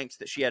 different banks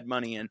that she had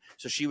money in.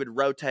 So she would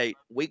rotate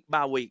week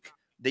by week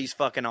these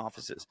fucking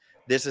offices.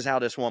 This is how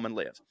this woman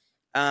lives.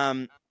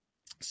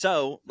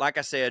 So like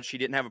I said, she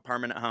didn't have a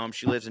permanent home.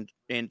 She lives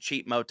in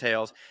cheap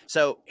motels.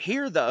 So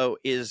here though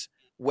is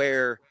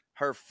where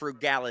her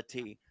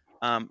frugality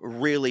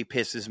really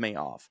pisses me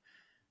off.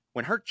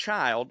 When her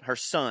child, her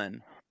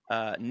son,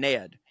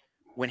 Ned,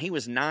 when he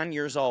was 9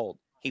 years old,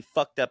 he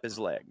fucked up his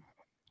leg.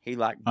 He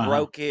like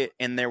broke it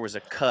and there was a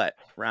cut,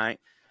 right?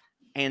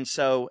 And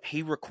so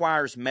he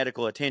requires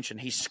medical attention.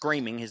 He's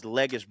screaming. His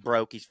leg is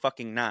broke. He's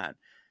fucking 9.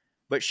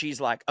 But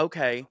she's like,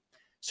 okay.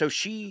 So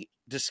she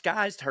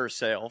disguised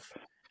herself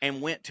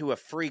and went to a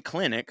free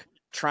clinic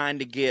trying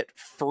to get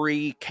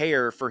free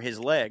care for his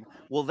leg.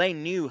 Well, they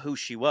knew who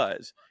she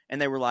was.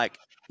 And they were like,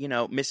 you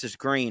know, Mrs.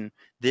 Green,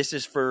 this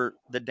is for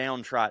the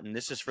downtrodden.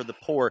 This is for the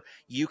poor.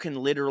 You can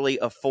literally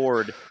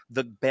afford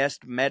the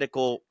best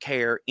medical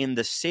care in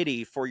the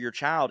city for your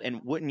child.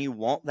 And wouldn't you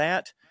want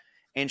that?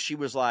 And she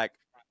was like,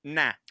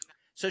 nah.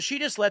 So she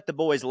just let the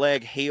boy's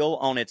leg heal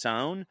on its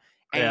own.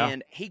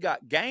 And he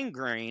got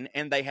gangrene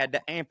and they had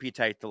to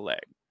amputate the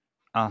leg.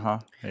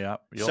 Yeah.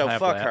 So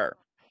fuck her.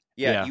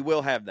 Yeah, you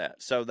will have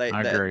that. So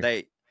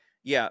they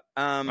Yeah.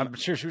 I'm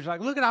sure she was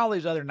like, look at all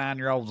these other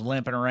 9-year-olds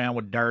limping around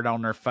with dirt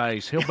on their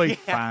face. He'll be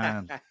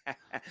fine.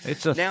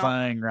 It's a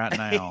thing right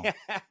now.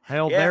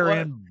 Hell, they're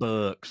in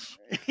books.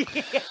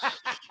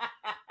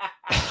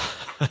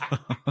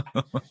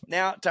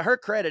 Now, to her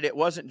credit, it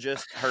wasn't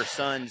just her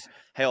son's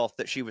health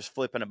that she was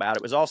flipping about.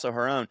 It was also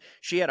her own.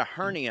 She had a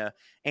hernia,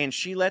 and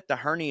she let the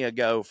hernia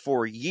go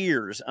for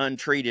years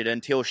untreated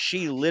until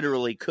she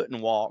literally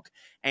couldn't walk,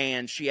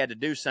 and she had to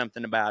do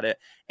something about it.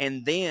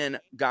 And then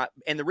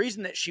and the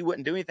reason that she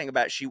wouldn't do anything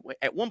about it,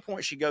 at one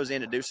point she goes in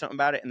to do something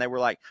about it, and they were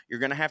like, you're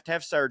going to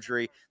have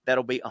surgery.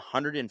 That'll be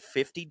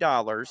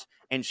 $150.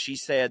 And she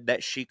said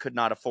that she could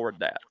not afford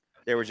that.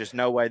 There was just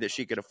no way that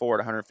she could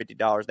afford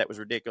 $150. That was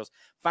ridiculous.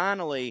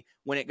 Finally,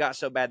 when it got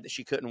so bad that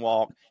she couldn't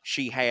walk,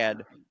 she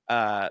had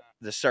the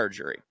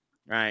surgery,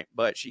 right?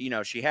 But she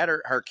had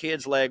her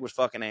kid's leg was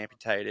fucking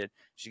amputated.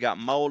 She got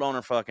mold on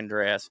her fucking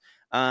dress.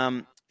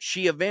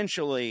 She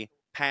eventually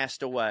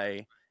passed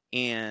away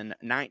in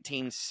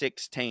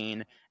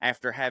 1916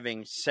 after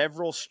having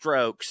several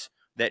strokes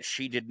that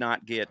she did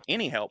not get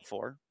any help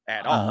for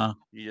at all.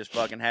 You just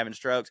fucking having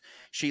strokes.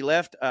 She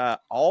left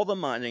all the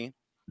money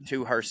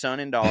to her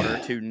son and daughter,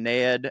 to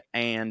Ned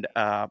and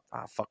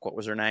what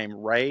was her name?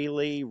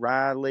 Riley,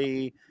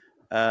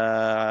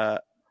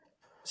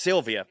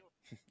 Sylvia.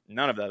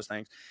 None of those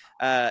things.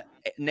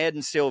 Ned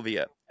and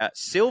Sylvia.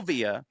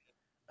 Sylvia,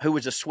 who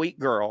was a sweet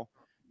girl,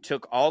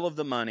 took all of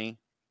the money.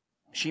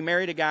 She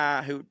married a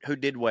guy who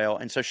did well,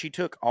 and so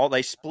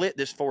they split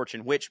this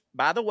fortune, which,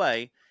 by the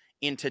way,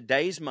 in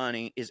today's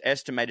money is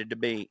estimated to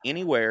be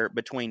anywhere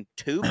between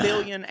 $2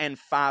 billion and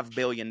 $5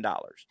 billion.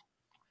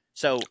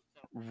 So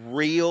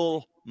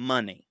real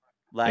money,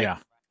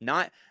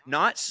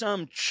 not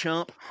some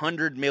chump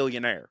 100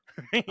 millionaire.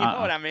 You know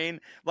what I mean?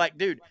 Like,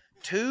 dude,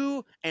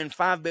 $2 and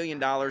 $5 billion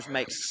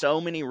makes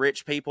so many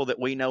rich people that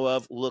we know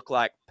of look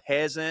like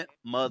peasant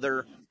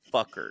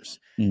motherfuckers.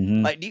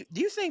 Like, do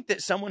you think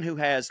that someone who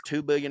has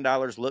 $2 billion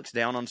looks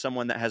down on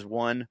someone that has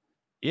one?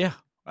 Yeah,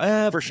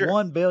 for sure.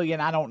 1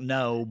 billion, I don't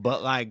know,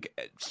 but like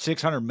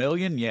 600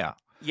 million, yeah.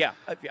 Yeah,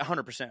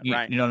 100%,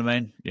 right? You know what I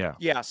mean? Yeah.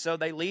 Yeah, so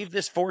they leave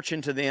this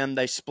fortune to them.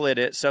 They split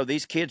it. So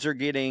these kids are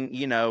getting,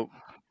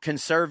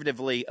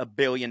 conservatively $1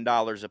 billion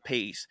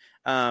apiece.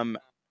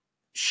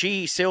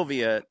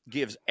 Sylvia,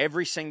 gives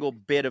every single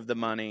bit of the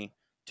money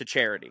to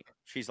charity.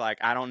 She's like,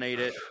 I don't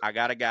need it. I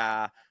got a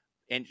guy.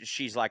 And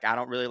she's like, I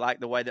don't really like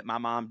the way that my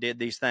mom did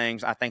these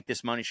things. I think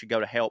this money should go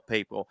to help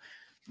people.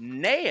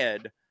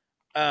 Ned,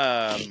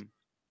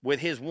 with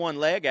his one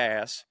leg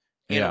ass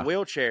in a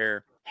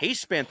wheelchair, he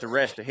spent the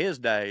rest of his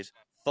days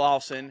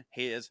flossing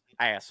his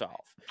ass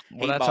off.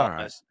 Well, that's all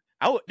right.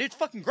 Oh, it's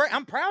fucking great.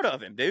 I'm proud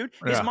of him, dude.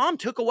 His mom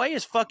took away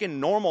his fucking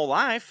normal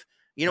life.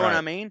 You know what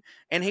I mean?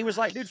 And he was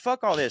like, dude,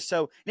 fuck all this.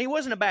 So, and he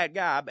wasn't a bad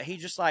guy, but he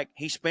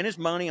spent his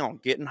money on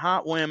getting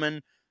hot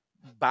women,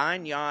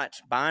 buying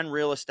yachts, buying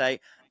real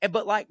estate.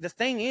 But like, the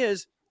thing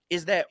is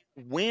that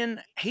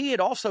when he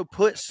had also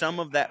put some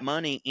of that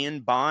money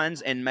in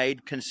bonds and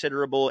made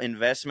considerable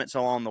investments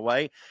along the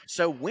way.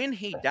 So when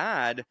he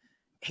died,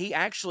 he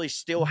actually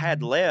still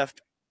had left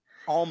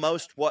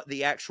almost what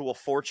the actual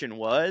fortune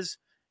was.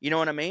 You know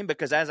what I mean?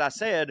 Because as I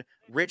said,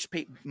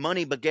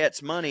 money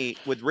begets money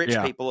with rich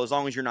people, as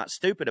long as you're not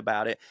stupid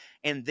about it.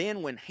 And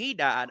then when he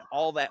died,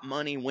 all that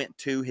money went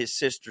to his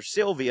sister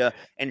Sylvia,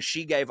 and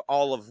she gave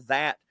all of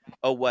that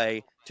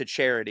away to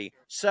charity.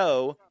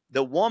 So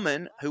the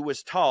woman who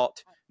was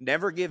taught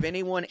never give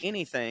anyone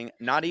anything,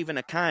 not even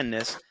a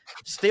kindness,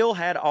 still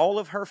had all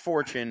of her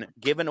fortune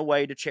given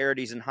away to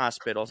charities and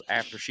hospitals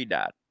after she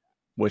died.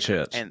 Which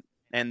is?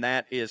 And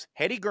that is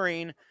Hetty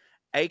Green,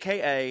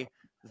 a.k.a.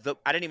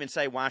 I didn't even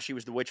say why she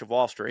was the Witch of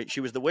Wall Street.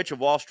 She was the Witch of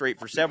Wall Street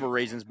for several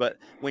reasons, but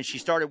when she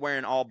started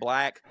wearing all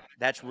black,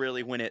 that's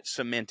really when it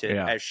cemented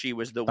as she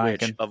was the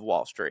Witch of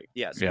Wall Street.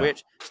 Yes,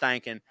 Witch,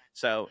 stankin'.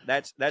 So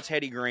that's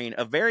Hetty Green.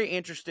 A very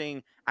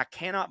interesting. I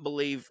cannot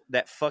believe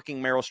that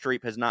fucking Meryl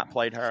Streep has not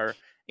played her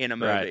in a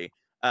movie.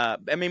 Right.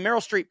 I mean, Meryl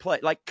Streep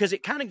played because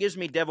it kind of gives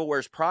me Devil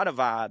Wears Prada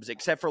vibes,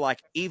 except for like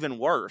even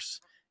worse.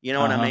 You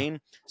know what I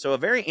mean? So a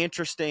very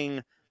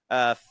interesting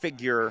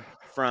figure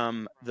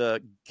from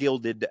the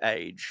Gilded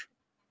Age.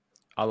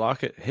 I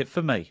like it. Hit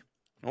for me.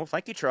 Well,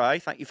 thank you, Trey.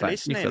 Thank you for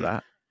listening. Thank you for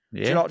that. Yeah.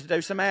 Would you like to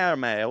do some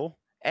airmail?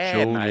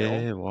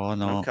 Yeah, why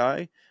not?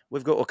 Okay.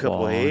 We've got a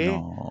couple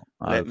here.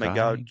 Let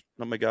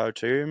me go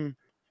to him.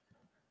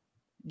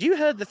 Do you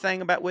heard the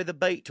thing about where the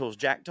Beatles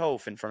jacked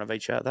off in front of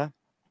each other?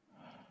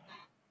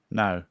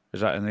 No. Is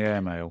that in the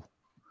airmail?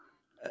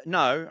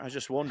 No, I was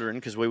just wondering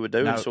because we were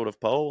doing sort of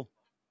poll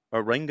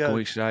or Ringo. Can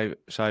we save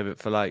it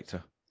for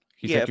later?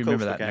 You think you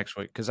remember that next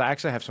week? Because I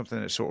actually have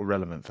something that's sort of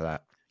relevant for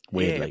that.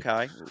 Weirdly.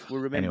 Yeah, okay. We'll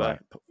remember. Anyway.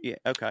 Yeah,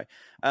 okay.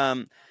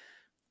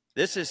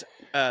 This is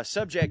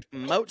subject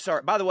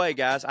Mozart. By the way,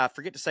 guys, I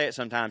forget to say it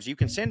sometimes. You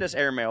can send us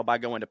airmail by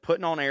going to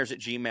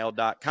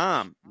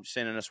puttingonairs@gmail.com.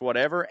 Sending us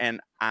whatever.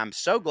 And I'm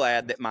so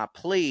glad that my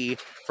plea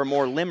for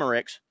more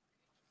limericks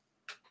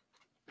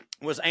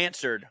was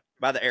answered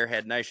by the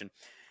Airhead Nation.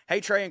 Hey,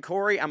 Trey and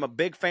Corey, I'm a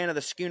big fan of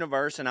the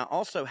Skooniverse, and I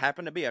also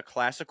happen to be a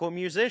classical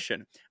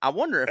musician. I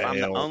wonder if I'm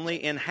the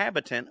only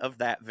inhabitant of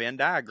that Venn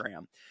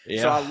diagram.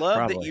 Yeah, so I love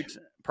probably. that you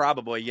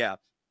probably, yeah.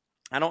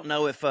 I don't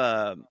know if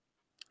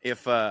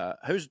who's the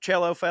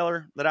cello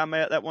feller that I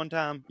met that one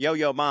time?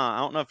 Yo-Yo Ma.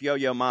 I don't know if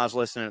Yo-Yo Ma's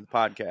listening to the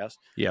podcast.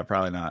 Yeah,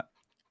 probably not.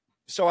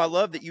 So I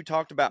love that you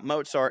talked about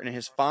Mozart and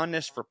his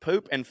fondness for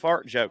poop and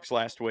fart jokes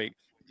last week.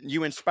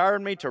 You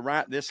inspired me to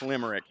write this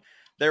limerick.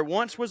 There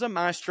once was a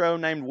maestro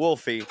named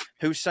Wolfie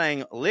who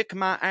sang Lick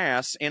My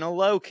Ass in a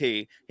low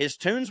key. His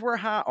tunes were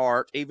high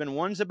art, even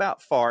ones about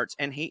farts,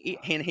 and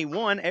he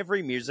won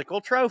every musical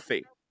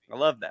trophy. I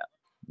love that.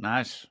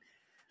 Nice.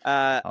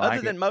 Other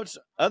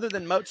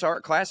than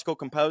Mozart, classical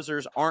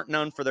composers aren't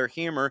known for their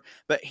humor,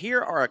 but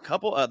here are a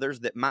couple others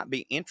that might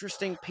be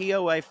interesting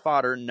POA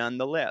fodder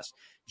nonetheless.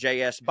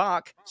 J.S.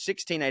 Bach,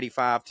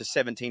 1685 to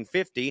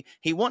 1750,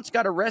 he once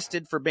got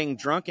arrested for being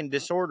drunk and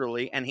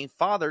disorderly, and he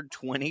fathered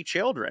 20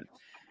 children.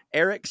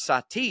 Eric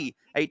Satie,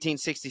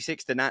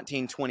 1866 to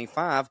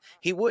 1925,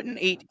 he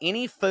wouldn't eat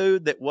any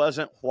food that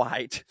wasn't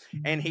white,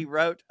 and he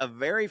wrote a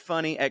very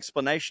funny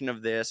explanation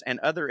of this and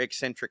other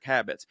eccentric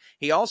habits.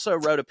 He also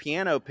wrote a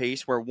piano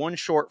piece where one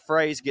short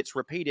phrase gets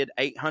repeated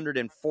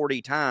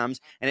 840 times,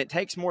 and it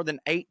takes more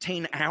than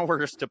 18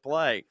 hours to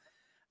play.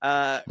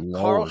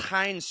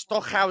 Karl-Heinz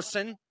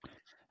Stockhausen,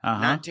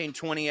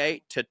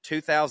 1928 to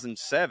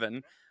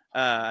 2007.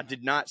 I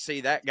did not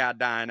see that guy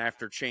dying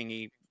after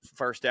Chingy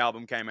first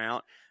album came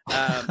out.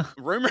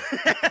 Rumor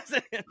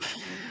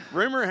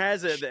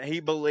has it that he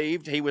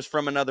believed he was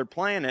from another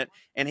planet,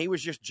 and he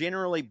was just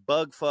generally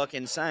bug fuck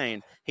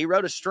insane. He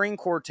wrote a string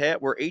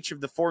quartet where each of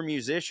the four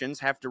musicians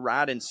have to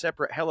ride in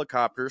separate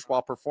helicopters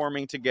while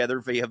performing together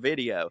via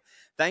video.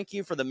 Thank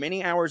you for the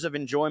many hours of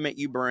enjoyment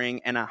you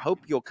bring, and I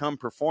hope you'll come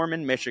perform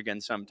in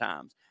Michigan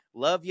sometimes.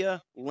 Love ya,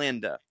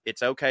 Linda.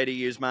 It's okay to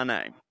use my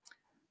name.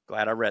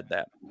 Glad I read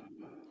that.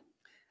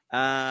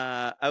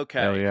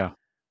 Okay. Hell yeah.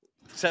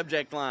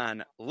 Subject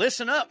line,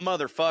 listen up,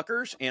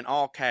 motherfuckers, in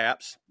all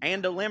caps,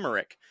 and a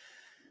limerick.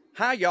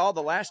 Hi, y'all.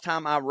 The last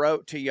time I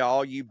wrote to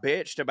y'all, you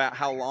bitched about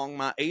how long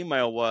my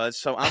email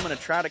was, so I'm going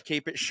to try to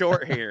keep it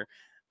short here.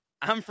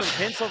 I'm from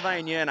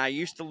Pennsylvania, and I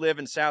used to live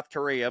in South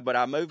Korea, but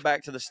I moved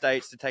back to the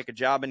States to take a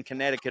job in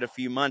Connecticut a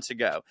few months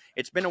ago.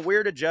 It's been a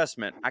weird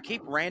adjustment. I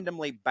keep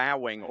randomly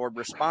bowing or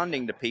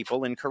responding to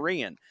people in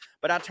Korean,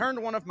 but I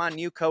turned one of my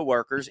new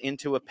coworkers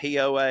onto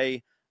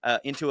POA.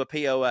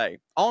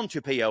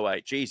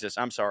 Jesus,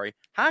 I'm sorry.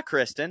 Hi,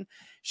 Kristen.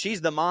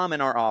 She's the mom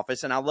in our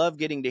office, and I love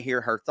getting to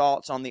hear her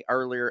thoughts on the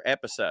earlier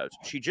episodes.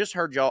 She just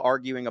heard y'all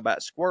arguing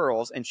about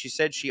squirrels, and she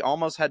said she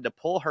almost had to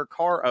pull her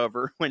car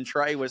over when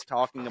Trey was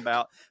talking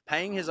about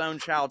paying his own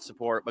child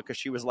support because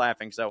she was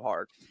laughing so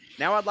hard.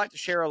 Now I'd like to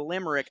share a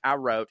limerick I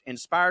wrote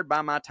inspired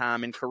by my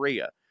time in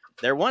Korea.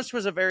 There once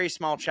was a very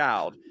small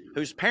child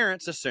whose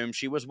parents assumed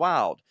she was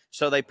wild.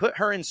 So they put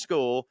her in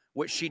school,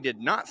 which she did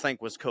not think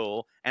was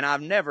cool, and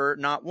I've never,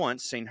 not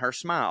once, seen her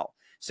smile.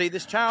 See,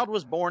 this child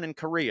was born in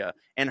Korea,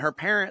 and her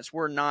parents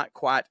were not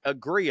quite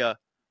agreeable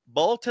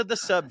to the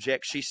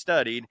subject she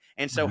studied,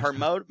 and so her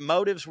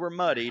motives were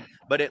muddied,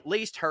 but at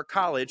least her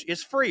college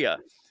is free.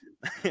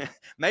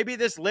 Maybe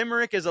this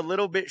limerick is a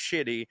little bit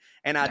shitty,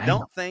 and I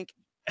don't think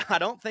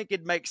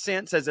it makes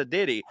sense as a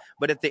ditty,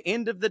 but at the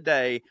end of the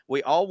day,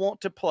 we all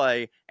want to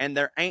play, and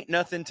there ain't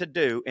nothing to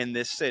do in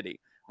this city.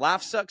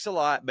 Life sucks a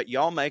lot, but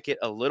y'all make it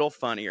a little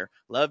funnier.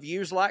 Love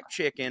yous like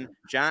chicken.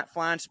 Giant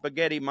flying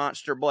spaghetti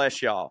monster,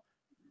 bless y'all.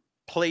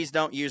 Please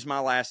don't use my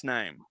last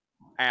name.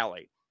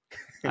 Allie.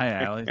 Hey,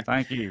 Allie.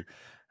 Thank you.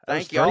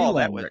 Thank y'all.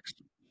 That was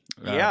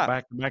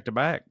back to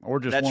back, or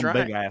just That's one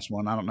right. big ass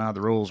one. I don't know how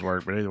the rules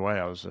work, but either way,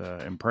 I was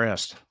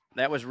impressed.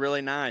 That was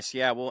really nice.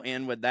 Yeah, we'll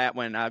end with that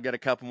one. I've got a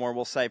couple more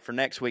we'll save for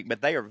next week,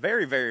 but they are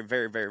very, very,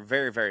 very, very,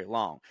 very, very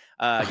long.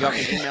 Y'all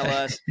can email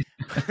us,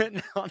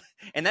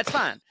 and that's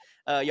fine.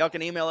 Y'all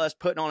can email us,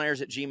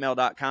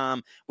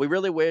 puttingonairs@gmail.com. We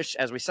really wish,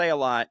 as we say a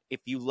lot, if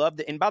you loved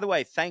it. And by the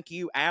way, thank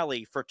you,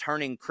 Allie, for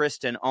turning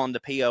Kristen on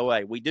the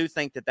POA. We do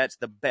think that that's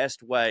the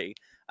best way.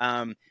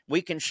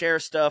 We can share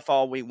stuff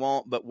all we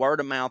want, but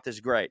word of mouth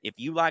is great. If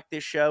you like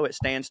this show, it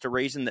stands to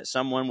reason that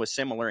someone with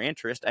similar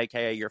interest,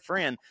 aka your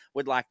friend,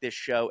 would like this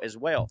show as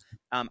well.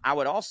 I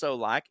would also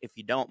like, if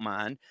you don't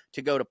mind,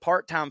 to go to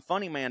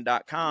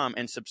parttimefunnyman.com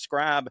and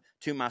subscribe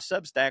to my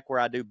Substack where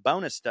I do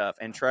bonus stuff.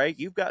 And Trey,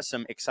 you've got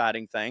some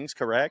exciting things,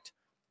 correct?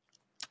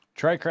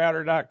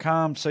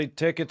 TreyCrowder.com, see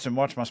tickets and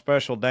watch my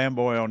special Damn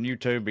Boy on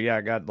YouTube. But yeah,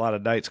 I got a lot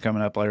of dates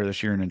coming up later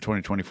this year and in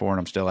 2024, and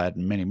I'm still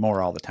adding many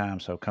more all the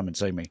time. So come and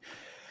see me.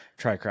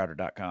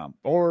 TreyCrowder.com.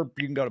 Or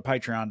you can go to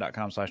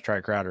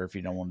patreon.com/TreyCrowder if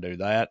you don't want to do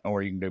that.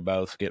 Or you can do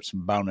both, get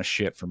some bonus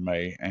shit from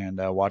me, and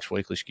watch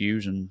weekly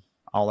skews and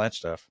all that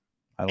stuff.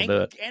 That'll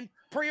do it. And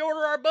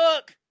pre-order our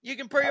book. You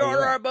can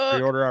pre-order our book.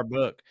 Pre-order our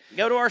book.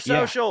 Go to our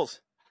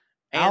socials.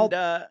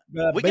 Yeah.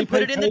 And we can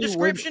put it in the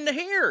description to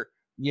hear.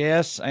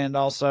 Yes, and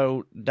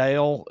also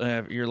Dale,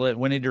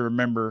 we need to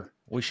remember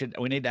we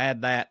need to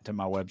add that to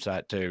my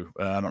website too.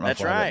 I don't know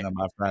if I'll have it done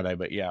by Friday,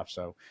 but yeah.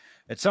 So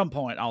at some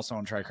point, also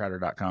on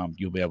TreyCrowder.com,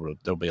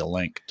 there'll be a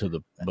link to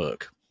the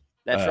book.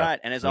 That's right.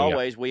 And as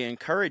always, we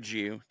encourage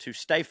you to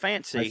stay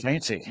fancy. Stay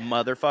fancy.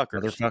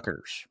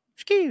 Motherfuckers.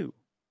 Skew.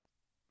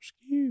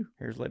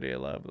 Here's Lydia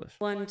Lovelace.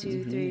 1,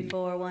 2, 3,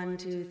 4. 1,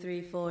 2,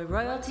 3, 4.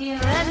 Royalty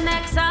and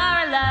rednecks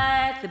are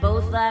alike. They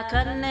both like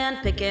cutting and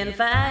picking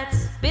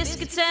fights.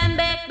 Biscuits and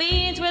baked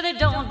beans where they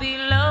don't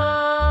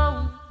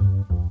belong.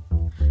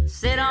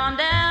 Sit on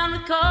down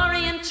with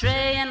Corey and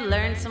Trey and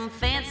learn some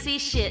fancy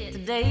shit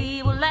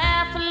today. We'll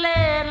laugh a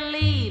little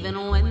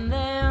even when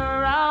they're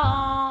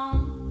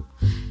wrong.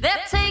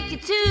 They'll take you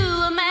to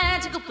a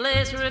magical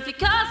place where if you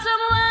call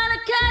someone a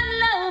cunt,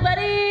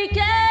 nobody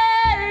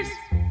cares.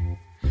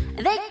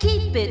 They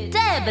keep it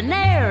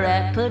debonair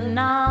at putting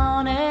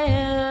on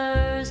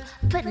airs,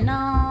 putting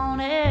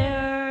on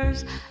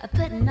airs,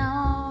 putting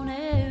on airs.